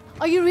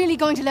 Are you really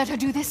going to let her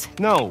do this?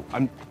 No,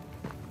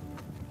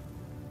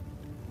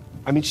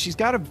 I mean, she's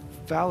got a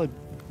valid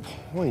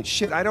point.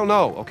 Shit, I don't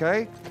know,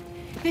 okay?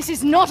 This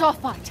is not our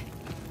fight.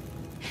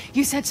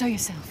 You said so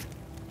yourself.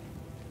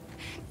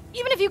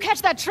 Even if you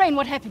catch that train,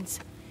 what happens?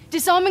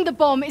 Disarming the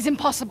bomb is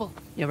impossible.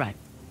 You're right.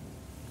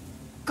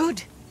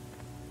 Good.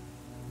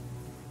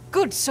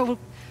 Good, so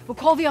we'll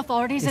call the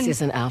authorities and... This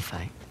isn't our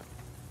fight.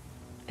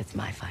 It's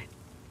my fight.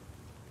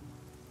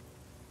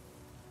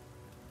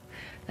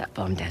 That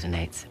bomb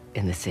detonates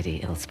in the city,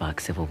 it'll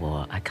spark civil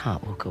war. I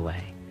can't walk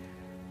away.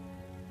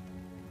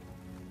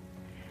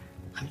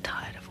 I'm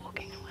tired of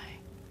walking away.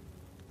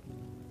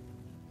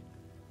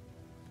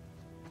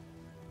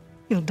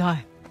 You'll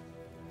die.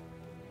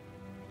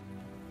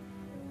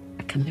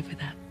 can live with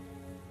that.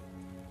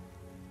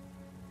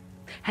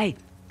 Hey,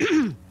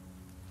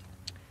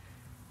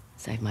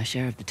 save my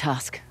share of the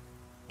tusk,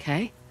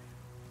 okay?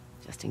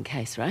 Just in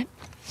case, right?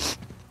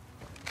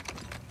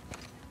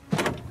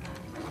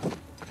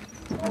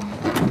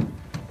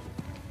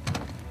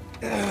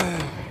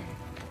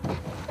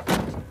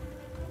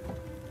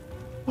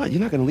 What,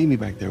 you're not gonna leave me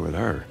back there with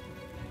her?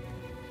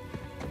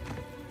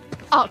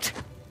 Out!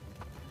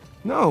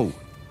 No!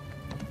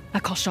 I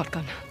call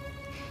shotgun.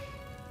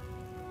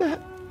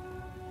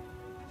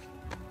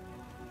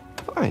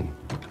 Fine.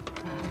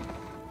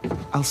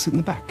 I'll sit in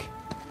the back.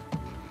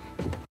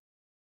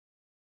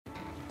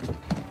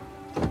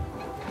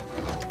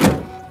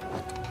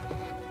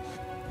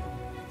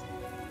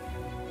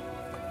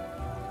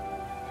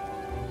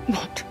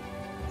 What?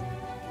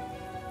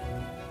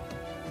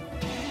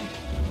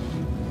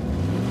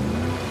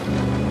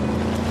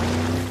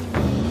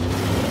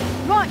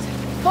 Right!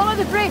 Follow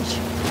the bridge!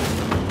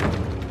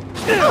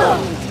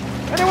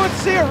 Anyone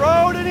see a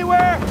road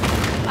anywhere?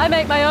 I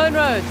make my own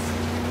roads.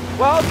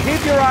 Well,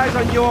 keep your eyes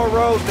on your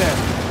road then.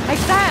 Hey,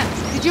 Sam,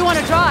 did you want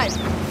to drive?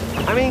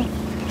 I mean,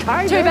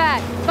 kinda. Too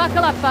bad.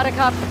 Buckle up,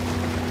 Buttercup.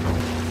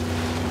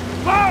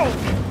 Whoa!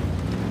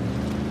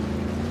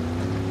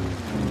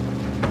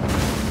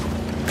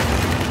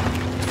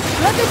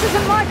 Glad this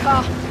isn't my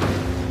car.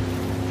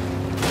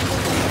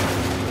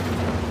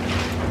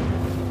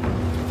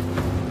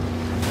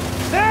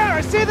 There,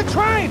 I see the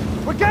train!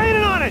 We're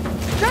gaining on it!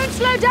 Don't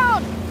slow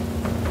down!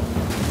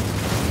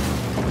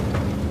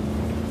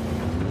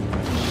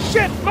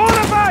 Shit,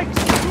 motorbikes!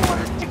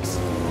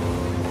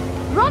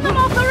 Run them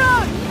off the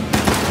road!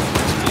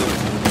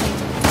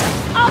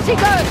 Out he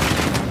goes!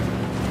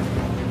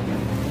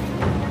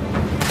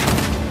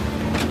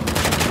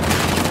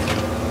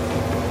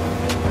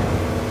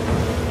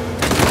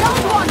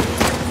 Down one!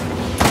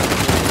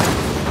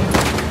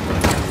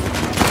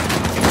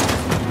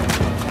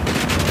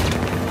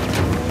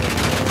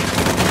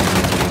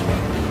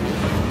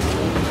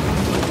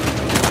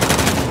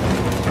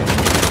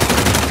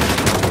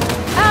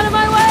 Out of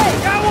my way!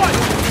 Got one!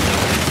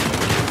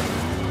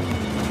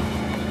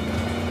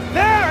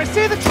 There, I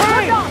see the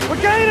train!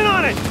 We're gaining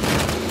on it!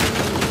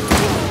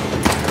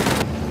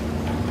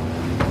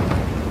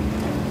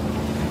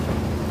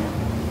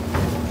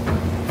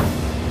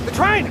 The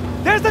train!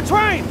 There's the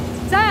train!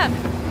 Sam,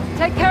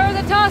 take care of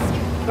the tusk.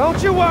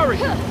 Don't you worry!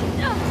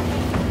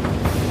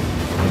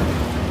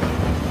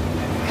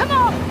 Come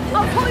on!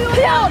 I'll pull you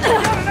down!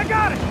 I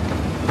got it!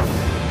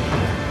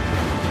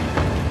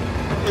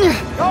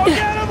 Go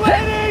get him,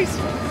 ladies!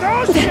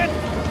 Oh, shit!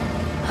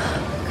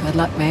 Good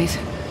luck, mate.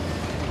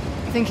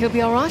 Think he'll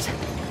be alright?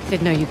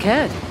 Didn't know you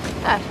cared.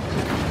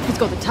 He's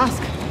got the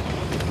tusk.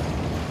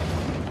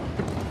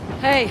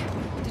 Hey,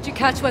 did you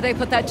catch where they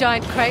put that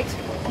giant crate?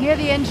 Near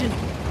the engine.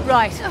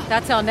 Right,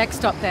 that's our next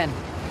stop then.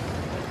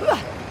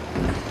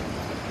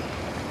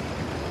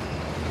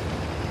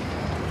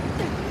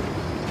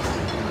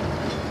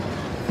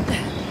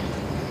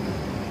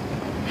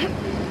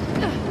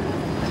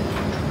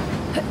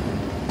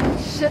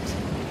 Shit.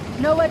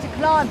 Nowhere to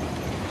climb.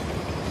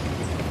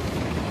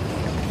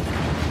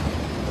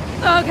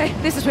 Okay,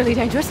 this is really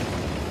dangerous.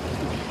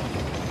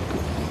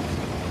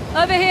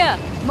 Over here.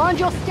 Mind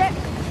your step.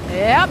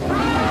 Yep.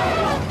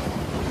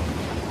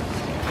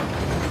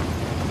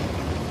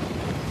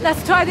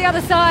 Let's try the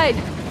other side.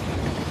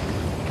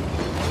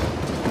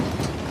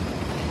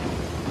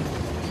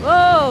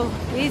 Whoa,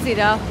 easy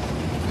now.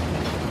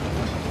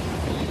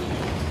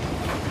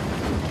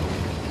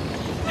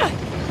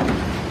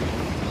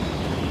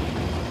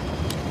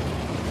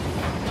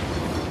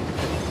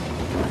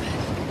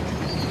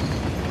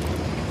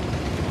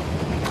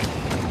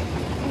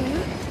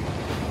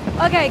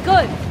 Okay,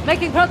 good.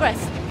 Making progress.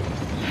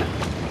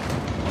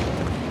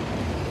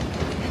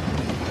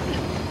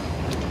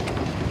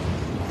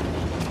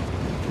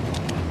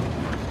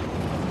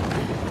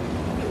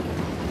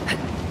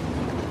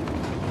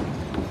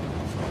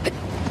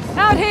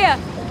 Out here!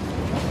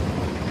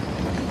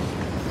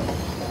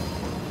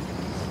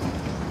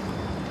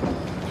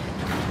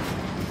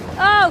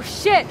 Oh,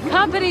 shit!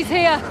 Company's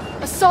here!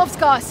 Assaults,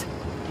 guys.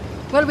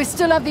 Well, we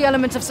still have the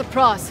element of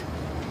surprise.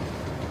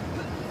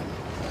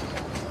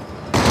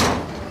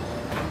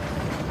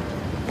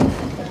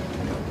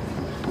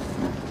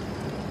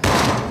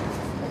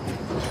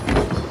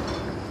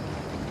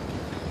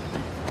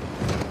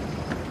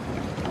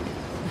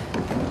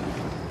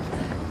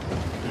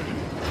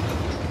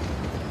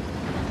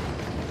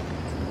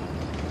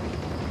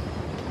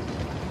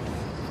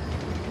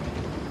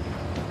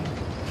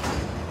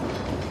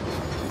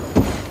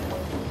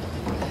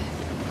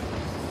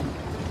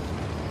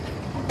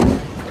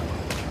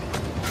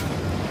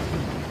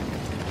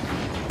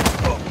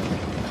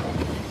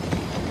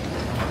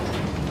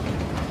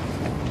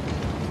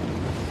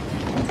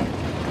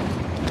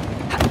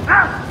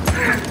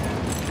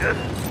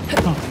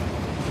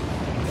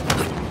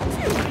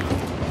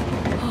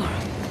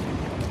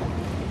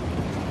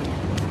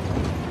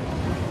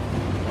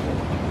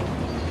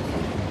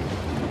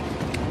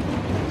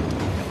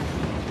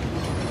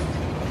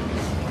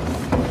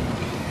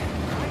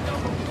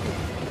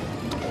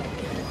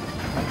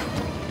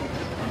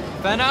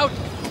 fan out?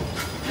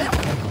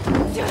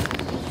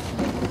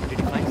 Did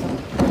you find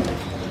something?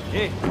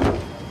 Hey,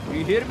 do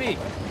you hear me?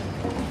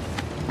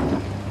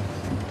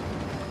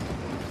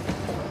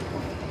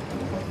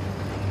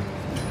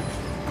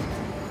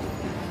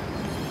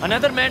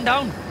 Another man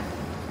down.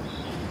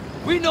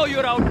 We know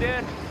you're out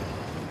there.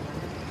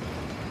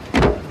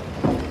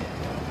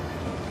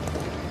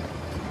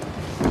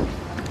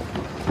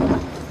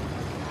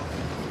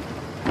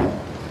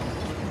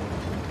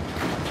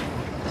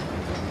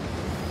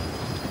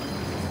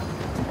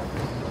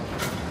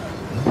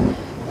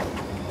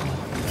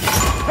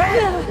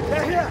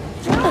 They're here!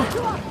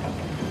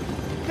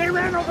 They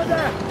ran over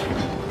there!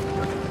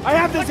 I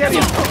have this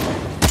area!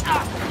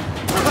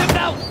 Put him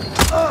down!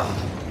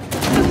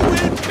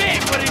 We'll pay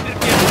for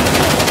interference!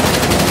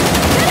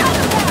 Get out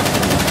of there!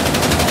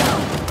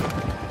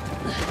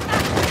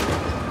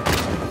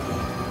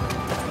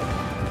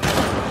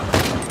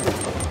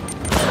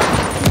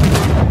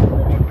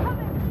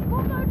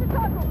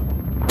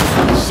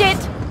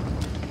 Shit!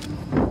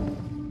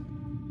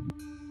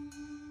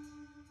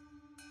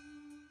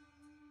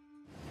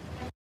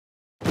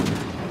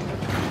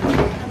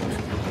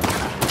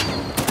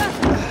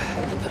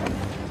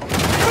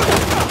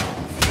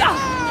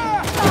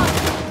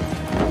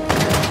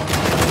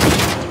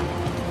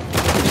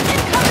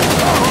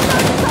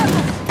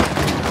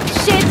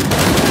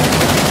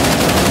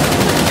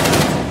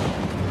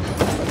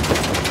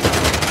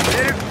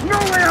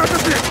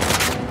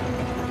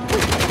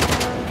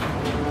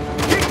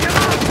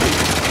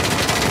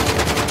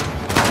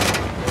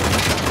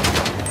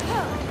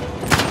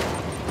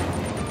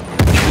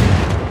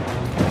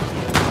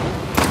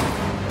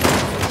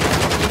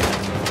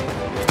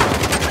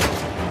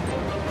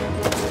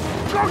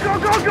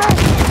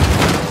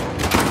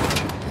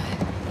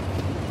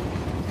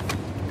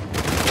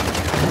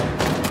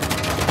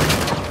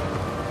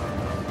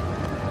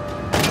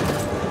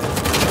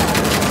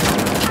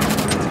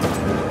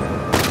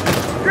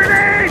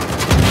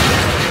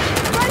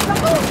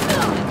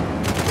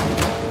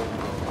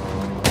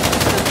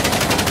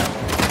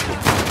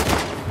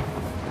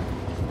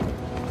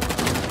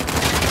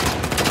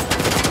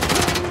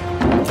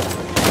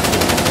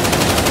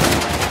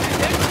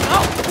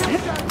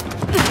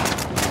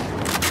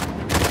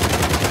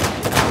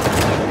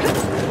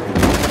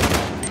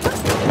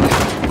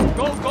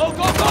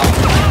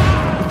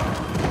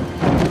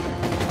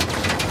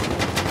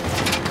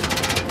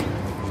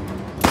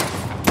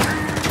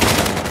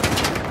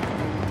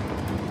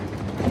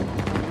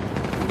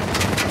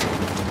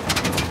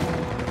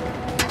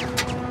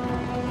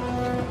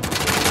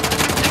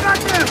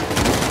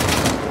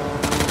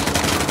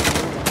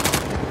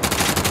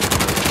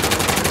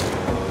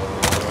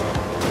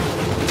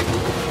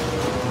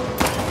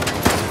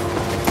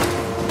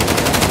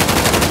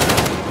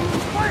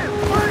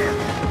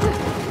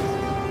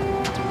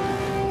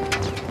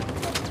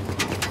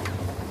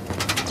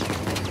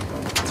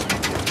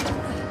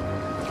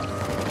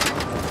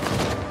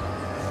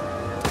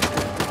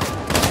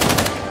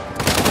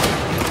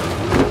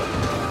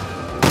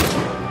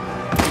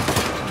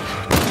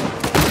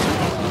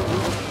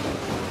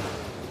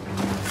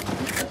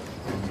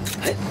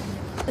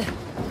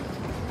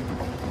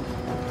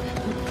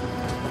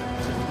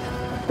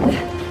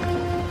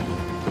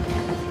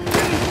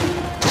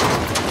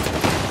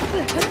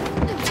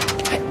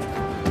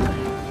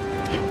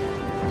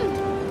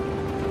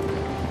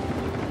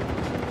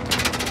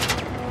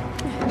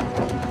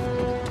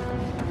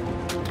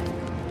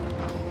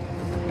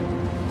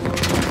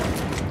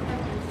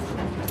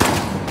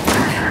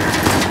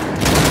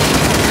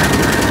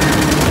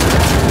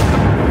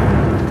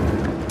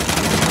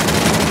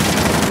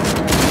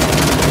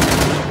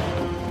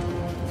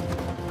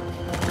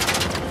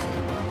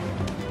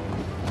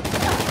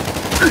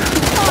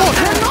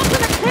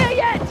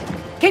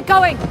 Keep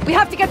going! We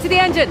have to get to the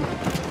engine!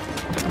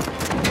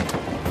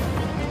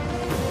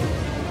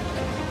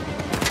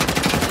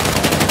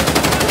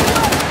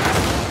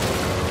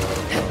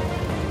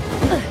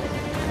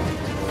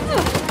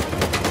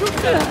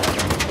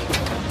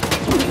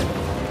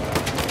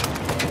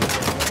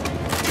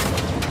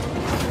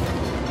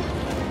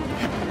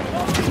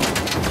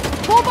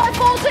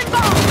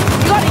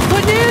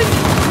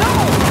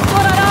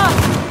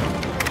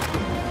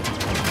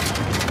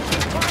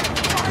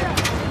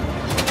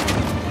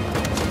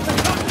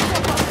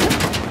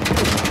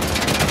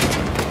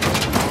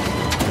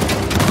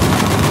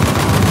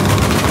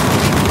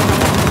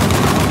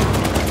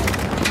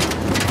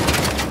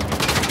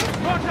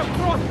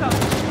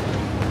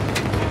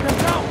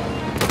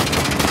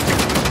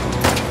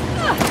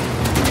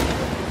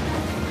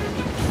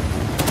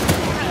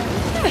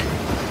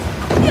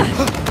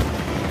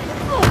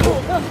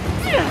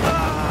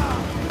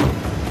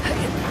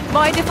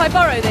 Mind if I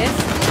borrow this?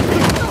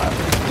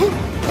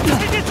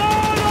 It is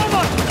all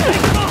over!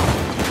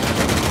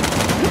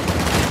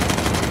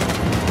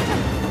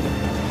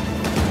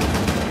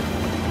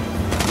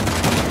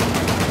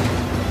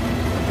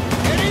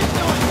 There is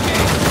no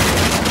escape!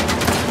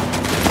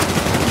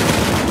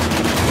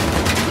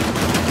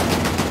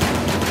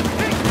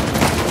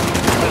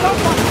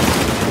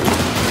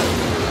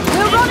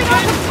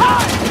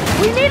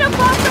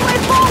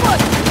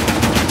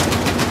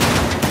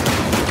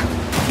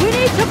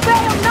 to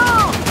bail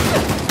now!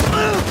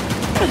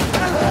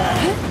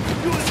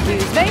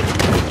 Excuse me?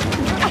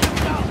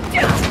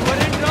 We're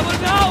in trouble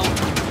now!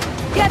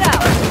 Get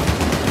out!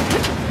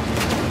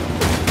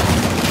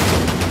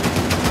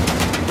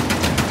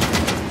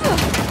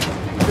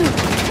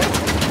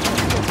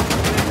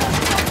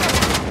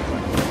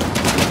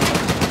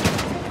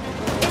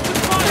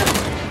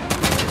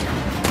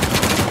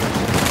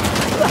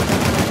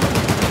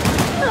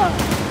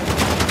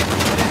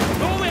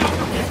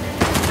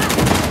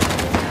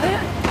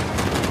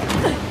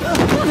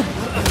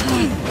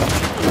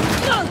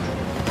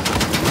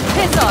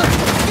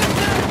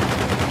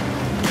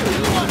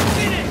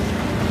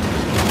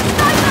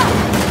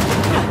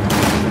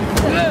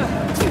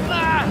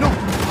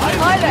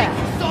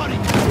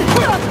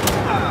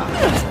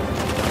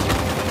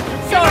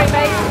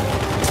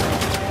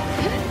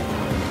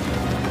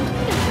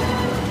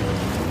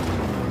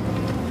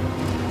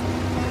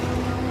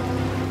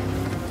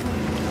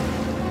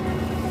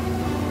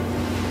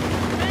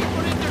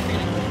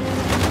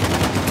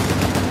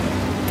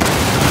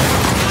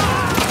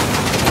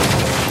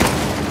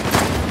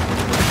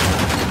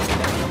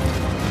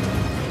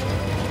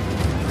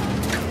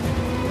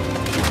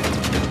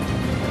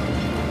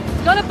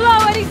 Gonna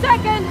blow any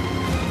second!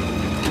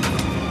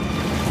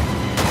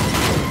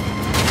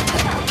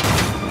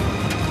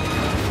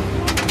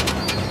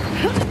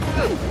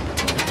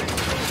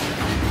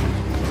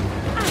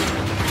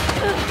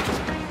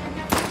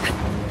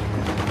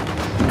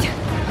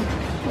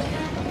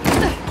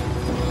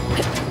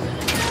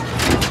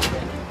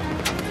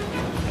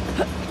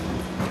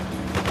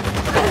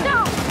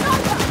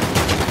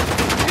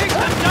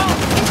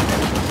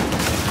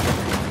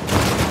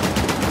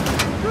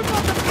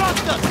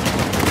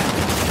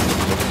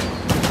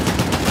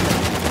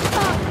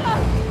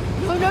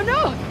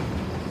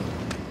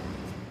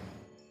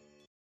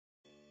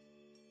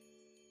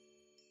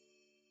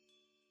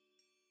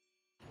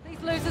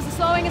 Losers are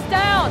slowing us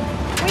down.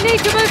 We need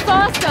to move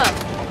faster.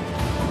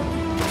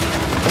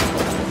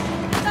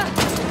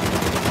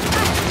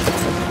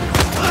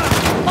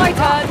 My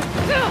turn.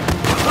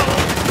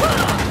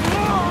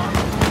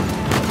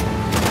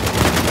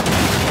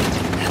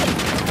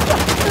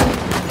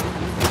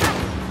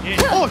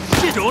 Oh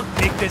shit! Don't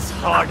make this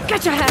harder.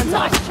 Get your hands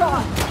off!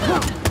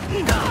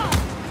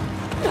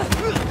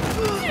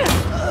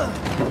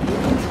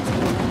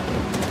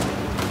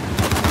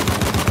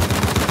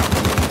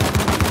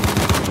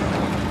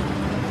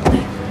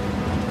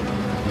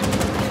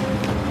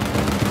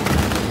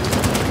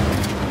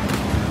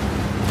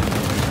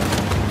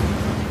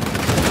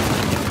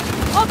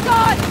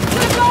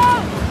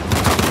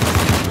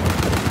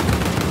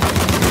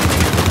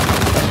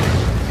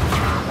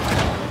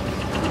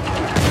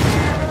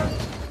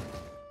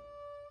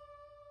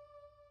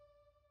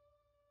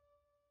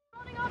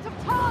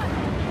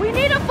 We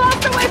need a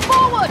faster way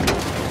forward!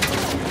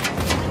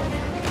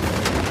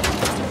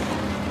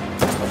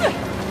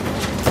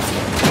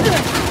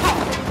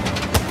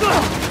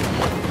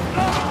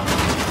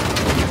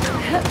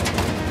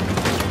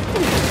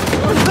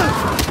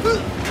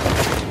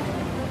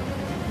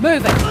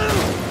 Move it!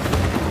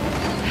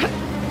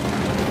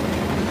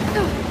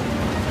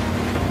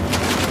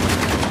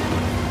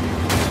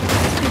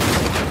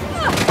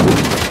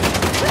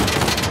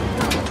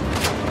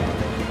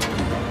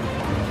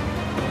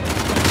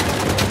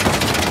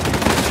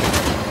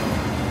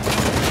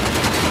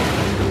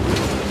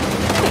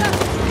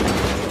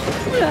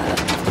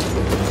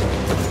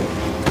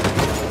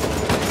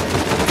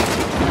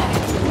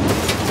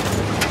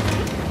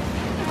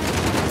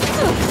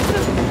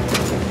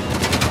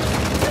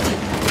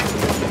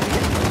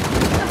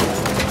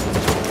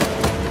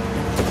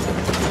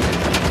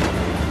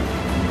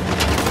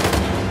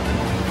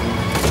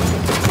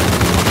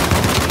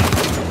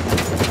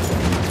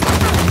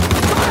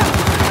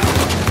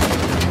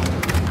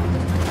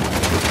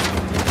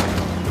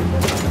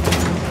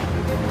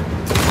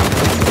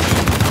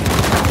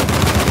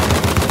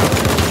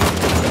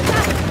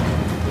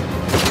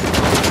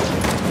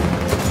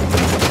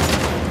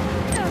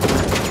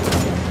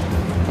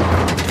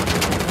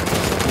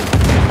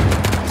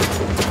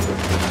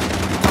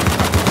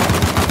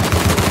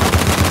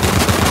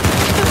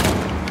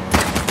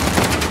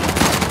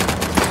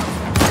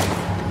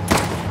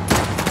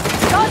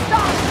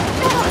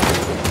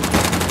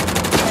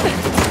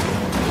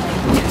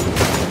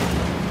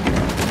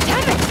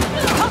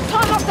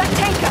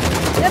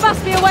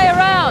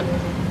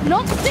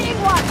 Not seeing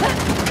one!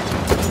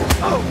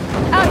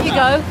 Out you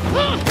go!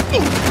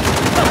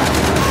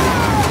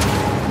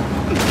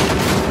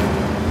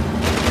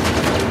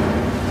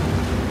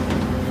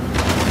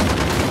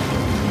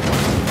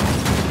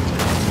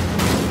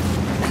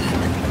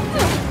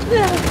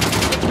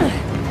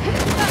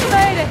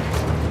 Made it!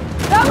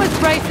 That was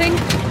bracing!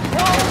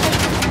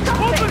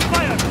 Open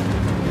fire!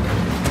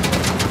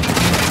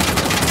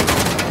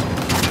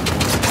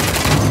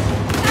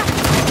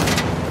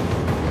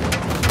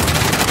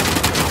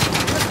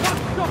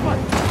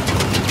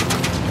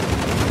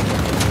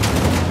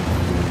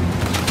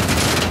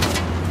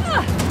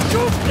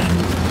 Shoot!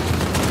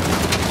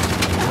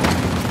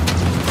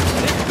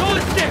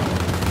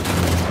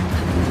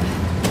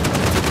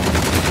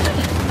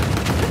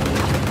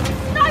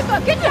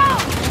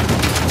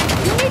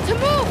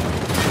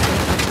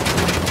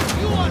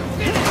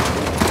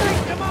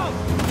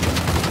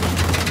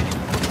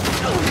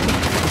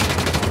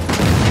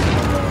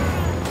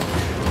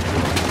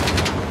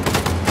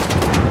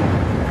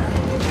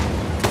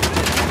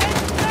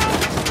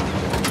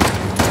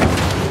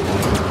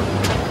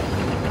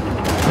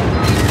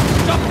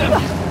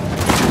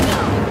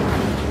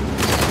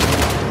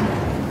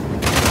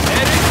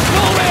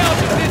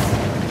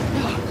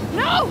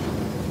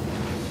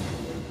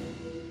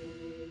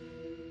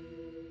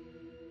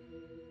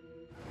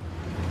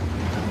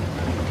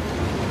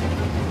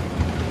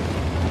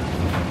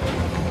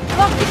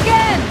 Fucked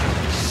again!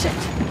 Shit!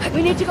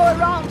 We need to go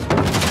around.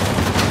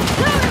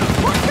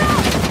 Watch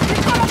out!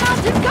 We've got a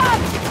mounted gun!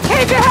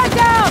 Keep your head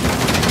down!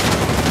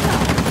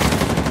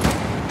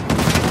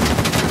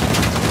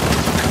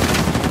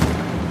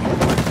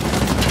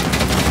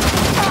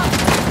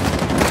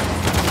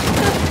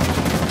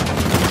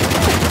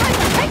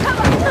 Take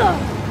cover!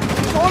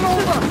 It's all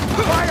over!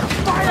 Fire!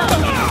 Fire!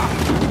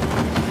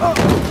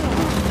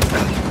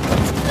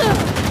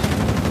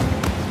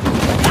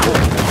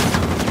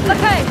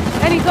 Okay,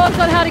 any thoughts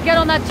on how to get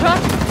on that truck?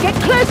 Get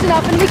close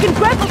enough and we can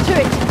grapple to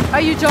it!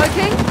 Are you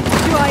joking?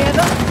 Do I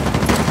ever?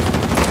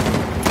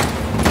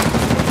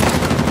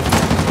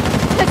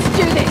 Let's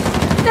do this!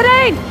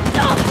 Nadine!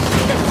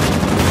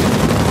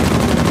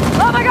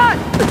 Oh my god!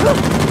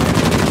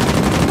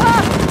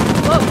 Ah!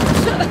 Whoa!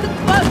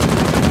 Whoa!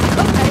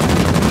 Okay.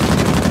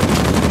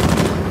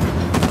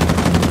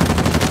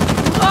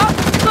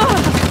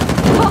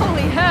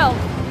 Holy hell!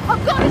 Oh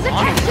god, his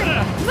attention!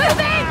 Move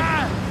in!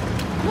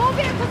 More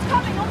vehicles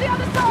coming on the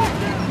other side!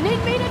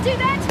 Need me to do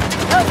that?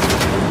 Oh.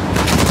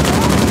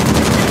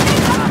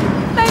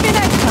 Maybe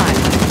next time.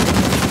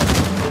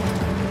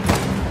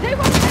 They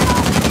won't get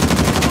off!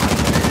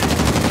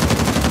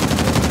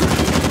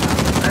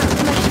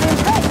 Mission in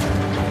place!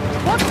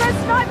 Watch those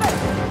snipers!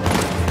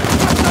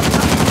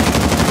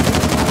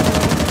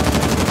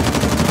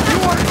 You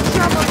want to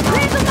jump up?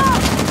 Clear them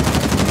off!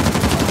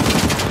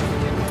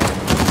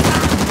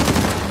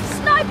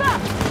 Sniper!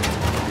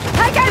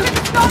 Take aim at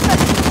the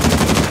snipers!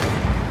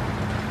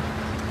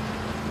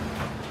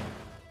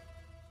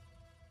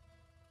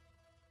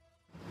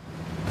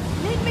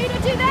 Need me to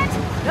do that?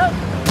 No.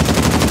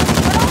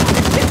 But all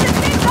the stupid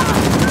things are...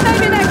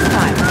 Maybe next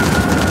time.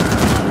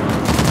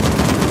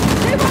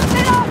 They won't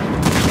let off!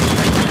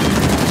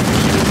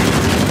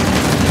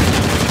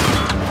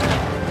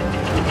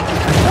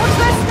 Watch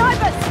those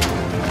snipers!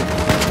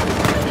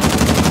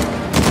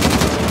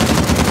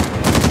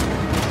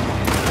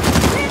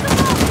 Clear them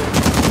off!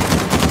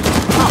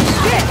 Oh,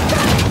 shit!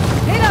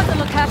 He doesn't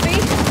look happy.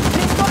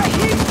 He's got a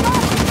huge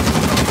bomb!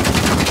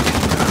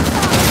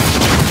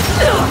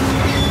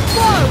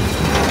 Whoa!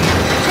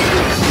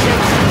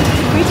 Shit!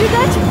 Did we do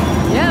that?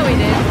 Yeah, we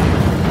did.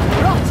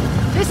 Rot!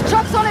 This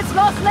truck's on its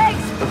last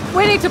legs!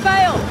 We need to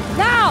bail!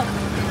 Now!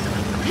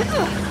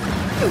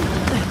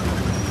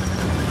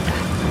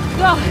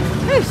 Oh,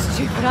 whose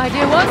stupid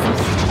idea was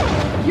this?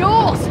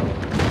 Yours!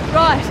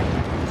 Right.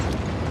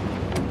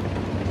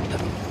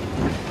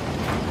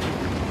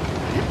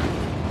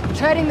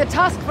 Trading the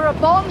tusk for a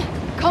bomb?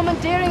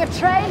 Commandeering a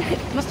train?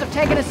 Must have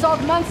taken us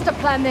 12 months to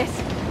plan this.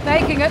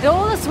 Making it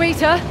all the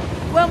sweeter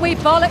when we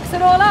bollocks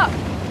it all up.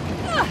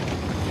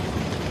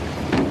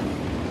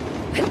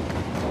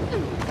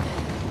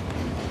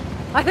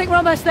 I think we're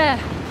almost there.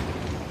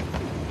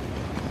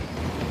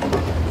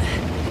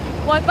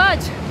 Won't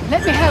budge.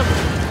 Let me help.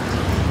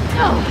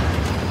 Oh,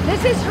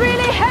 this is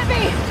really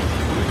heavy.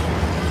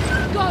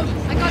 Go,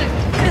 I got it.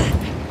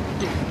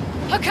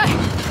 Okay,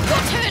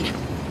 your turn.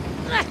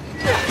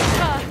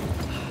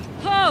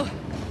 Oh,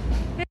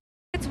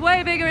 it's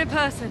way bigger in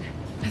person.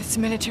 It's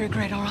military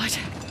grade, all right.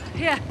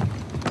 Here,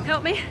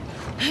 help me.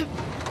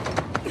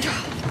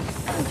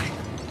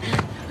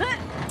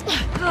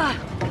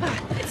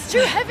 It's too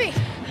heavy.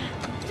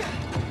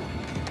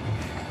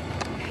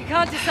 You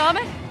can't disarm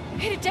it?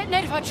 It'd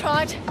detonate if I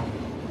tried.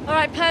 All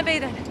right, plan B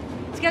then.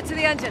 Let's get to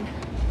the engine.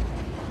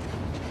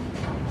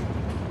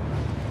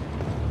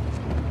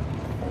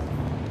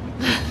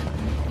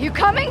 You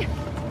coming?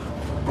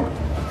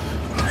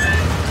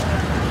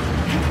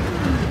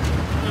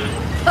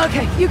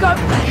 Okay, you go.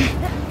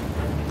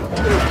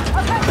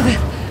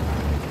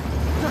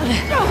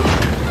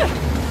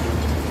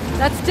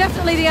 That's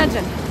definitely the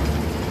engine.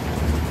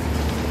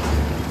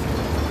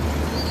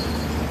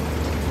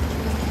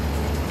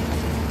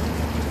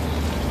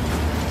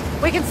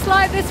 We can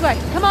slide this way.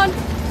 Come on.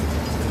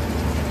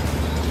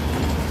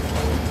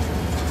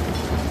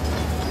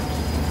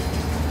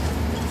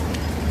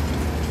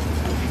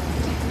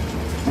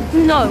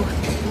 No.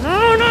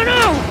 No, no,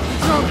 no!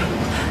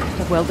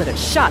 I've welded it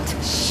shut.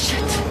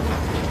 Shit.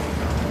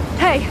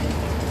 Hey,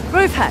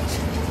 roof hatch.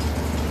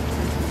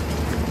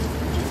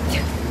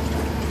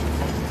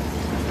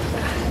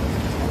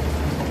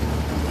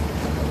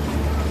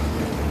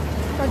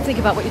 Don't think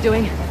about what you're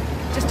doing.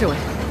 Just do it.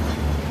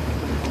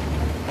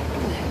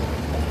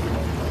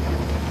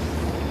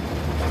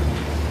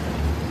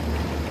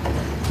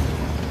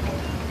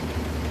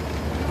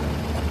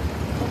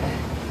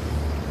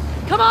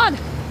 Come on!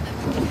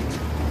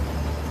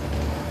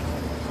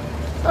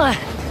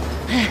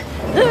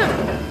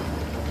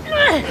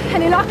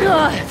 Any luck?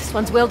 This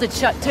one's welded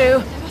shut too.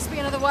 There must be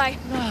another way.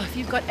 Oh, if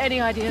you've got any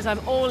ideas, I'm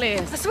all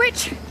ears. A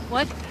switch!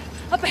 What?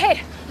 Up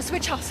ahead, the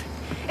switch house.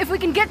 If we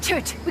can get to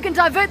it, we can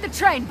divert the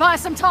train, buy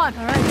us some time.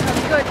 All right,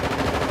 sounds good.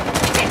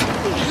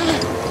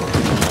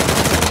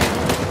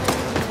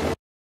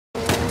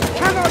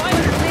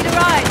 Need a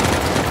ride.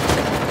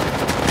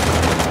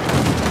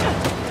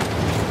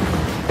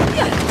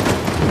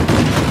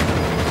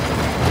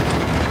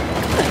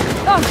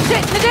 Oh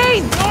shit,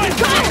 Nadine! Go!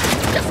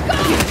 Just go!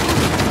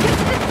 Get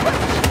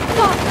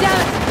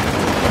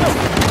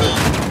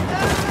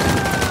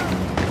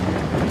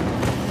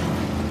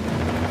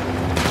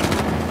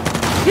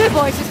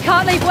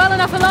Can't leave well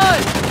enough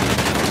alone.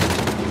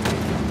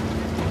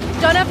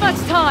 Don't have much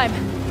time.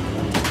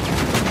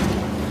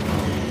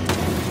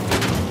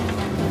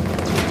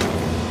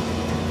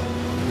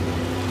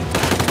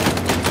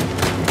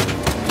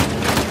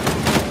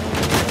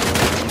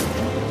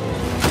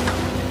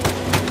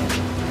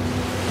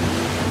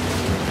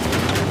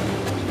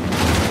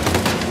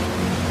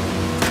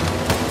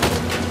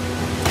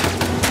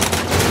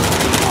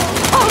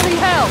 Holy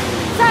hell!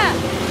 Sam!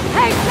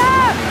 Hey,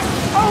 Sam!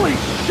 Holy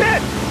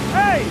shit!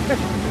 Hey!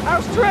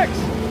 How's Trix?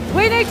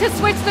 We need to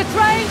switch the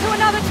train to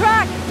another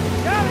track!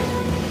 Got it!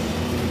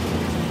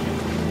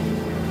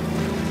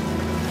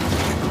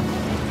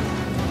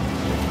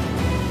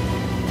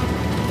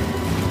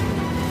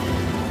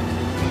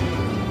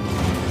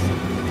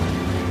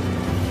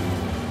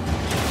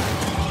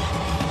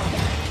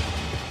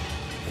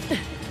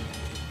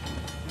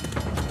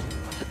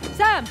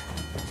 Sam!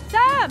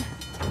 Sam!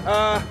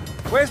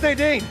 Where's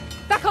Nadine?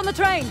 Back on the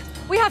train!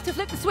 We have to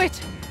flip the switch!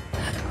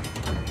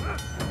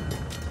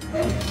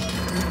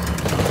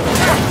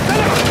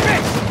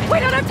 We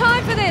don't have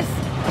time for this!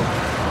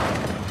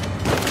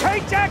 Hey,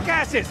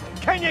 jackasses!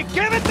 Can you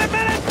give us a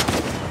minute?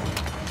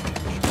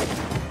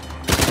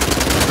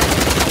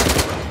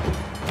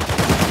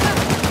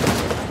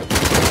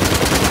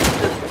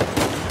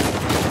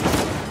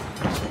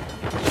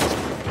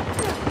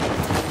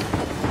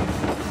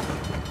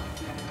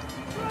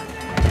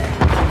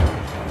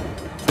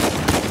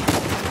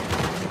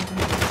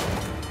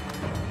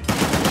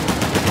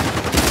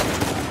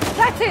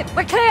 That's it!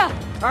 We're clear!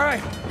 All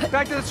right,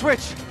 back to the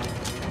switch.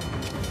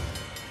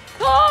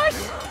 Push!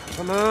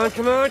 Come on,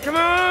 come on, come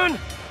on!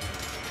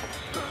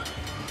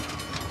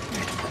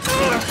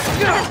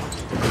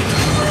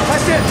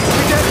 That's it!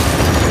 We did it!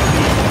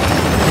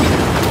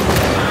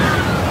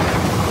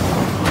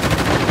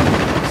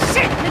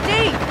 Shit!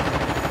 Nadine!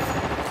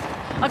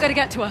 I gotta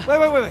get to her.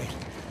 Wait.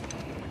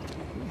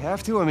 We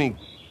have to? I mean,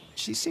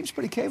 she seems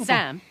pretty capable.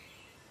 Sam?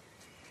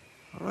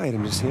 All right,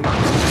 I'm just here.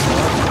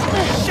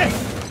 Shit!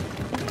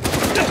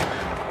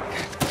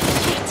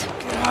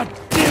 God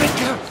damn it!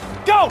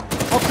 Go!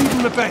 I'll keep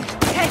him at bay.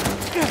 Okay.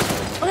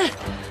 All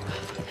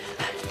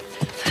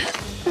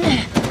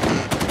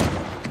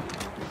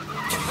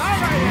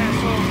right,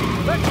 asshole.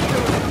 Let's do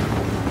it.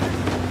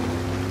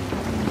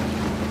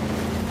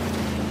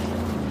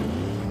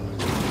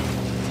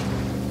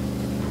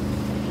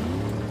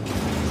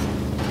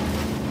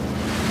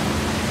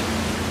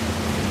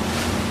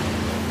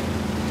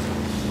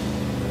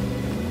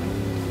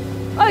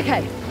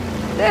 Okay,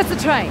 there's the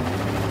train.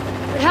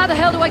 But how the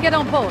hell do I get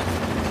on board?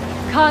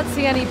 Can't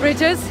see any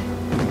bridges.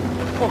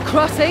 Or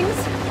crossings.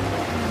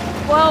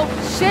 Well,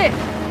 shit.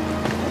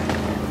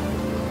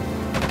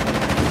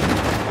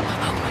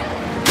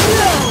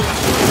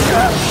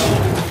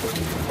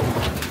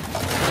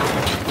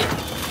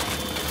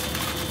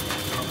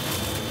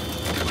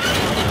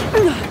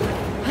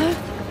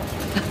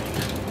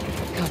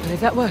 Can't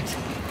believe that worked.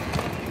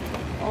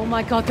 Oh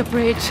my god, the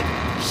bridge.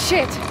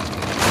 Shit!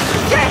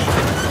 Shit!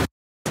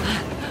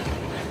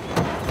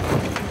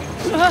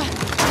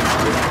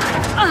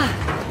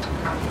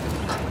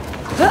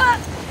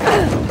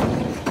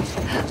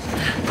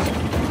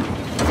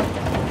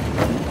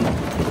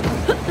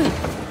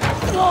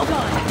 Oh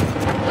god!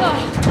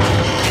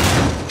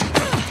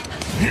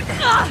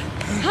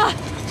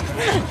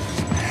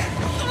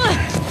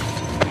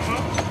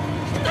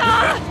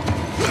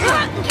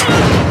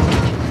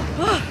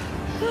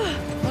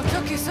 What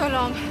took you so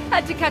long?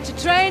 Had to catch a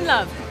train,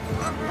 love.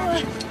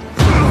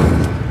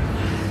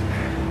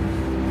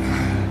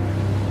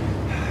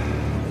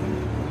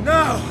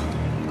 No,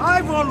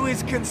 I've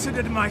always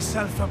considered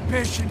myself a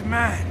patient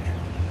man.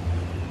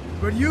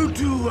 But you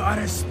two are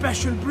a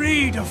special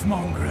breed of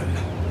mongrel.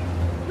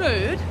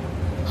 Rude.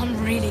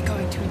 I'm really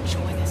going to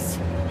enjoy this.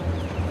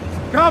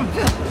 Come!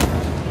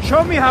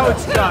 Show me how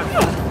it's done.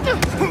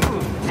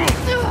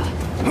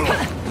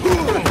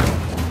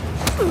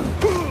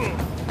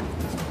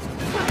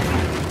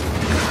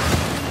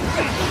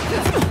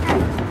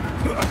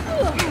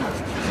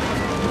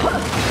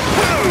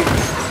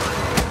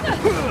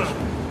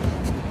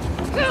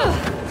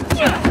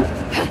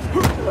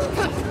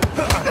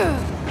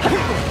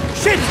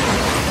 Shit!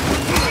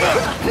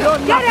 You're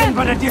nothing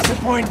but a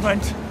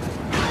disappointment.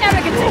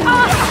 Arrogant.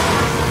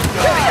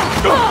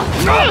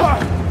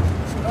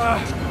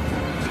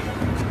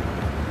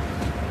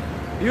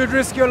 You'd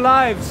risk your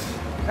lives.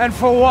 And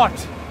for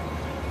what?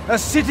 A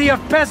city of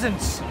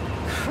peasants.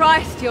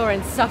 Christ, you're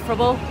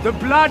insufferable. The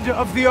blood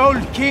of the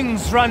old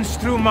kings runs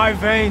through my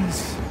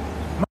veins.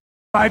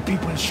 My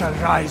people shall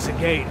rise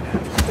again.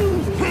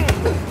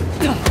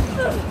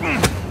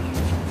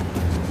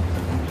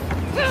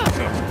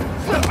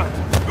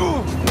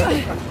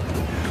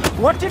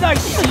 What did I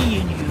see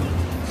in you?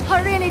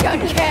 I really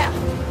don't care.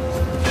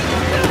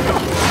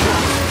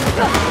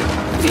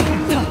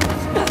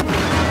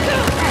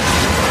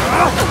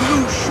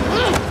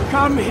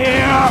 Come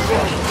here!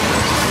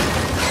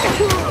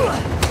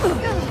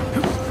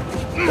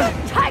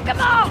 Take him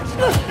out!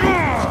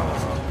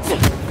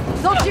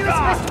 Thought you were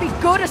supposed to be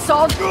good,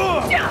 Assad.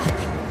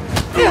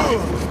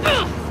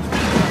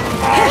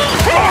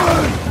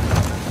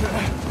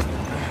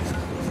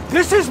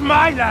 This is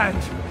my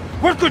land!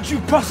 What could you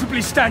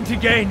possibly stand to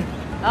gain?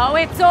 Oh,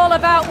 it's all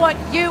about what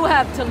you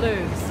have to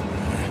lose.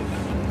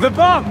 The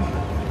bomb!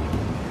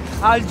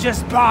 I'll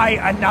just buy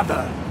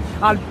another.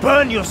 I'll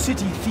burn your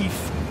city,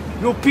 thief.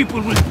 Your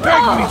people will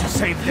beg me to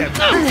save them.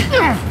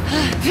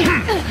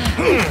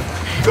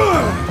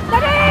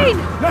 Nadine!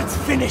 Let's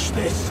finish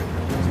this.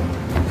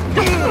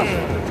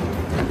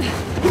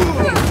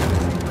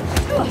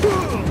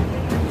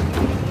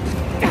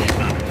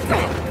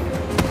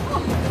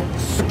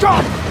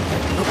 Stop!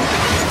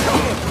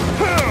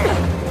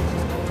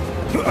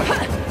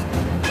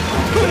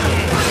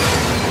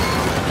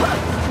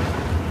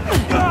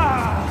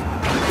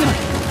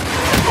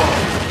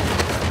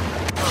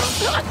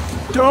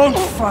 Don't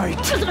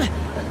fight.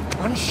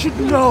 One should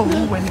know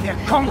when they're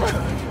conquered.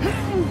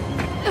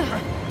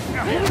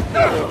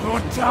 Your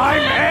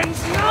time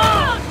ends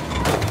now!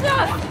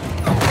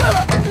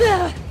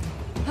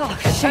 Oh,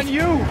 shit. And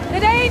you!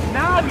 Nadine!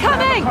 Now I'm you have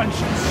a coming!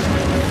 conscience.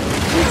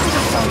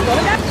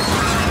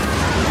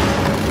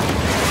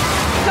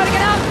 Gotta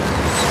get out!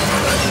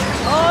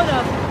 Oh no!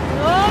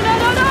 Oh no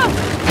no no!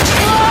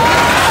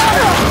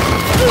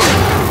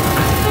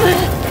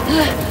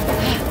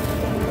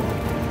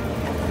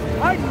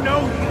 I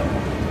know you.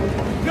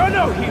 You're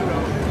no hero.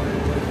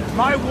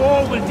 My war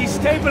will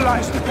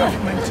destabilize the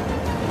government.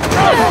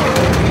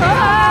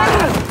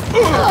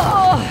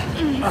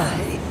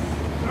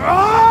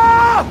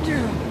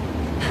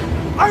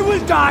 I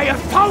will die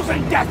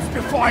 1,000 deaths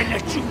before I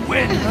let you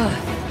win.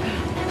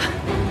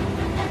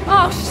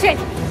 Oh shit!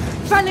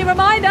 Friendly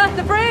reminder,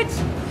 the bridge!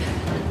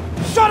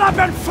 Shut up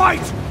and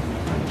fight!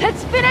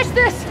 Let's finish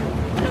this!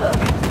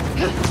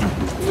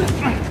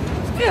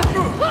 You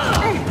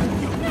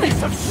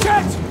piece of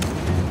shit!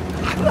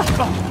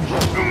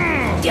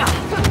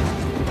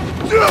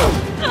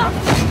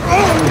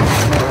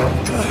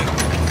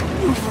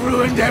 You've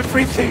ruined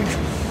everything!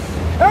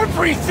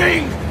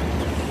 Everything!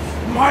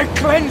 My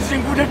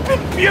cleansing would have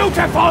been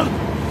beautiful!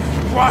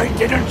 Why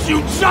didn't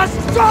you just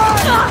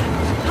die?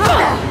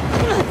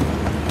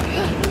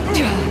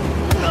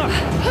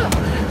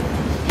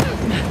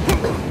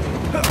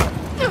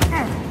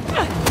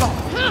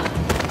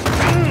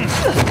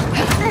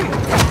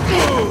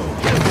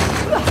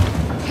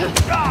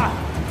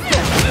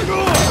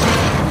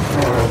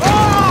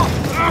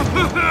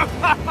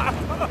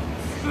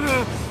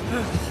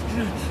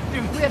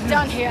 We're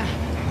done here.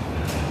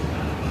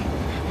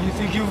 You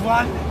think you've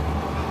won?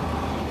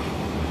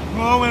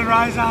 War will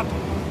rise up.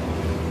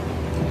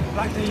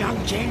 Like the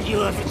young king, you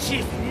have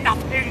achieved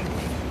nothing.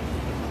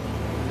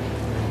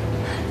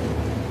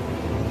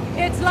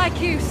 It's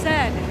like you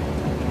said.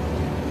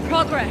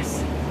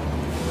 Progress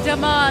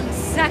demands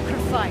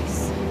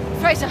sacrifice.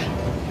 Fraser,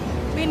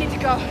 we need to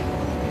go.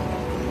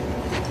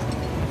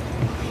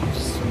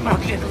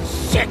 Smug little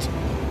shit!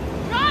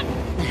 Run!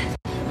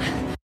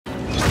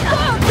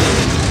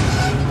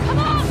 Come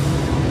on!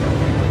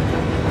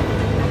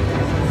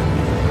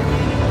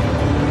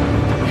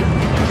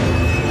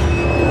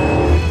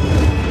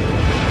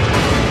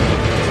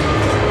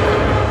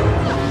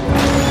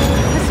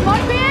 This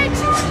might be it!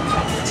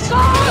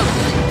 Go!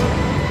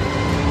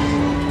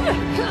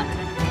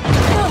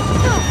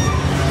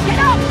 Get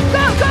up!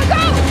 Go, go,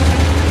 go!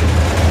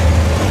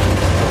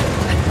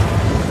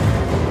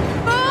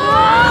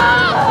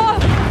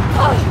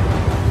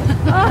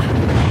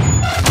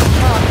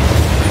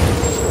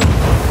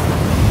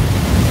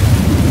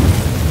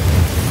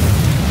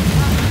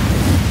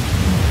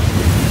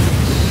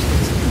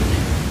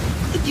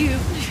 Could you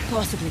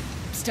possibly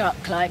start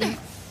climbing,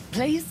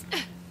 please?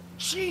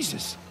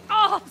 Jesus!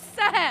 Oh,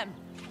 Sam!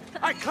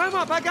 I climb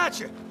up, I got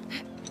you!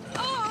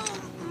 Oh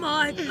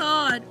my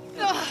god!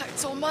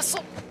 It's all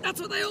muscle.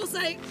 That's what they all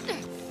say.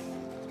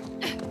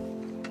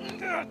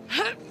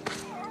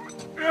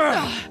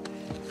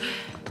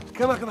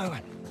 Come on, come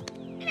on.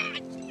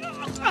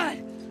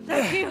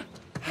 Thank you.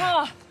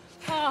 How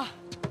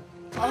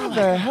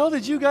the hell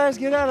did you guys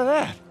get out of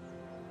that?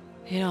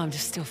 You know, I'm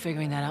just still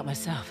figuring that out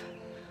myself.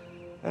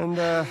 And,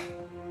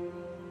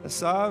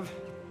 Asav?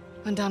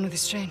 Went down with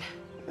his train.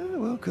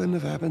 Well, couldn't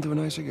have happened to a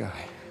nicer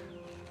guy.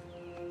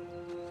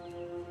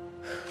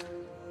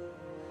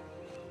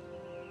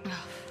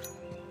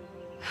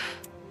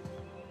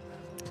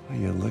 Will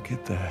you look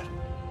at that?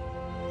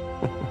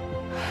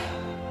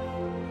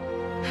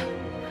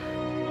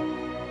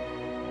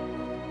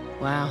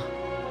 Wow.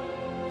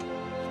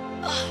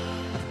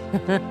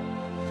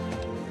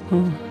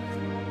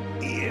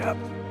 Yep.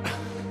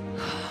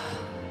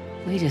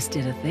 We just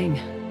did a thing.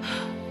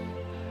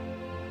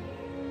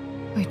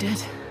 We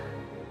did.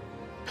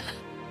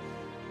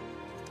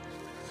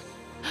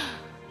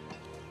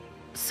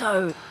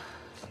 So,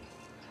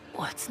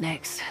 what's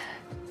next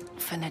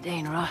for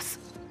Nadine Ross?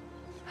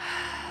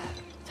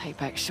 Take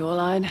back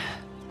Shoreline,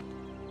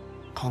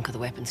 conquer the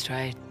weapons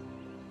trade.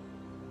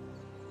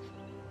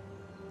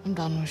 I'm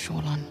done with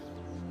Shoreline.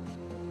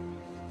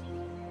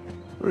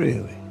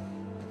 Really?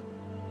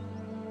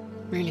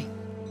 Really.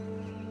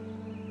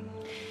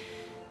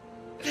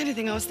 If it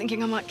only thing I was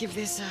thinking I might give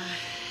this,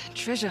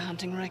 treasure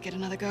hunting racket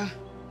another go.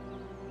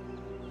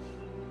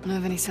 Know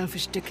of any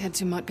selfish dickheads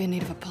who might be in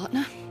need of a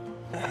partner?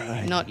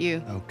 Not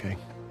you. Okay.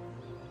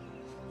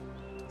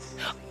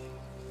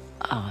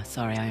 Oh,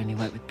 sorry, I only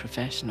work with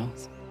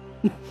professionals.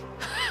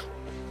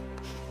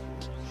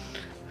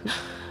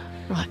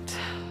 Right.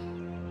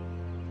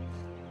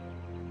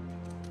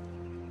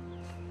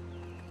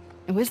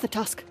 And where's the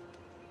tusk?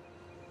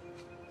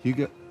 You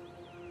got...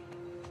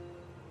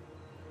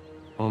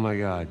 Oh my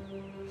God.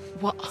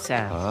 What?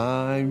 Sam.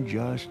 I'm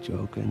just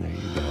joking. There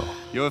you go.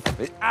 You're...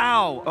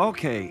 Ow!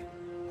 Okay.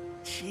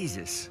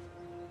 Jesus.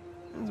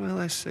 That's my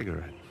last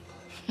cigarette.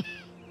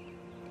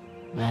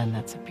 Man,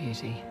 that's a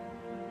beauty.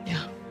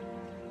 Yeah.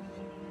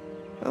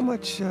 How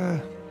much you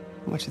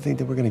think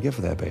that we're gonna get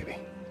for that baby?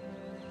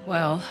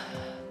 Well,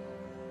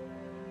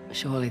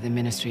 surely the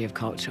Ministry of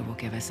Culture will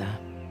give us a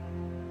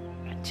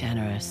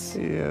generous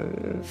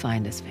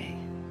finder's fee.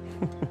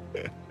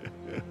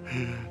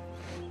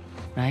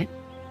 Right?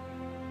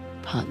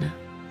 Partner?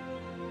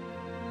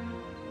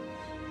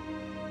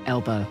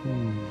 Elbow.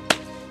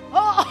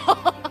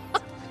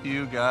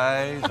 You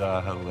guys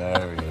are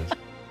hilarious.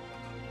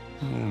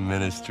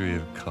 Ministry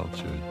of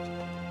Culture.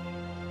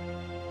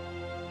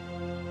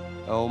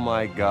 Oh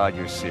my God,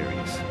 you're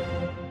serious.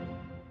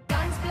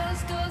 Guns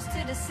close doors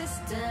to the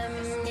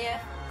system,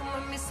 yeah.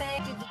 When we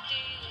say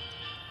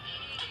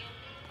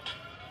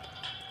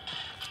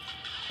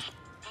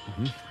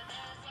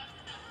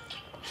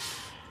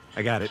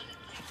I got it.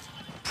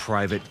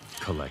 Private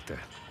collector.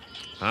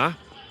 Huh?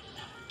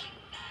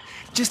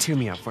 Just hear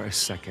me out for a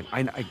second.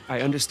 I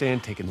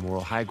understand taking the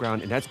moral high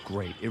ground, and that's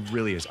great. It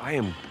really is. I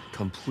am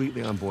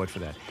completely on board for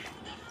that.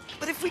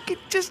 But if we could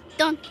just...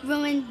 Don't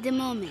ruin the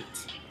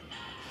moment.